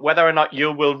 Steve, about whether or not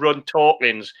you will run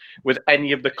talk-ins with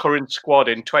any of the current squad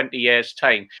in 20 years'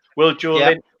 time. Will Joe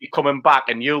Linton be coming back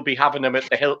and you'll be having them at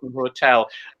the Hilton Hotel,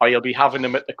 or you'll be having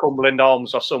them at the Cumberland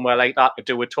Arms or somewhere like that to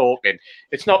do a talk-in?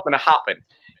 It's not going to happen,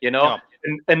 No.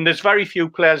 And there's very few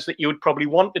players that you would probably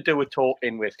want to do a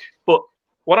talk-in with. But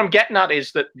what I'm getting at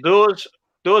is that those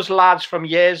lads from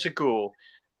years ago,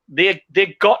 they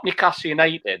got Newcastle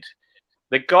United.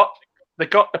 They got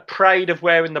the pride of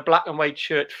wearing the black and white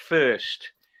shirt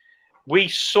first. We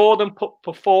saw them put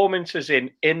performances in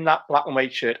that black and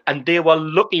white shirt, and they were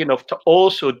lucky enough to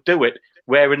also do it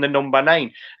wearing the number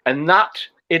 9. And that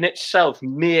in itself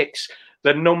makes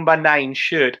the number 9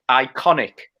 shirt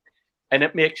iconic, and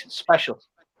it makes it special.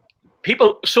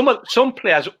 Some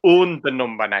players owned the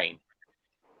number 9.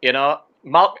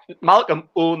 Malcolm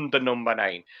owned the number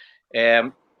 9.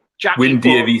 Jackie Wyn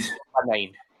Davies.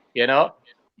 Number 9.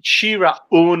 Shearer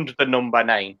owned the number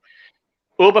 9.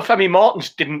 Obafemi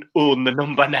Martins didn't own the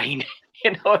number 9.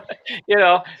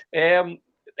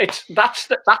 That's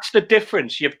the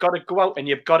difference. You've got to go out and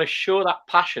you've got to show that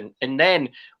passion, and then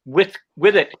with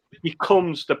it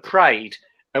becomes the pride,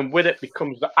 and with it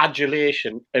becomes the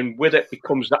adulation, and with it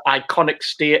becomes the iconic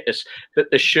status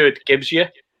that the shirt gives you.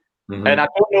 Mm-hmm. And I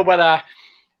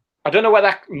don't know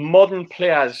whether modern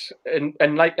players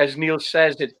and like as Neil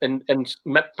says it, and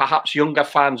perhaps younger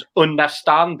fans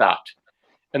understand that,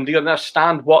 and they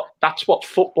understand that's what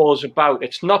football is about.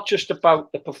 It's not just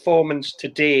about the performance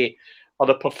today or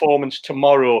the performance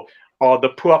tomorrow or the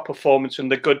poor performance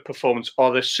and the good performance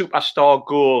or the superstar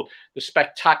goal, the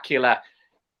spectacular.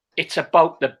 It's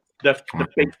about the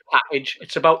big package.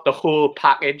 It's about the whole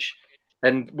package.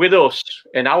 And with us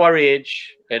in our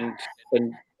age and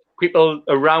people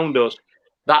around us,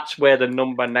 that's where the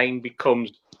number 9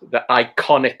 becomes the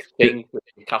iconic thing with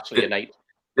Newcastle United.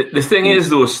 The thing is,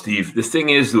 though, Steve,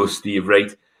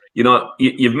 right? You know,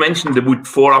 you've mentioned about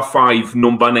 4 or 5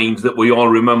 number 9s that we all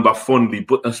remember fondly,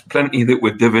 but there's plenty that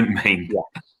we didn't mind.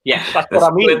 Yes, that's there's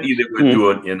what I mean. Plenty that we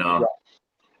don't, you know. Yeah.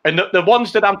 And the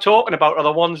ones that I'm talking about are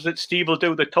the ones that Steve will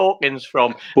do the talk-ins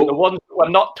from. But the ones that we're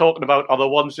not talking about are the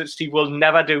ones that Steve will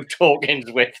never do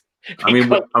talk-ins with. I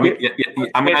mean,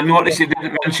 I noticed you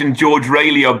didn't mention George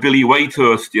Riley or Billy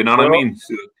Whitehurst. You know what I mean?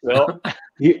 So. No.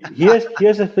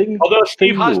 Here's the thing. Although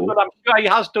Steve has done, I'm sure he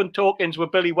has done talk-ins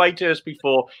with Billy Whitehurst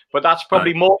before, but that's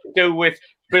probably more to do with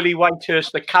Billy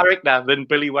Whitehurst, the character, than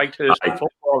Billy Whitehurst, the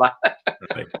footballer.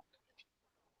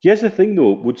 Here's the thing,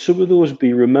 though. Would some of those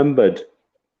be remembered?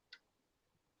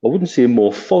 I wouldn't say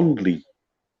more fondly,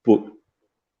 but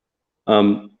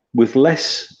with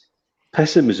less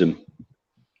pessimism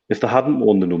if they hadn't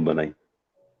won the number 9?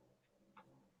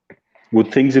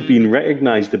 Would things have been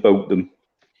recognised about them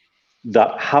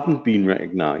that haven't been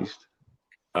recognised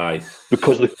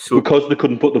because they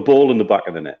couldn't put the ball in the back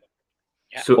of the net?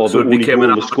 So it became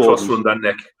an albatross from their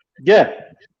neck. Yeah.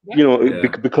 You know,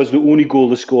 because the only goal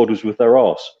they scored was with their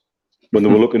arse when they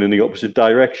were looking in the opposite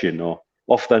direction or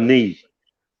off their knee.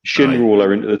 Shin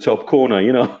roller into the top corner,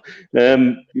 you know.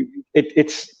 It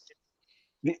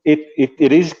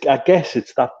is, I guess,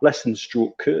 it's that blessing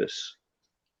stroke curse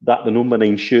that the number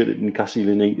 9 shirt at Newcastle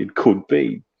United could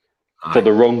be for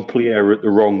the wrong player at the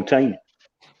wrong time.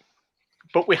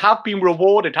 But we have been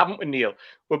rewarded, haven't we, Neil?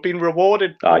 We've been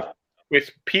rewarded with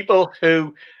people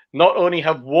who not only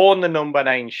have worn the number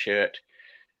 9 shirt,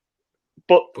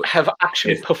 but have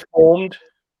actually performed,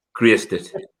 graced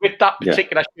it with that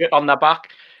particular shirt on their back.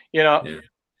 You know,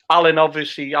 Alan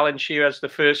Shearer's the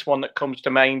first one that comes to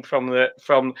mind from the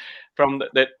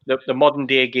modern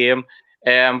day game.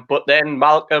 But then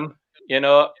Malcolm, you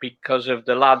know, because of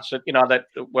the lads that, you know, that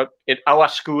were at our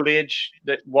school age,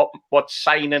 that what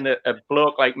signing a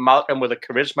bloke like Malcolm with the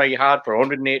charisma he had for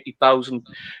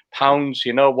 £180,000,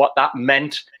 you know, what that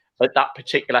meant at that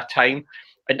particular time.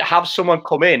 And to have someone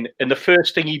come in and the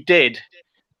first thing he did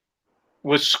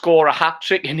was score a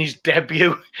hat-trick in his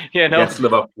debut, you know. Yes,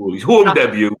 Liverpool. His home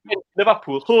debut.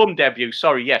 Home debut.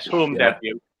 Sorry, yes, home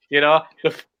debut. You know,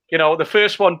 the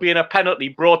first one being a penalty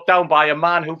brought down by a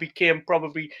man who became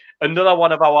probably another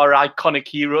one of our iconic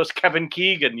heroes, Kevin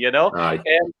Keegan, you know.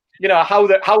 You know, how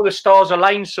the stars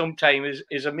align sometimes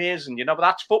is amazing, you know, but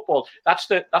that's football. That's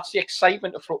the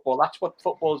excitement of football. That's what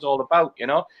football is all about, you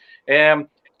know.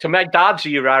 To my dad's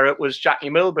era, it was Jackie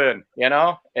Milburn, you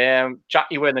know,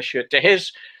 Jackie wearing the shirt. To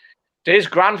his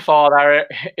grandfather,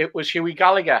 it was Hughie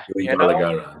Gallagher.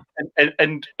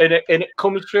 And it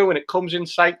comes through and it comes in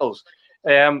cycles.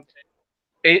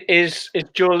 Is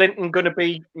Joe Linton going to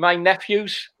be my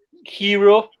nephew's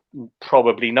hero?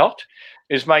 Probably not.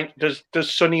 Does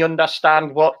Sonny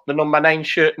understand what the number 9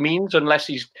 shirt means? Unless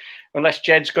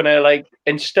Jed's going to like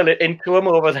instill it into him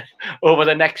over the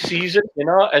next season, you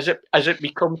know, as it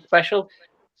becomes special,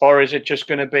 or is it just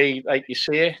going to be, like you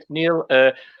say, Neil,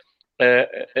 a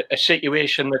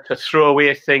situation that's a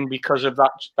throwaway thing because of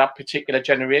that particular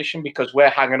generation, because we're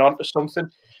hanging on to something?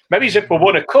 Maybe if we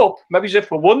won a cup, maybe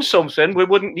if we won something, we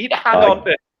wouldn't need to hang on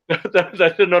to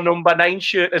the number 9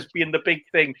 shirt as being the big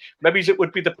thing. Maybe it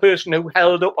would be the person who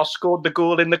held up or scored the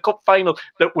goal in the cup final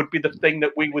that would be the thing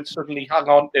that we would suddenly hang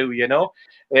on to, you know.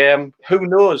 Who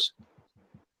knows?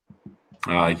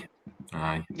 Aye.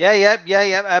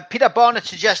 Yeah. Peter Barnett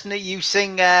suggesting that you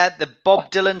sing the Bob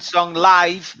Dylan song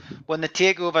live when the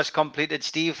takeover's completed,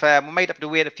 Steve. We might have to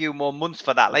wait a few more months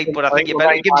for that, but I think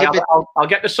it gives you a bit. I'll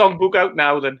get the songbook out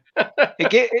now. Then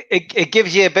it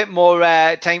gives you a bit more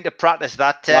time to practice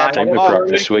that. Time to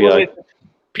practice.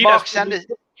 Mark Sanders.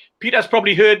 Peter's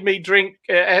probably heard me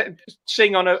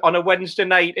sing on a Wednesday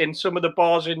night in some of the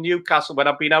bars in Newcastle when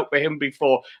I've been out with him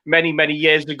before, many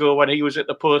years ago when he was at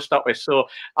the post office. So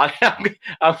I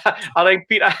think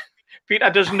Peter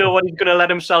doesn't know what he's going to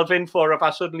let himself in for if I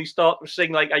suddenly start to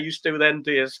sing like I used to then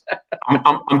days.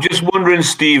 I'm just wondering,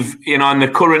 Steve, you know, in the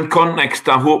current context,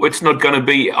 I hope it's not going to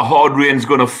be a hard rain's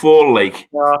going to fall like.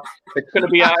 It's going to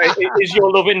be is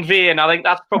your love in vain? I think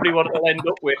that's probably what it'll end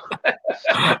up with.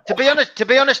 To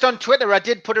be honest, on Twitter, I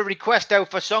did put a request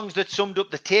out for songs that summed up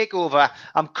the takeover.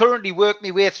 I'm currently working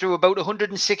my way through about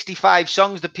 165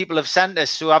 songs that people have sent us,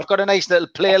 so I've got a nice little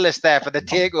playlist there for the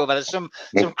takeover. There's some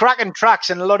cracking tracks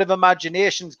and a lot of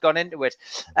imagination's gone into it.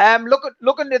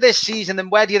 Looking to this season, then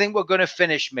where do you think we're going to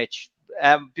finish, Mitch?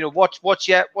 You know, what's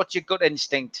your gut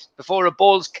instinct before a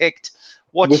ball's kicked?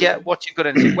 What's your gut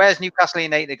instinct? Where's Newcastle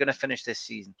United going to finish this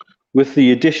season? With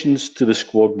the additions to the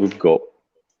squad we've got,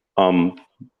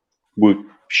 we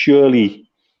surely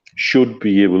should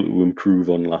be able to improve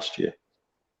on last year.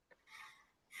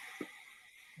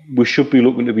 we should be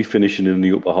looking to be finishing in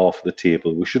the upper half of the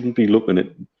table. We shouldn't be looking at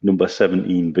number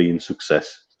 17 being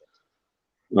success.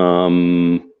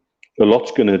 A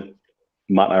lot's going to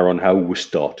matter on how we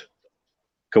start.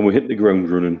 Can we hit the ground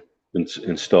running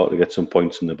and start to get some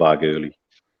points in the bag early?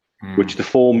 Which the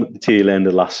form at the tail end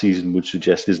of last season would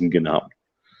suggest isn't going to happen.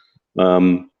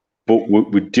 But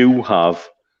we do have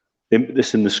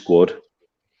impetus in the squad,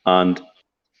 and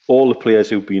all the players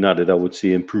who've been added, I would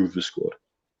say, improve the squad.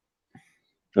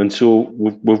 And so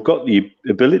we've got the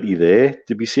ability there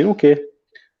to be saying, okay,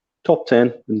 top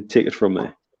 10 and take it from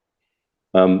there.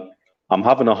 I'm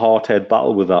having a heart-head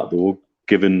battle with that, though,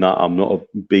 given that I'm not a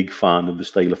big fan of the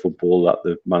style of football that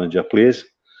the manager plays,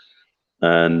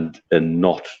 and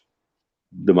not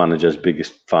the manager's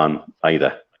biggest fan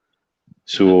either.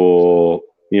 So,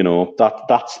 you know,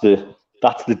 that's the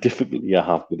difficulty I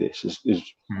have with this.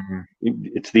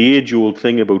 It's the age-old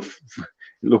thing about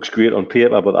it looks great on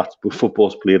paper, but that's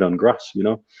football's played on grass, you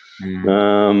know.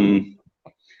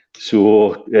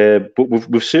 But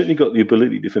we've certainly got the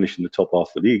ability to finish in the top half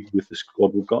of the league with the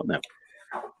squad we've got now.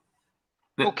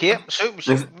 Okay, so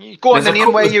you go on,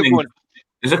 then where you going?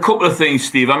 There's a couple of things,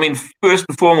 Steve. I mean, first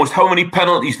and foremost, how many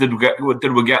penalties did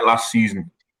we get last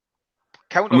season?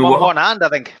 Count them on one hand, I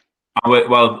think.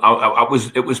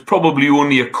 It was probably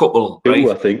only a couple, right?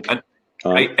 I think.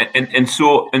 And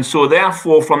so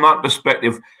therefore, from that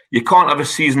perspective, you can't have a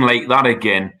season like that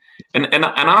again. And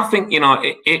I think, you know,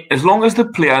 as long as the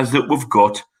players that we've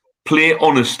got play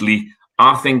honestly,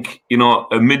 I think, you know,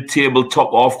 a mid-table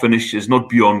top half finish is not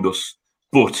beyond us.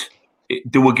 But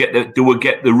do we get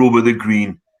the rub of the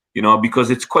green? You know, because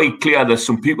it's quite clear there's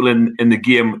some people in the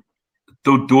game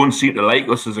don't seem to like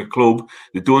us as a club.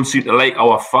 They don't seem to like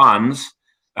our fans,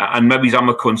 and maybe I'm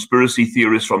a conspiracy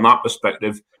theorist from that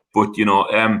perspective. But you know,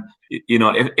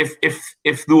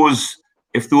 if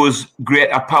those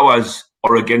greater powers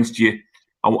are against you,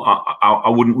 I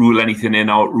wouldn't rule anything in.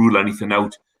 I would rule anything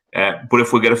out. But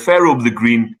if we get a fair rub of the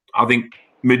green, I think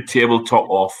mid-table top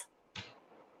off.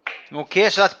 Okay,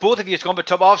 so that's both of you. It's going to be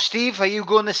top off. Steve, are you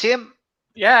going the same?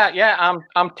 Yeah.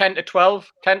 I'm 10 to 12.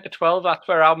 10 to 12. That's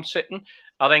where I'm sitting.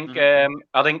 I think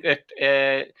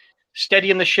that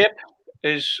steadying the ship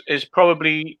is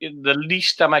probably the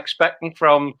least I'm expecting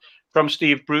from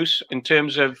Steve Bruce in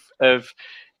terms of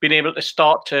being able to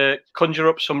start to conjure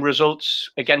up some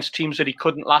results against teams that he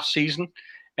couldn't last season.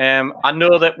 I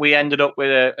know that we ended up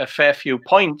with a fair few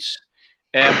points,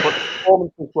 but the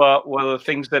performances were the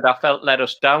things that I felt let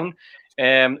us down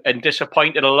and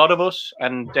disappointed a lot of us.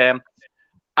 And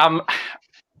I'm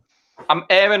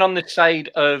erring on the side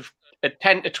of a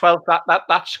 10 to 12.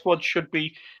 That squad should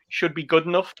be good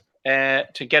enough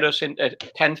to get us into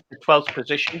 10th to 12th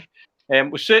position.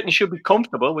 We certainly should be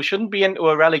comfortable. We shouldn't be into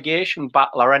a relegation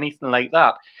battle or anything like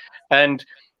that. And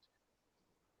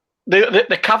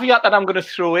the caveat that I'm going to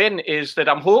throw in is that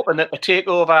I'm hoping that the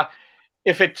takeover,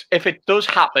 if it does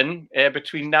happen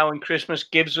between now and Christmas,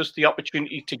 gives us the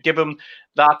opportunity to give them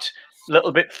that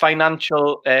little bit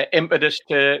financial impetus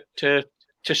to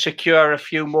secure a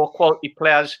few more quality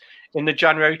players in the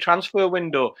January transfer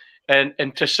window.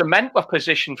 And to cement our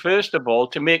position, first of all,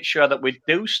 to make sure that we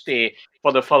do stay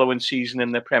for the following season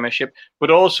in the Premiership,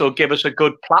 but also give us a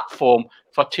good platform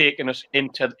for taking us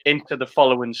into the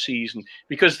following season.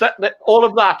 Because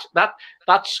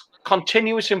that's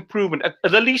continuous improvement. At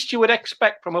the least you would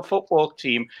expect from a football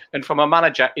team and from a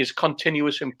manager is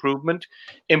continuous improvement,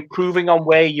 improving on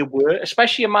where you were,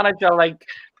 especially a manager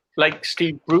like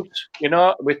Steve Bruce, you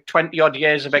know, with 20-odd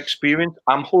years of experience.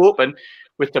 I'm hoping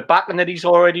with the backing that he's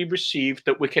already received,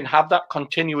 that we can have that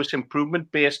continuous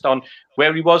improvement based on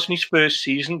where he was in his first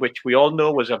season, which we all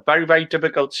know was a very, very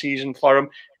difficult season for him,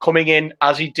 coming in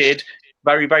as he did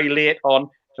very, very late on,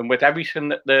 and with everything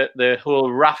that the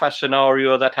whole Rafa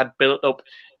scenario that had built up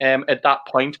at that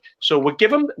point. So we'll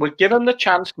give him the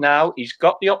chance now. He's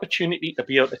got the opportunity to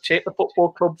be able to take the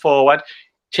football club forward,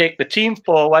 take the team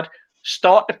forward,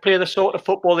 start to play the sort of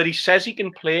football that he says he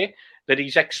can play, that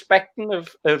he's expecting of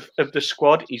the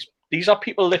squad. These are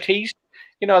people that he's,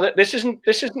 you know, that this isn't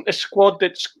a squad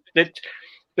that's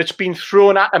been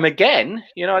thrown at him again.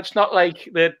 You know, it's not like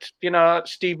that, you know,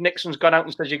 Steve Nixon's gone out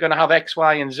and says you're going to have X,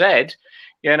 Y, and Z.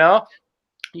 You know,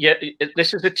 yeah,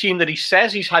 this is the team that he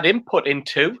says he's had input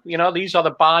into. You know, these are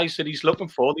the buys that he's looking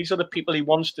for. These are the people he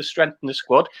wants to strengthen the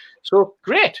squad. So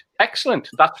great, excellent.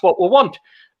 That's what we want.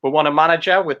 We want a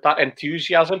manager with that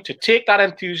enthusiasm to take that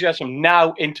enthusiasm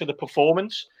now into the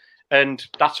performance, and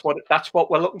that's what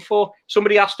we're looking for.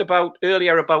 Somebody asked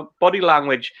earlier about body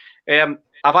language. I've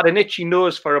had an itchy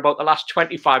nose for about the last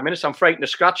 25 minutes. I'm frightened to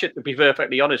scratch it, to be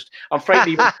perfectly honest. I'm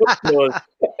frightened to even touch nose.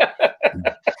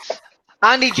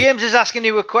 Andy James is asking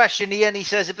you a question here, and he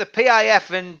says, if the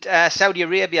PIF and Saudi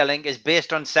Arabia link is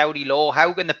based on Saudi law,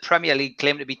 how can the Premier League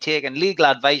claim to be taking legal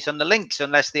advice on the links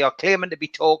unless they are claiming to be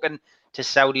talking to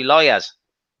Saudi lawyers?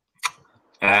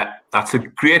 That's a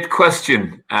great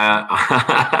question.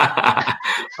 I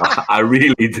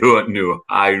really don't know.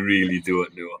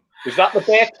 Is that the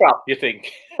bear trap, you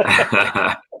think?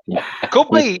 Could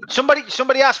be.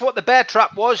 Somebody asked what the bear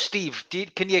trap was, Steve.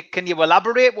 Can you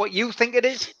elaborate what you think it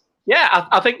is? Yeah,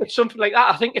 I think it's something like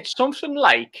that. I think it's something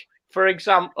like, for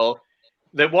example,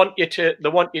 they want you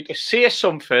to say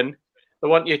something, they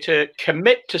want you to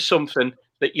commit to something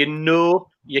that you know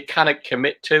you cannot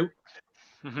commit to.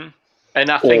 Mm-hmm. And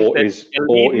I think is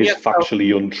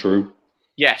factually untrue.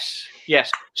 Yes.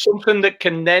 Something that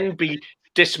can then be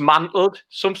dismantled,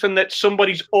 something that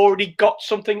somebody's already got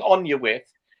something on you with.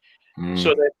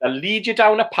 So that they lead you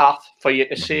down a path for you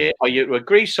to say or you to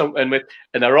agree something with,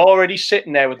 and they're already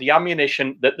sitting there with the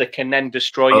ammunition that they can then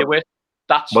destroy you with.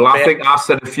 I think I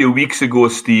said a few weeks ago,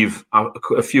 Steve, I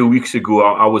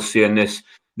was saying this,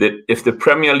 that if the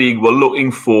Premier League were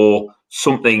looking for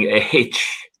something, a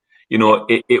hitch,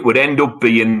 it would end up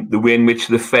being the way in which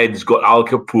the Feds got Al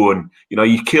Capone.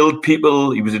 He killed people,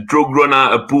 he was a drug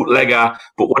runner, a bootlegger,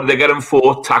 but what did they get him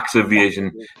for? Tax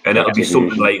evasion. And it'll be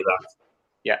something like that.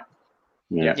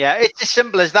 Yeah, it's as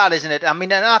simple as that, isn't it? I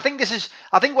mean, and I think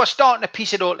we're starting to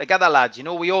piece it all together, lads.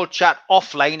 We all chat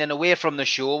offline and away from the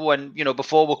show when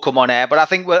before we come on air. But I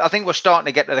think we're starting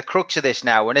to get to the crux of this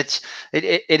now, and it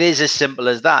is as simple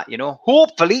as that.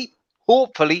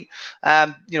 Hopefully,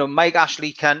 Mike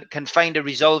Ashley can find a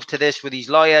resolve to this with his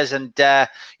lawyers, and I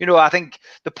think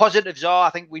the positives are, I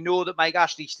think we know that Mike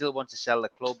Ashley still wants to sell the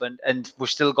club, and we've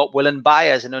still got willing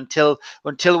buyers, and until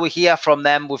we hear from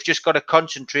them, we've just got to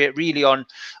concentrate really on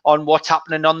what's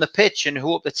happening on the pitch and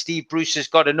hope that Steve Bruce has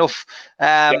got enough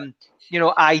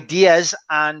ideas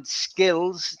and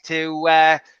skills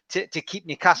to keep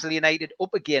Newcastle United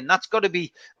up again. That's got to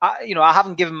be, I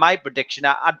haven't given my prediction.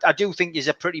 I do think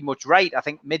you're pretty much right. I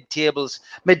think mid-table's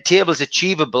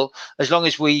achievable as long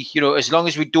as we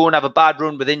don't have a bad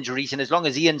run with injuries, and as long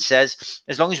as Ian says,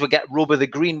 as long as we get rub of the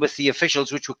green with the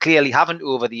officials, which we clearly haven't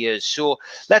over the years. So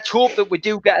let's hope that we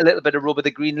do get a little bit of rub of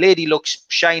the green. Lady looks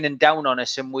shining down on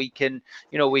us, and we can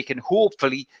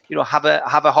hopefully have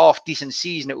a half decent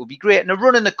season. It would be great, and a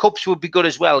run in the cups would be good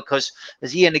as well, because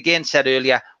as Ian again said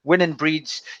earlier, winning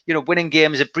breeds, winning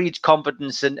games, it breeds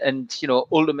confidence, and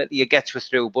ultimately it gets us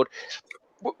through. But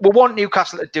we want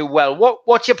Newcastle to do well.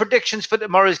 What's your predictions for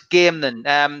tomorrow's game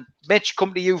then? Mitch,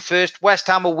 come to you first. West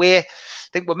Ham away. I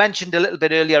think we mentioned a little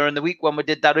bit earlier in the week when we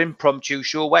did that impromptu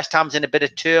show. West Ham's in a bit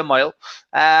of turmoil.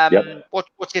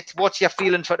 What's your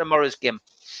feeling for tomorrow's game?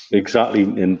 Exactly,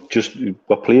 and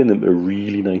we're playing them at a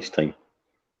really nice time.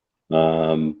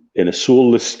 In a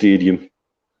soulless stadium,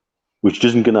 which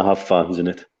isn't going to have fans in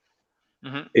it.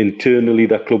 Mm-hmm. Internally,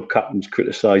 that club captain's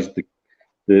criticised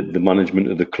the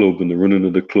management of the club and the running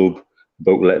of the club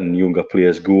about letting younger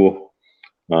players go.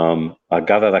 I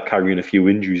gather they're carrying a few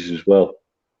injuries as well.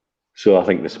 So I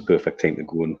think this is a perfect time to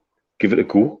go and give it a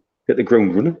go, get the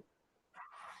ground running.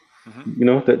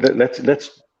 Mm-hmm.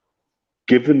 Let's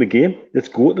give them a game. Let's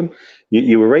go at them.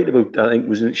 You were right about, I think,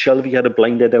 wasn't it Shelby had a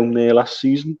blinder down there last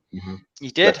season? Mm-hmm.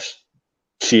 He did. Let's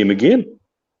see him again.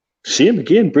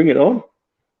 Bring it on.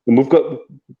 And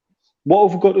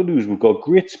what we've got to do is we've got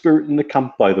great spirit in the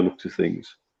camp by the looks of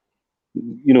things.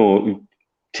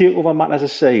 Take over matters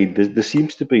aside, there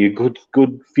seems to be a good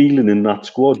feeling in that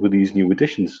squad with these new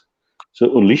additions.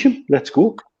 So unleash them. Let's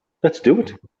go. Let's do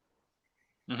it.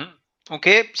 Mm-hmm.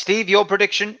 Okay, Steve, your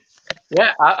prediction?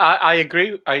 Yeah, I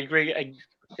agree. I agree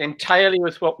entirely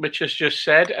with what Mitch has just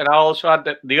said. And I also had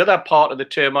that the other part of the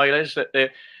turmoil is that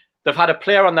they've had a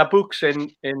player on their books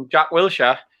in Jack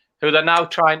Wilshere who they're now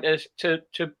trying to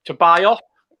buy off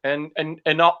and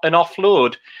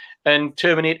offload and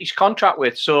terminate his contract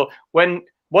with. So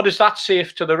what does that say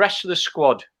to the rest of the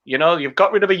squad? You've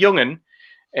got rid of a young'un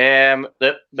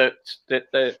that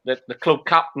the club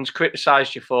captain's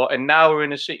criticised you for, and now we're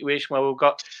in a situation where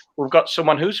we've got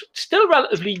someone who's still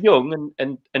relatively young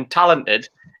and talented,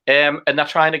 and they're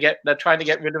trying to get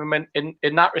rid of him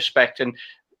in that respect. And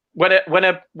when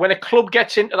a club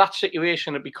gets into that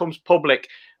situation, it becomes public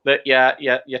that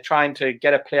you're trying to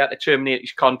get a player to terminate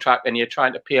his contract, and you're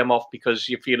trying to pay him off because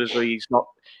you feel as though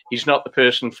he's not the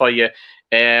person for you.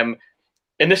 And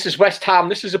this is West Ham.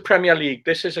 This is a Premier League.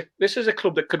 This is a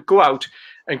club that could go out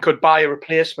and could buy a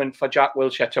replacement for Jack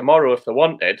Wilshere tomorrow if they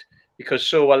wanted, because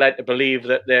so we're led to believe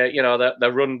that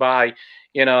they're run by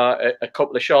a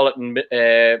couple of charlatan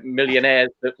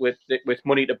millionaires that with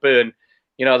money to burn.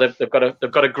 You know, they've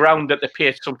got a ground that they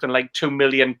pay something like £2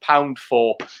 million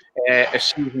for a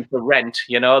season for rent.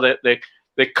 You know, they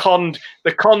conned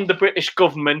the British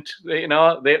government. You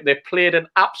know, they played an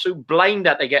absolute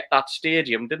blinder to get that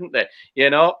stadium, didn't they?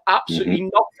 You know, absolutely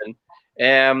nothing.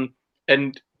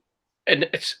 And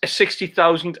it's a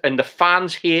 60,000, and the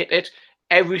fans hate it.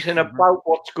 Everything about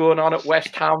what's going on at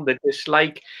West Ham they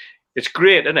dislike. It's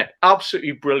great, isn't it?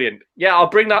 Absolutely brilliant. Yeah, I'll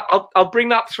bring that. I'll bring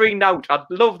that 3-0. I'd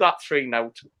love that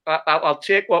 3-0. I'll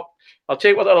take what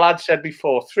the lad said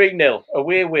before. 3-0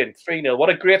 away win. 3-0. What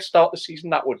a great start to the season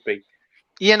that would be.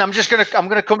 Ian, I'm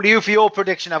gonna come to you for your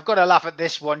prediction. I've got to laugh at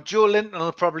this one. Joe Linton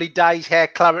will probably dye his hair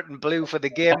claret and blue for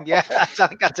the game. Yeah, I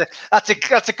think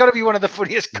that's got to be one of the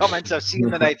funniest comments I've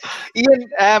seen tonight.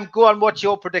 Ian, go on. What's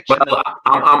your prediction? Well,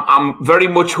 I'm very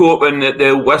much hoping that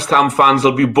the West Ham fans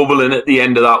will be bubbling at the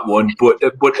end of that one. But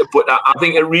I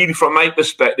think it really, from my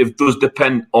perspective, does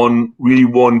depend on really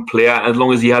one player. As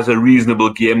long as he has a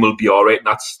reasonable game, we'll be all right.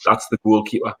 That's the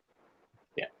goalkeeper.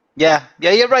 Yeah,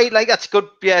 you're right. Like, that's good.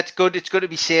 Yeah, it's good. It's good to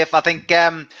be safe. I think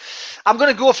I'm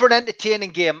going to go for an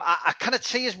entertaining game. I cannot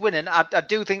see us winning. I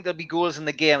do think there'll be goals in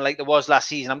the game like there was last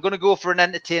season. I'm going to go for an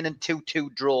entertaining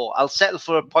 2-2 draw. I'll settle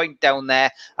for a point down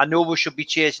there. I know we should be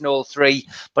chasing all three,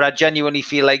 but I genuinely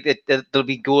feel like there'll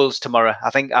be goals tomorrow. I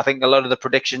think a lot of the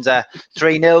predictions are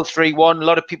 3-0, 3-1. A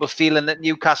lot of people feeling that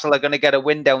Newcastle are going to get a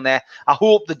win down there. I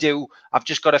hope they do. I've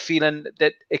just got a feeling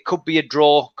that it could be a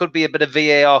draw, could be a bit of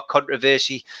VAR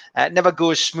controversy. It never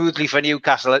goes smoothly for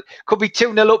Newcastle. It could be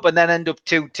 2-0 up and then end up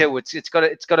 2-2.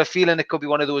 It's got a feeling it could be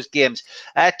one of those games.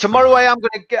 Tomorrow I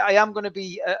am going to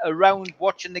be around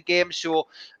watching the game. So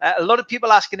a lot of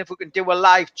people asking if we can do a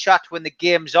live chat when the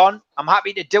game's on. I'm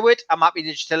happy to do it. I'm happy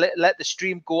to just let the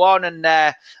stream go on, and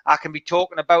I can be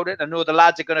talking about it. I know the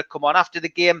lads are going to come on after the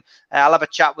game. I'll have a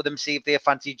chat with them, see if they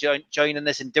fancy joining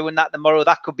us and doing that tomorrow.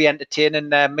 That could be entertaining.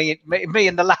 Me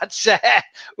and the lads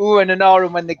oohing and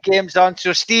ahhing when the game's on.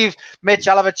 So Steve, Mitch,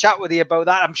 I'll have a chat with you about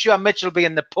that. I'm sure Mitch will be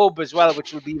in the pub as well,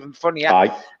 which will be even funnier.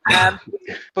 Aye.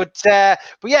 But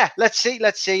yeah, let's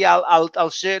see. I'll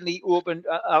certainly open.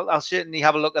 I'll certainly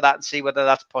have a look at that and see whether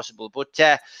that's possible. But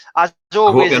as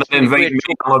always, invite me.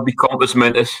 I'll be compass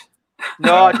mentis.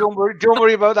 No, don't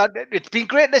worry about that. It's been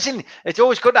great. Listen, it's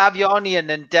always good to have you on,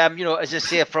 Ian. And as I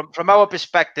say, from our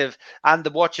perspective and the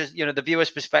watchers, the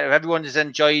viewers' perspective, everyone has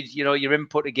enjoyed, your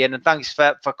input again. And thanks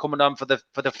for coming on for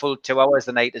the full 2 hours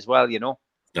tonight as well. No,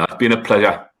 it's been a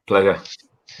pleasure.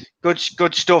 Good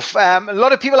stuff. A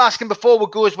lot of people asking before we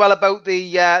go as well about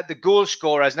the goal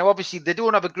scorers. Now, obviously, they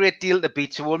don't have a great deal to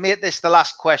beat, so we'll make this the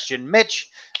last question. Mitch,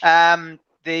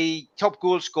 the top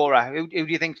goal scorer, who do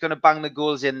you think is going to bang the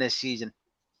goals in this season?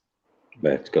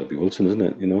 Well, it's got to be Wilson, isn't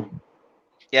it?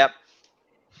 Yep.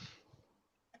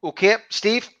 Okay,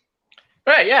 Steve?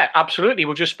 Right, yeah, absolutely.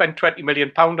 We'll just spend £20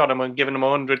 million on him and giving him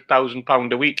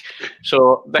 £100,000 a week.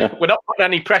 So we're not putting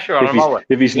any pressure on him.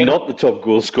 If he's not the top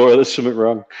goal scorer, there's something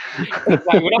wrong. We're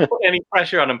not putting any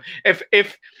pressure on him.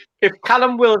 If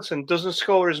Callum Wilson doesn't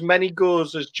score as many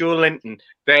goals as Joe Linton,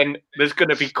 then there's going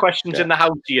to be questions in the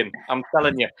house, Ian. I'm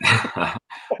telling you.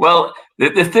 Well,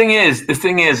 the thing is,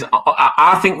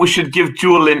 I think we should give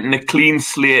Joe Linton a clean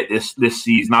slate this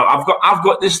season. Now, I've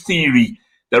got this theory.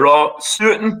 There are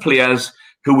certain players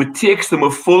who it takes them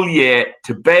a full year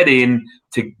to bed in,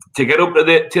 to get up to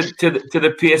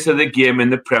the pace of the game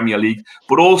in the Premier League,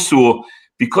 but also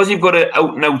because you've got an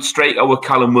out-and-out striker with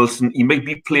Callum Wilson, he might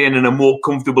be playing in a more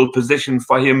comfortable position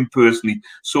for him personally.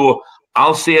 So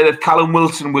I'll say that Callum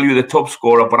Wilson will be the top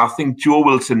scorer, but I think Joe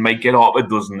Wilson might get half a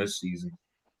dozen this season.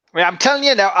 Well, I'm telling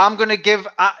you now, I'm going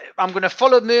to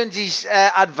follow Mearnsy's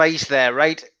advice there,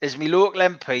 right? As my local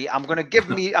MP, I'm going to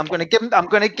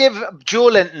give Joe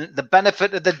Linton the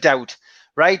benefit of the doubt,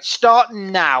 right?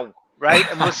 Starting now. Right,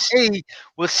 and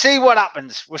we'll see what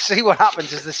happens. We'll see what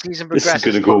happens as the season progresses.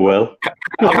 This is going to go well.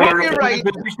 You're right.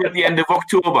 At the end of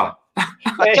October.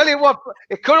 I tell you what,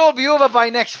 it could all be over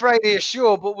by next Friday's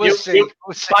show, but we'll see.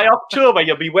 By October,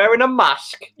 you'll be wearing a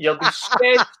mask. You'll be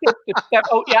scared to step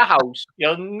out your house.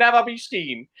 You'll never be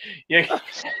seen. There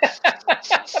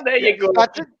you go.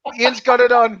 Ian's got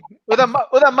it on.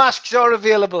 Other masks are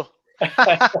available.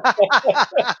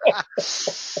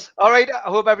 All right, I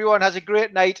hope everyone has a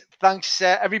great night. Thanks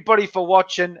everybody for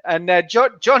watching. And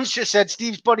John just said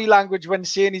Steve's body language when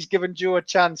saying he's given Joe a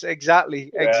chance.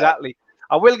 Exactly.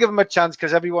 I will give him a chance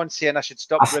because everyone's saying I should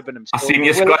stop ribbing him. So I've seen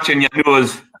you scratching your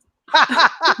nose.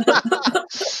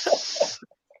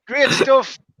 Great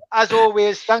stuff. As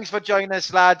always, thanks for joining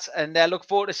us, lads, and look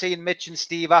forward to seeing Mitch and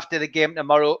Steve after the game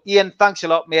tomorrow. Ian, thanks a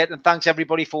lot, mate, and thanks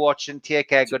everybody for watching. Take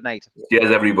care. Good night.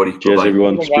 Cheers, everybody. Cheers,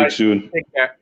 everyone. Speak soon. Take care.